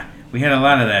yeah, we had a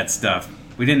lot of that stuff.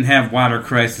 We didn't have water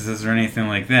crises or anything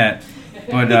like that,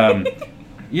 but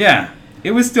yeah,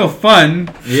 it was still fun.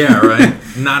 Yeah, right.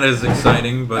 Not as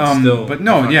exciting, but still. But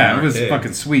no, fucking yeah, it was arcade.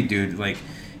 fucking sweet, dude. Like,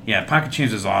 yeah, Pocket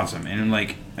Change was awesome, and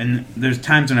like And there's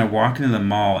times when I walk into the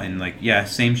mall and like, yeah,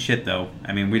 same shit though.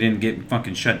 I mean, we didn't get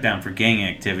fucking shut down for gang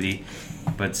activity,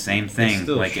 but same thing.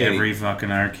 still Like shitty. every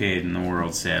fucking arcade in the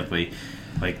world, sadly.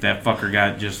 Like that fucker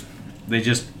they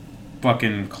just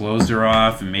fucking closed her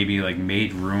off and maybe like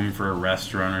made room for a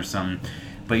restaurant or something.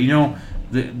 But you know,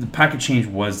 the Pocket Change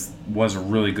was a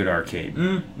really good arcade.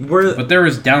 But there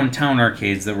was downtown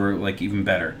arcades that were like even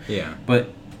better. Yeah. But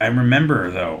I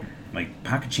remember though, like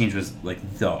Pocket Change was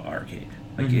like the arcade.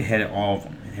 Like it had all of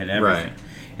them. It had everything. Right.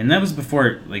 And that was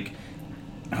before like,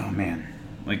 oh man,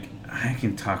 like I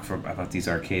can talk about these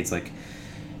arcades. Like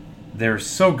they're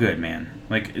so good, man.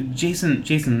 Like Jason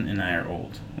and I are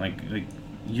old. Like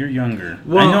you're younger.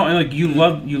 Well, I know. Like you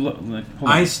love. Like,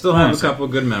 hold on. I still Hold on have a second. couple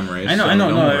good memories. I know. so I know.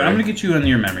 don't No, worry. I'm gonna get you on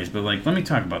your memories, but like, let me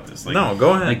talk about this. Like, No,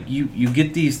 go ahead. Like you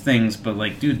get these things, but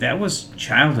like, dude, that was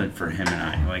childhood for him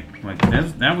and I.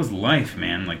 Like that was life,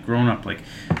 man. Like growing up, like.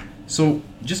 So,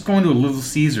 just going to a Little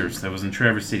Caesars that was in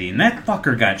Traverse City, and that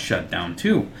fucker got shut down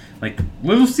too. Like,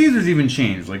 Little Caesars even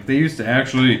changed. Like, they used to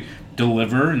actually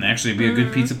deliver and actually be a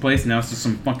good pizza place. Now it's just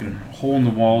some fucking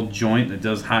hole-in-the-wall joint that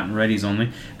does hot and readies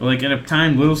only. But, like, at a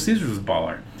time, Little Caesars was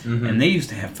baller. And they used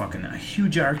to have fucking a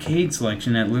huge arcade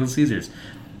selection at Little Caesars.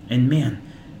 And, man,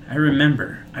 I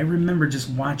remember just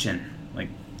watching. Like,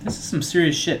 this is some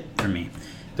serious shit for me.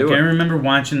 Do Like, it. I remember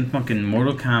watching fucking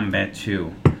Mortal Kombat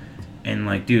 2. And,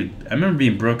 like, dude, I remember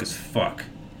being broke as fuck.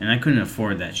 And I couldn't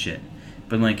afford that shit.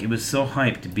 But, like, it was so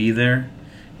hyped to be there.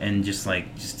 And just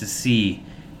to see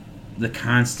the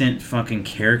constant fucking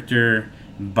character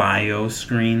bio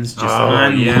screens just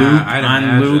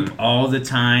on loop all the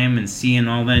time. And seeing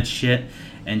all that shit.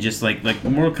 And just, like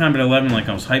Mortal Kombat 11, like,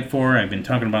 I was hyped for. I've been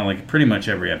talking about, like, pretty much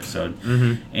every episode.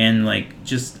 And, like,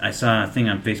 just, I saw a thing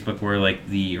on Facebook where, like,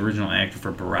 the original actor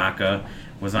for Baraka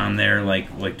was on there,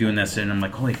 like doing that shit, and I'm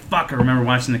like, holy fuck, I remember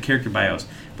watching the character bios.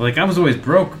 But, like, I was always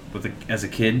broke as a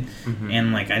kid,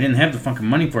 and, like, I didn't have the fucking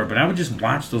money for it, but I would just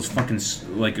watch those fucking,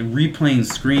 like, replaying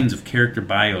screens of character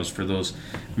bios for those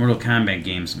Mortal Kombat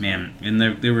games, man. And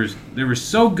they were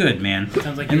so good, man.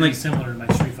 Sounds like and, you're like, similar to my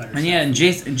Street Fighter. and yeah, and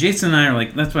Jason and I are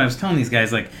like, that's what I was telling these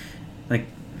guys, like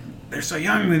they're so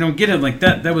young, they don't get it. Like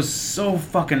that was so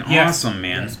fucking awesome,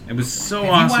 man. Yes. It was so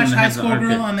Have awesome. you watched to High have the School Girl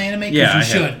arcade. on the anime? 'Cause Yeah, you I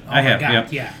should. have. Oh I my have, God,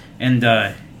 yep. yeah. And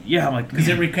yeah, like Because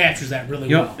it man. recaptures that really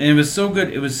Yep, well. and it was so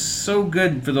good. It was so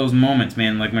good for those moments,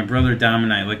 man. Like my brother Dom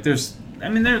and I. Like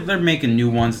they're making new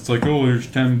ones. It's like, oh, there's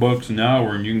 $10 an hour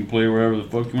and you can play wherever the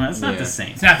fuck you want. It's not the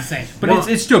same. It's not the same. But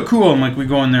it's still cool, and like we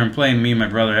go in there and play, and me and my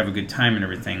brother have a good time and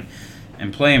everything,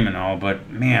 and play them and all. But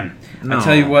man, No. I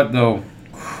tell you what though,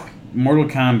 Mortal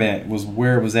Kombat was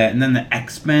where it was at, and then the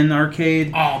X-Men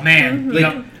arcade. Oh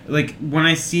man, Like when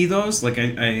I see those, like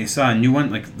I saw a new one,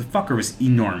 like the fucker was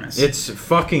enormous. It's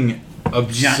fucking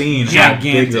obscene how big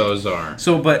gigantic. those are.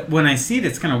 So, but when I see it,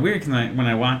 it's kind of weird because when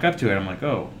I walk up to it, I'm like,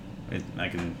 oh, I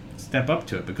can step up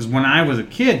to it. Because when I was a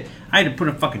kid, I had to put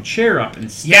a fucking chair up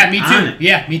and step yeah, me on too. it.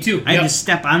 Yeah, me too. I had to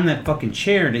step on that fucking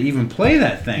chair to even play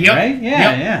that thing, Yep. right?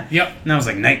 Yeah. Yep. And I was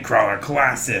like, Nightcrawler,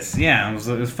 Colossus. Yeah, it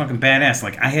was fucking badass.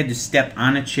 Like, I had to step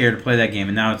on a chair to play that game,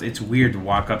 and now it's weird to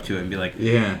walk up to it and be like,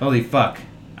 Yeah. holy fuck,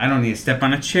 I don't need to step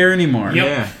on a chair anymore.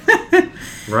 Yep. Yeah.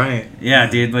 Right. Yeah,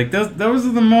 dude, like, those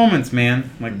are the moments, man.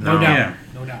 Like, No doubt. Yeah.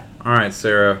 No doubt. All right,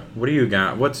 Sarah, what do you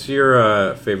got? What's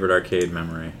your favorite arcade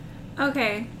memory?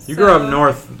 Okay. You grew up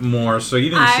north more, so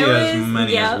you didn't see as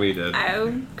many yep, as we did. I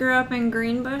grew up in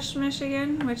Greenbush,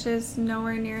 Michigan, which is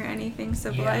nowhere near anything Yeah,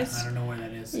 civilized. I don't know where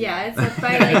that is. Yeah, it's up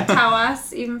by like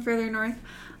Tawas, even further north.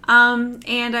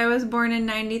 And I was born in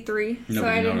 '93, so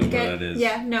Nobody I didn't knows get. where that is.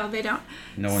 Yeah, no, they don't.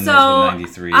 No one So, knows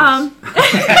what 93 is.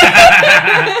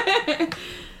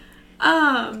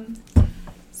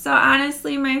 So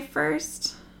honestly, my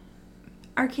first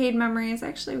arcade memory is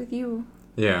actually with you.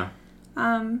 Yeah.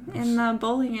 In the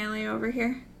bowling alley over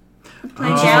here.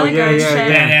 Playing Oh, Gallagher yeah, and yeah,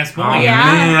 shit. yeah. Badass bowling.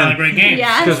 Yeah. A lot of great games.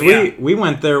 Yeah. Because Yeah. we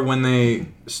went there when they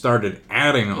started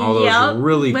adding all those Yep,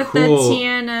 really with cool. the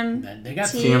TNM. They got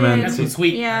TMNT. some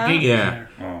sweet Yeah. arcade games Yeah. there.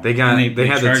 Oh. They got And they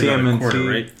had the charged about a TMNT. quarter,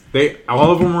 right? They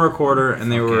all of them were a quarter,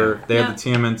 and they Fuck were they had Yeah. the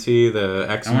TMNT, the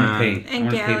I X want to Men. pay. I And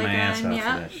want to pay my ass Gallagher, off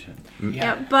yeah. for that shit. Yeah.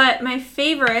 Yeah, but my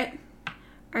favorite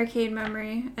arcade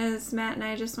memory is Matt and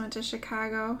I just went to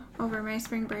Chicago over my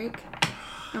spring break.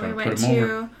 And we Gotta went put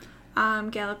 'em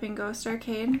to Galloping Ghost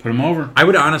Arcade. Put them over. I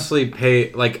would honestly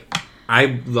pay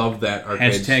I love that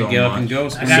arcade Hashtag so Galloping much.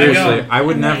 Ghost. I gotta Seriously, go. I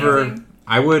would never. Amazing.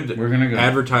 I would We're gonna go.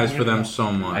 advertise We're for gonna them go.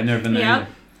 so much. I've never been there Yep. either.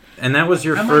 And that was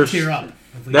your I might first. tear up.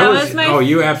 if we That go. was my- oh,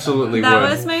 you absolutely That would.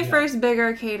 was my first big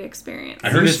arcade experience. I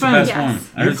heard You it's the spent- best Yes. one.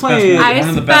 I You heard it's the played- best one. I One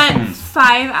of the best spent ones.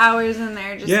 5 hours in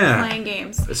there just Yeah. playing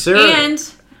games. Sarah- And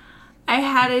I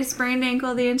had a sprained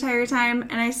ankle the entire time,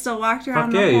 and I still walked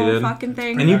around Fuck yeah, the you whole did. fucking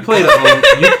thing. And you played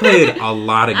a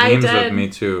lot of I games with did. me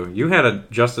too. You had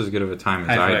just as good of a time as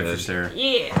High I five did. for Sarah.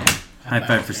 Yeah. High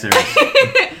five for Sarah.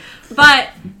 But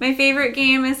my favorite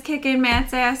game is kicking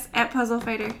Matt's ass at Puzzle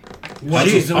Fighter. Which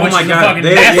Jeez, is oh my a god, fucking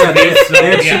they had masterpiece, so,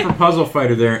 Super yeah. Puzzle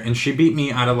Fighter there, and she beat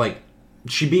me out of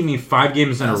she beat me 5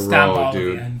 games in a Stomp row, all of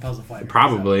you dude. in Puzzle Fighter,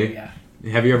 Probably. so,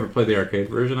 yeah. Have you ever played the arcade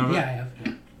version of it? Yeah, I have.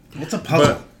 Yeah. What's a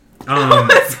puzzle?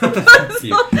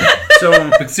 So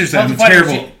But seriously, I'm Puzzle Fighter,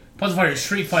 terrible. Puzzle Fighter is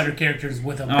Street Fighter characters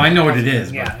with a. Oh, I know what it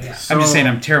is. Yeah, but yeah. I'm just saying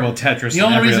I'm terrible at Tetris. The and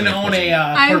only every reason to other own puzzle. a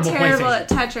I'm portable terrible PlayStation. at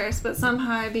Tetris, but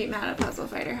somehow I beat Matt at Puzzle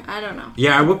Fighter. I don't know.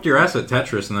 yeah, I whooped your ass at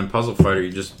Tetris, and then Puzzle Fighter,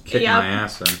 you just kicked Yep. my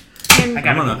ass in. And I gotta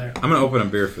I'm go gonna there. I'm gonna open a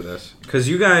beer for this because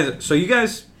you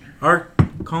guys are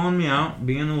calling me out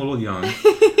being a little young.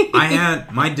 I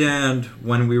had my dad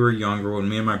when we were younger, when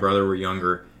me and my brother were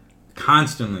younger,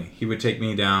 constantly he would take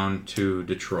me down to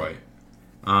Detroit,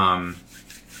 and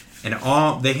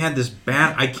they had this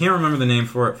I can't remember the name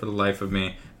for it for the life of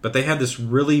me, but they had this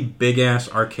really big ass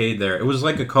arcade there. It was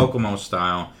like a Kokomo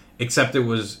style, except it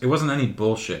wasn't any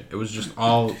bullshit. It was just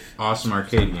all awesome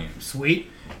arcade games. Sweet.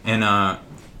 And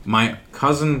my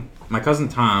cousin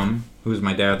Tom, who's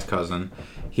my dad's cousin,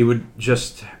 he would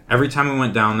just every time we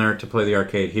went down there to play the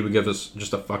arcade, he would give us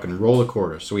just a fucking roll of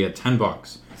quarters. So we had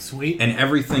 $10, Sweet. and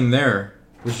everything there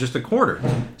was just a quarter.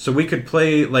 So we could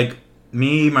play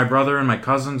me, my brother, and my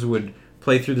cousins would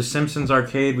play through the Simpsons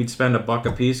arcade. We'd spend $1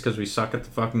 a piece because we suck at the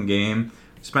fucking game.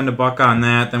 Spend $1 on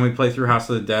that. Then we play through House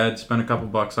of the Dead. Spend a couple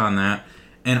bucks on that.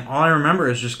 And all I remember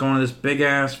is just going to this big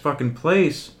ass fucking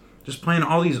place, just playing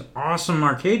all these awesome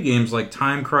arcade games like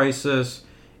Time Crisis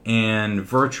and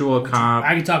Virtual Cop.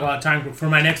 I could talk about Time for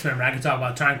my next member. I could talk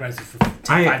about Time Crisis for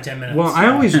 5-10 minutes. Well, I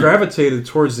always gravitated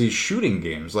towards these shooting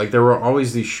games. Like there were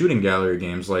always these shooting gallery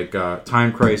games, like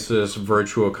Time Crisis,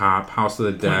 Virtual Cop, House of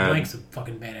the Point Dead. Blank's a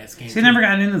fucking badass game. See, I never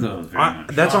got into those very much.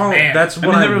 That's Oh, all. man. That's I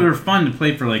what mean, they were fun to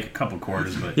play for like a couple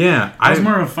quarters, but Yeah, I was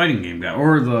more of a fighting game guy,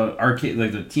 or the arcade,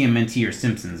 like the TMNT or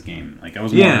Simpsons game. Like I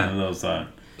was more Yeah. into those.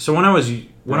 So when I was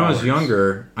Brawlers.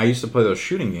 younger, I used to play those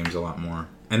shooting games a lot more.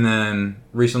 And then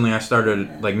recently I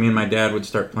started, me and my dad would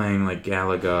start playing like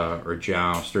Galaga or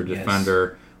Joust or Yes.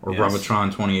 Defender or Yes. Robotron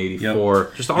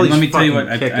 2084. Just all these Let me fucking tell you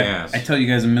what, kick I ass. tell you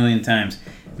guys a million times.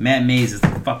 Matt Mays is the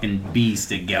fucking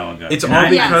beast at Galaga. It's And all I-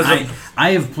 because I, of... I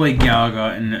have played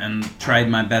Galaga and tried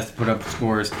my best to put up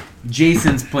scores.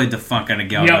 Jason's played the fuck out of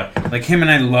Galaga. Yep. Like him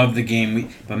and I love the game,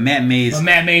 but Matt Mays, But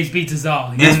Matt Mays beats us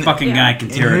all. this And- fucking guy can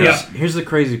And tear it here's, up. here's the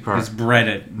crazy part. He's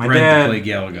bred My to dad, play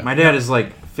Galaga. my dad is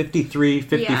like 53,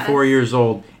 54 years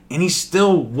old, and he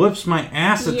still whips my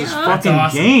ass at this Yeah. That's fucking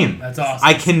awesome. game. That's awesome.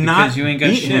 I cannot Because you ain't got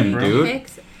beat shit, him, bro. dude.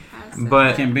 Kicks ass.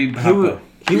 But Can't beat he, Papa.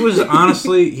 he was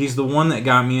honestly, he's the one that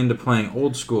got me into playing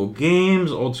old school games,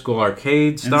 old school arcade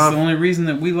And it's stuff. the only reason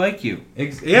that we like you.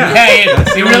 Yeah, it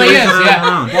the really only is. reason I'm Yeah.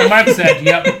 around. Well, Mark said,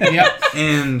 yep.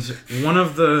 And one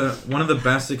of the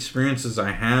best experiences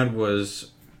I had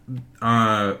was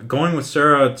going with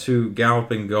Sarah to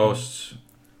Galloping Ghosts.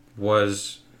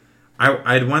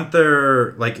 I went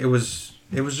there, like it was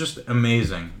just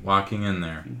amazing walking in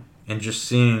there and just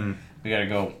seeing We gotta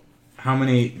go. how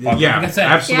many. Like Yeah, I said,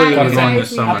 absolutely, yeah, we're going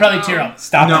this exactly. summer. I'll probably tear up.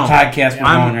 Stop No. the podcast. We're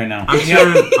I'm- going right now. I'm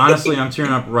tearing, honestly, I'm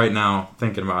tearing up right now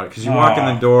thinking about it because you walk in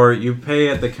the door, you pay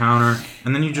at the counter,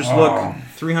 and then you just look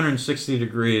 360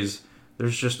 degrees.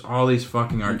 There's just all these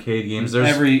fucking arcade games. There's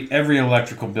Every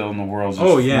electrical bill in the world is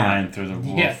just Oh, yeah. flying through the roof.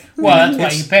 Yeah. Well, that's why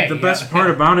It's- you pay. The best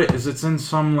part about it is it's in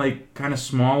some like kind of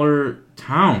smaller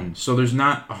town, so there's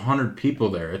not 100 people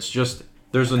there. It's just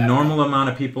there's a normal amount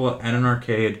of people at an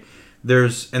arcade.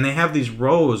 And they have these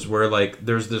rows where like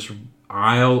there's this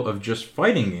aisle of just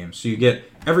fighting games. So you get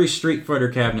every Street Fighter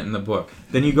cabinet in the book.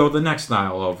 Then you go the next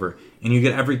aisle over, and you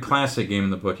get every classic game in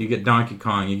the book. You get Donkey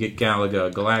Kong, you get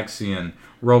Galaga, Galaxian,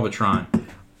 Robotron.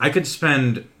 I could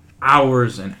spend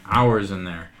hours and hours in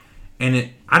there, and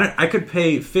I could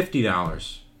pay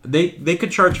 $50. They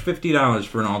could charge $50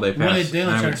 for an all-day pass. Really, they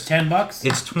only And I charge would- $10.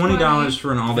 It's $20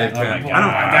 for an all-day Oh my pass. God. Oh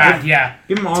my God, yeah.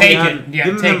 Give them all Take the it. Yeah,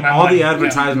 give take them my all money. the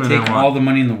advertisement Take they want. all the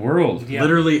money in the world. Yeah.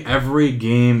 Literally every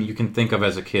game you can think of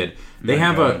as a kid. They My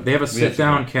have God. a We have to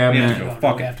sit-down go. cabinet. We have to go.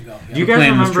 Fuck We it. have to go. Yeah. You guys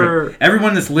Plan this remember? trip.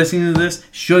 Everyone that's listening to this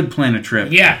should plan a trip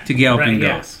Yeah. to Galloping Right,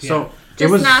 yeah. Ghosts. So Just it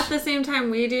was not the same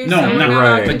time we do. No, so we're not not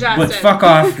right. congested. But fuck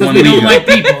off Because when we we don't go. like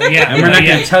people. Yeah. And we're not yeah.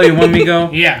 going to tell you when we go,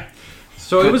 Yeah.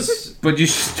 so it was but you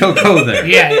should still go there.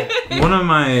 Yeah. one of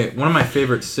my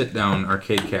favorite sit-down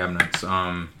arcade cabinets.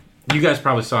 You guys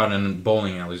probably saw it in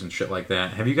bowling alleys and shit like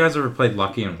that. Have you guys ever played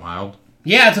Lucky and Wild?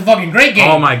 Yeah, it's a fucking great game.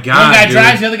 Oh my God, One guy dude.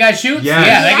 drives, the other guy shoots. Yes.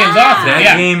 Yeah, that game's awesome. That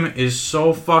yeah. game is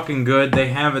so fucking good. They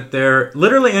have it there.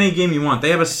 Literally any game you want. They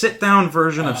have a sit-down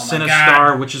version of Oh my Sinistar,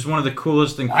 God. which is one of the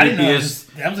coolest and I didn't know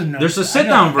creepiest. that was a There's a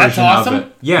sit-down That's version awesome. of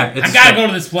it. Yeah, it's I gotta go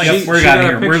to this place. She We're got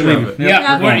outta a here. We're picture leaving. of it.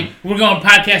 Yeah, Yeah. we're going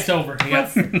podcast over.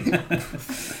 Yeah.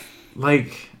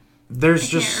 Like there's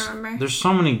can't just remember. there's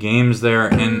so many games there,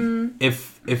 and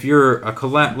if you're a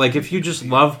like if you just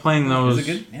love playing those, Is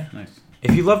it good? Yeah, nice.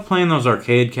 if you love playing those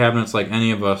arcade cabinets like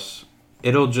any of us,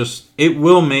 it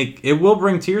will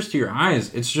bring tears to your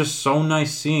eyes. It's just so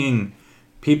nice seeing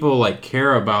people like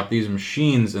care about these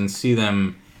machines and see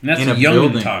them And that's in a young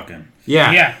building. talking.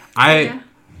 Yeah, Yeah.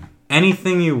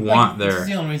 anything you want This there. is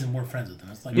the only reason we're friends with them.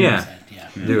 It's like Yeah. you said.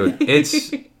 Yeah. Dude,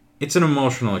 it's an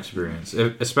emotional experience,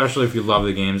 especially if you love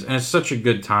the games, and it's such a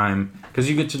good time because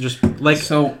you get to just like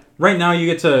So right now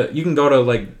you can go to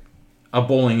like a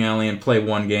bowling alley and play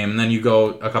one game, and then you go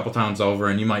a couple towns over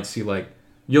and you might see like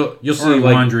you'll see or a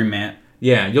like laundromat.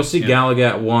 yeah, you'll see Yeah. Galaga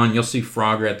at one, you'll see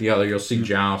Frogger at the other, you'll see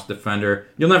Joust, Defender.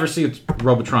 You'll never see a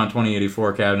Robotron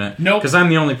 2084 cabinet. Nope. Because I'm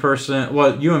the only person.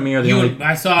 Well, you and me are the only.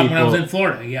 I saw it when I was people- in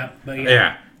Florida. Yeah. But yeah.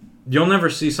 Yeah. You'll never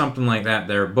see something like that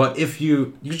there. But if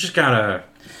you just gotta.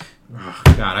 Oh,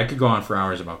 God, I could go on for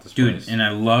hours about this Dude, place. and I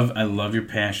love your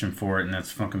passion for it, and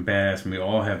that's fucking badass, and we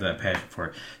all have that passion for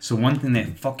it. So one thing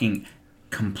that fucking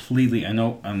completely, I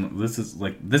know this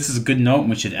is a good note, and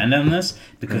we should end on this,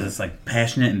 because it's like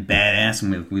passionate and badass,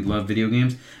 and we love video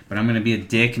games, but I'm going to be a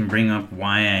dick and bring up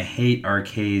why I hate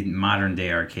modern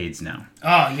day arcades now.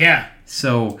 Oh yeah.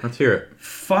 So, Let's hear it.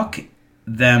 fuck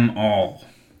them all.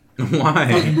 Why?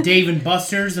 Fucking Dave and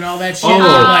Buster's and all that shit. Oh, I'm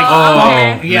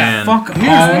like, oh, yeah. man. Fuck Here's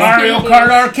all. Mario Kart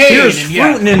Arcade. Here's and Fruit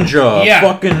yeah. Ninja. Yeah.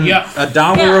 Fucking Yeah.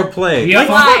 $1 Yeah. a play. Yeah. Like,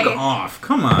 Why? fuck off.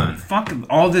 Come on. Fuck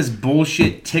all this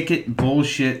bullshit ticket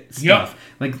bullshit stuff.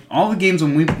 Like all the games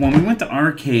when we went to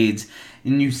arcades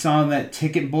and you saw that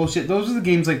ticket bullshit, those are the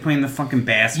games like playing the fucking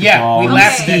basketball, Yeah, we and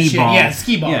laughed at that skee shit. ball. Yeah,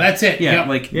 skee ball. That's it. Yeah, Yep.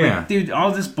 like Yeah. dude,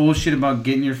 all this bullshit about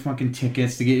getting your fucking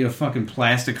tickets to get you a fucking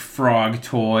plastic frog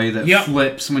toy that Yep.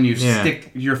 flips when you Yeah.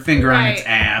 stick your finger on its Right.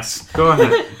 ass. Go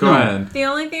ahead. Go No. ahead. The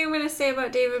only thing I'm gonna say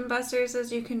about Dave and Buster's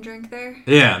is you can drink there.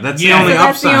 Yeah, that's Yeah. the only So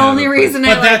that's upside. the of only it. reason I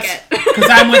But like that's it. because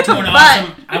I went to an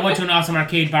But- awesome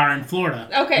arcade bar in Florida.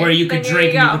 Okay, Where you could then there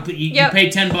drink you and go. you, could, you Yep.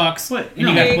 paid $10 But, and you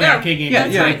no. got There to you play go. arcade games. Yeah,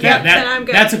 That's yeah, like, yeah. Then I'm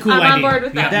good. That's a cool I'm idea. on board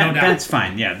with that. Yeah, no doubt. That's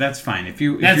fine. Yeah, that's fine. If That's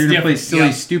you're gonna play different, silly,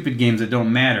 yeah. stupid games that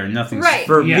don't matter, nothing's Right.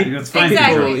 For Yeah. people, that's fine.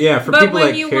 Exactly. People, yeah, for but people when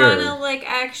that you care. wanna like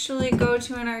actually go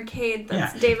to an arcade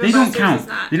that's Yeah, Dave and they don't Buster's count. is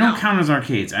not. They don't no. count as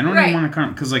arcades. I don't Right. even want to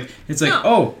count because like it's like No.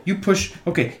 oh you push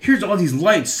okay here's all these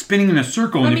lights spinning in a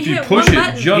circle Let and me if you hit push one it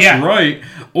button. just Yeah. right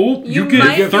oh you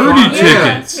might get be 30 wrong.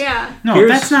 tickets. Yeah. No,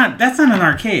 Here's- that's not an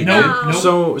arcade. Nope. No.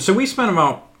 Nope. So we spent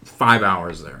about 5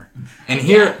 hours there, and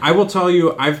here Yeah. I will tell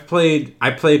you, I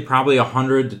played probably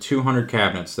 100 to 200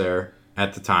 cabinets there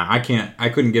at the time. I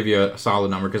couldn't give you a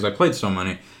solid number because I played so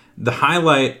many. The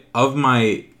highlight of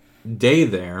my day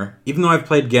there, even though I've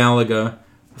played Galaga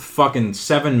fucking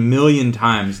 7 million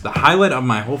times, the highlight of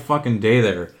my whole fucking day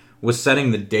there was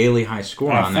setting the daily high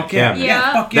score on that fuck yeah. cabinet.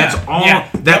 Yeah. Fuck yeah. That's all. Yeah.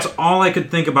 That's all I could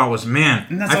think about was, man,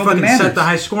 And that's I all that fucking set matters. the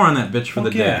high score on that bitch for Fuck the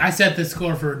day. yeah. I set the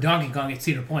score for Donkey Kong at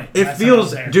Cedar Point. It Last time I was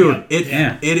feels, there. dude.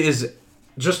 Yeah. It is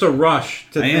just a rush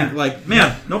to Yeah. think like,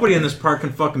 man, nobody in this park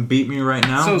can fucking beat me right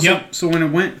now. So when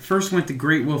it first went to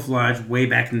Great Wolf Lodge way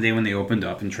back in the day when they opened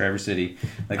up in Traverse City,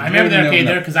 like I remember the right when they arcade opened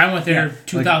there up- because I went there Yeah,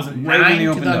 2009, like, right when they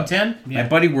opened up. 2010. My Yeah.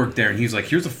 buddy worked there, and he's like,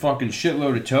 "Here's a fucking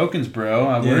shitload of tokens, bro.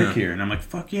 I Yeah. work here." And I'm like,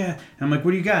 "Fuck yeah!" And I'm like,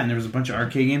 "What do you got?" And there was a bunch of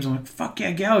arcade games. I'm like, "Fuck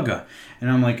yeah, Galaga!" And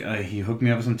I'm like, he hooked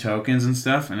me up with some tokens and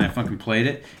stuff, and I fucking played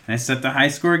it, and I set the high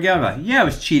score of Galaga. Yeah, I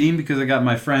was cheating because I got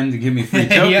my friend to give me free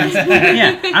tokens.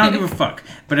 Yeah, I don't give a fuck,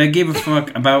 but I gave a fuck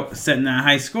about setting that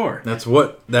high score. that's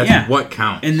what Yeah. what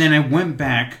counts. And then I went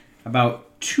back about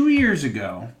 2 years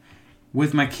ago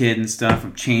with my kid and stuff.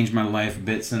 I've changed my life a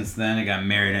bit since then. I got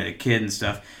married, I had a kid and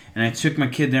stuff. And I took my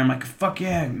kid there. I'm like, fuck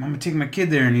yeah, I'm going to take my kid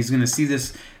there. And he's going to see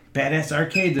this badass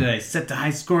arcade that I set the high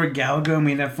score at Galaga and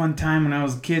we had that fun time when I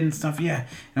was a kid and stuff. Yeah.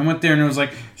 And I went there and it was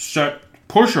like,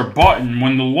 push a button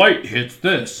when the light hits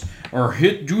this. Or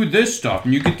do this stuff.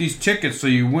 And you get these tickets so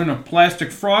you win a plastic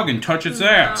frog and touch its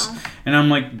ass. And I'm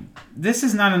like, this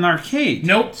is not an arcade.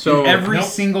 Nope. So- And every Nope.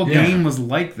 single Yeah. game was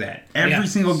like that. Every Yeah.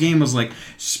 single game was like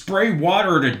spray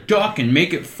water at a duck and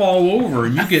make it fall over,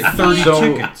 and you get 30 So-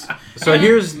 tickets. So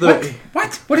here's the.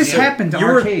 What has happened to you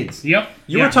were- arcades? Yep.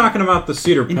 You Yeah. were talking about the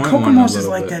Cedar And Point one a Kokomo's is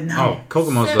little like bit. that now. Oh,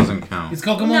 Kokomo's So- doesn't count. Is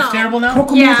Kokomo's No. terrible now?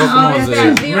 Kokomo's Yeah, Kokomo's the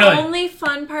is- the Really? only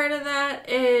fun part of that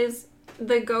is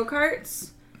the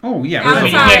go-karts. Oh, yeah. I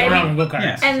mean, you Outside. get around and go karts.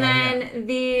 Yeah. And so, then yeah.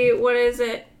 the, what is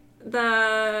it?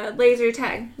 the laser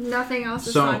tag. Nothing else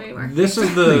is So fun anymore. this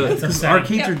is That's the. upsetting.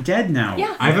 Arcades are dead now.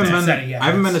 Yeah. I haven't That's been. upsetting, yeah. I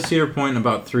haven't been to Cedar Point in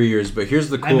about 3 years, but here's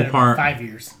the I've cool been about part. 5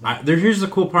 years. Here's the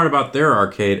cool part about their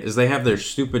arcade is they have their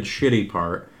stupid shitty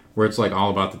part where it's like all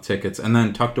about the tickets, and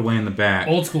then tucked away in the back,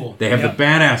 Old school. they have Yep. the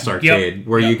badass arcade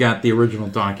where you Yep. got the original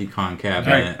Donkey Kong cab in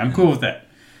Right. it. I'm cool with that.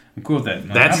 I'm cool with that.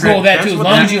 No, That's I'm cool with that That's too, as what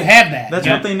long they- as you have that. That's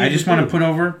Yeah. what they need. I just to want do. to put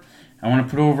over. I want to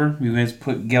put over. You guys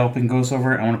put Galloping Ghosts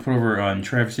over. I want to put over on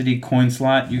Traverse City Coin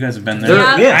Slot. You guys have been there.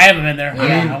 They're- Yeah. I haven't been there.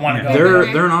 Yeah. I want to Yeah. go.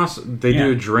 They're an awesome. They Yeah.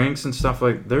 do drinks and stuff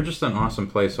like. They're just an awesome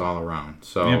place all around.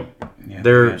 So Yep. Yeah,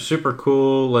 they're yeah. super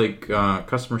cool. Like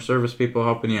customer service people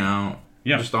helping you out.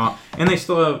 Yep. Just all, and they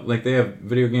still have they have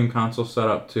video game consoles set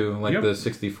up too, like Yep. the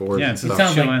 64s. Yeah, and it's a It stuff.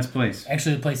 sounds chill like- ass place.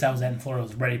 Actually, the place I was at in Florida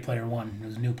was Ready Player One. It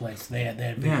was a new place. They had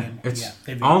video Yeah, game. it's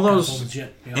they had all video those- consoles and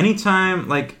shit. Yeah. Anytime,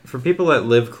 like for people that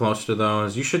live close to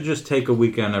those, you should just take a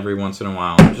weekend every once in a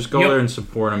while. Just go Yep. there and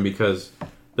support them because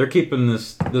they're keeping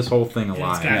this whole thing Yeah, it's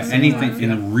alive. got- Yeah, anything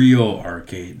in real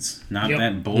arcades, not Yep.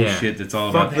 that bullshit that's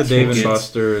all Fuck about the that Dave and shit.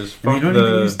 Buster's. And they Fuck don't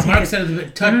even the. use Mark said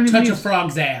it, don't even touch a use-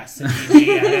 frog's ass.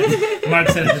 Mark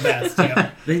said it the best. Yeah.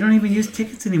 They don't even use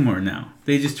tickets anymore now.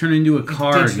 They just turn into a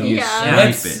card and you Yeah. swipe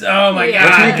Let's, it. oh my Yeah.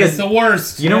 god, Let's make it's it- the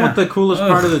worst. You know Yeah. what the coolest Ugh.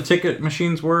 part of the ticket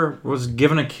machines was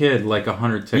giving a kid like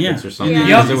 100 tickets Yeah. or something Yeah.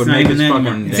 because Yep. it would It's not make even his that fucking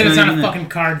anymore. Instead, day. it's not on a even fucking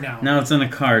card now. Now it's on a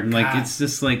card. Like, God. it's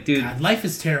just like, dude, God, life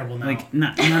is terrible now. like,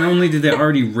 not only did they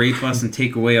already rape us and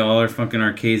take away all our fucking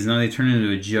arcades, now they turn it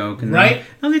into a joke. And Right?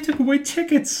 now they took away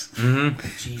tickets.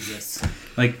 Jesus.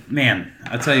 Like, man,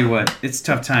 I'll tell you what, it's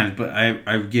tough times, but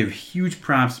I give huge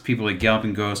props to people like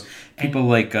Galloping Ghost, people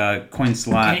like Coin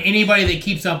Slot. And anybody that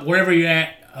keeps up wherever you're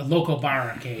at, a local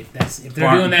bar arcade. That's if they're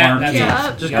Bar- doing that. bar That's arcade.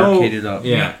 awesome. Just Yeah. go, Arcaded up.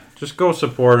 yeah, Yeah. just go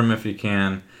support them if you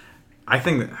can. I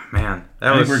think that man,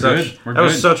 that I was think we're such good. We're that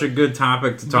was good. such a good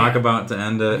topic to talk Yeah. about to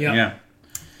end it. Yeah. Yeah.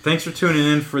 Thanks for tuning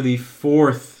in for the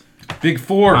 4th Big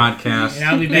Four. podcast. And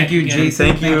I'll be back Thank you, again. Jason.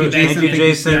 Thank you, Jason. Jason. Thank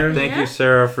you, Sarah. Thank you, Yeah.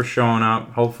 Sarah, for showing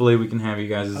up. Hopefully, we can have you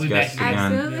guys as I'll be guests back.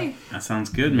 again. Absolutely. That sounds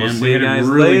good, We'll man. see we had you a guys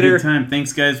really later. good time.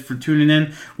 Thanks, guys, for tuning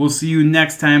in. We'll see you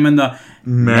next time on the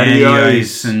Matty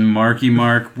Ice. and Marky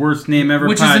Mark Worst Name Ever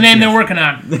Which is the name podcast. they're working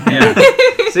on. Yeah.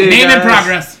 See you Name in guys.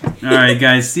 progress. All right,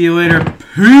 guys. See you later.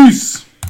 Peace.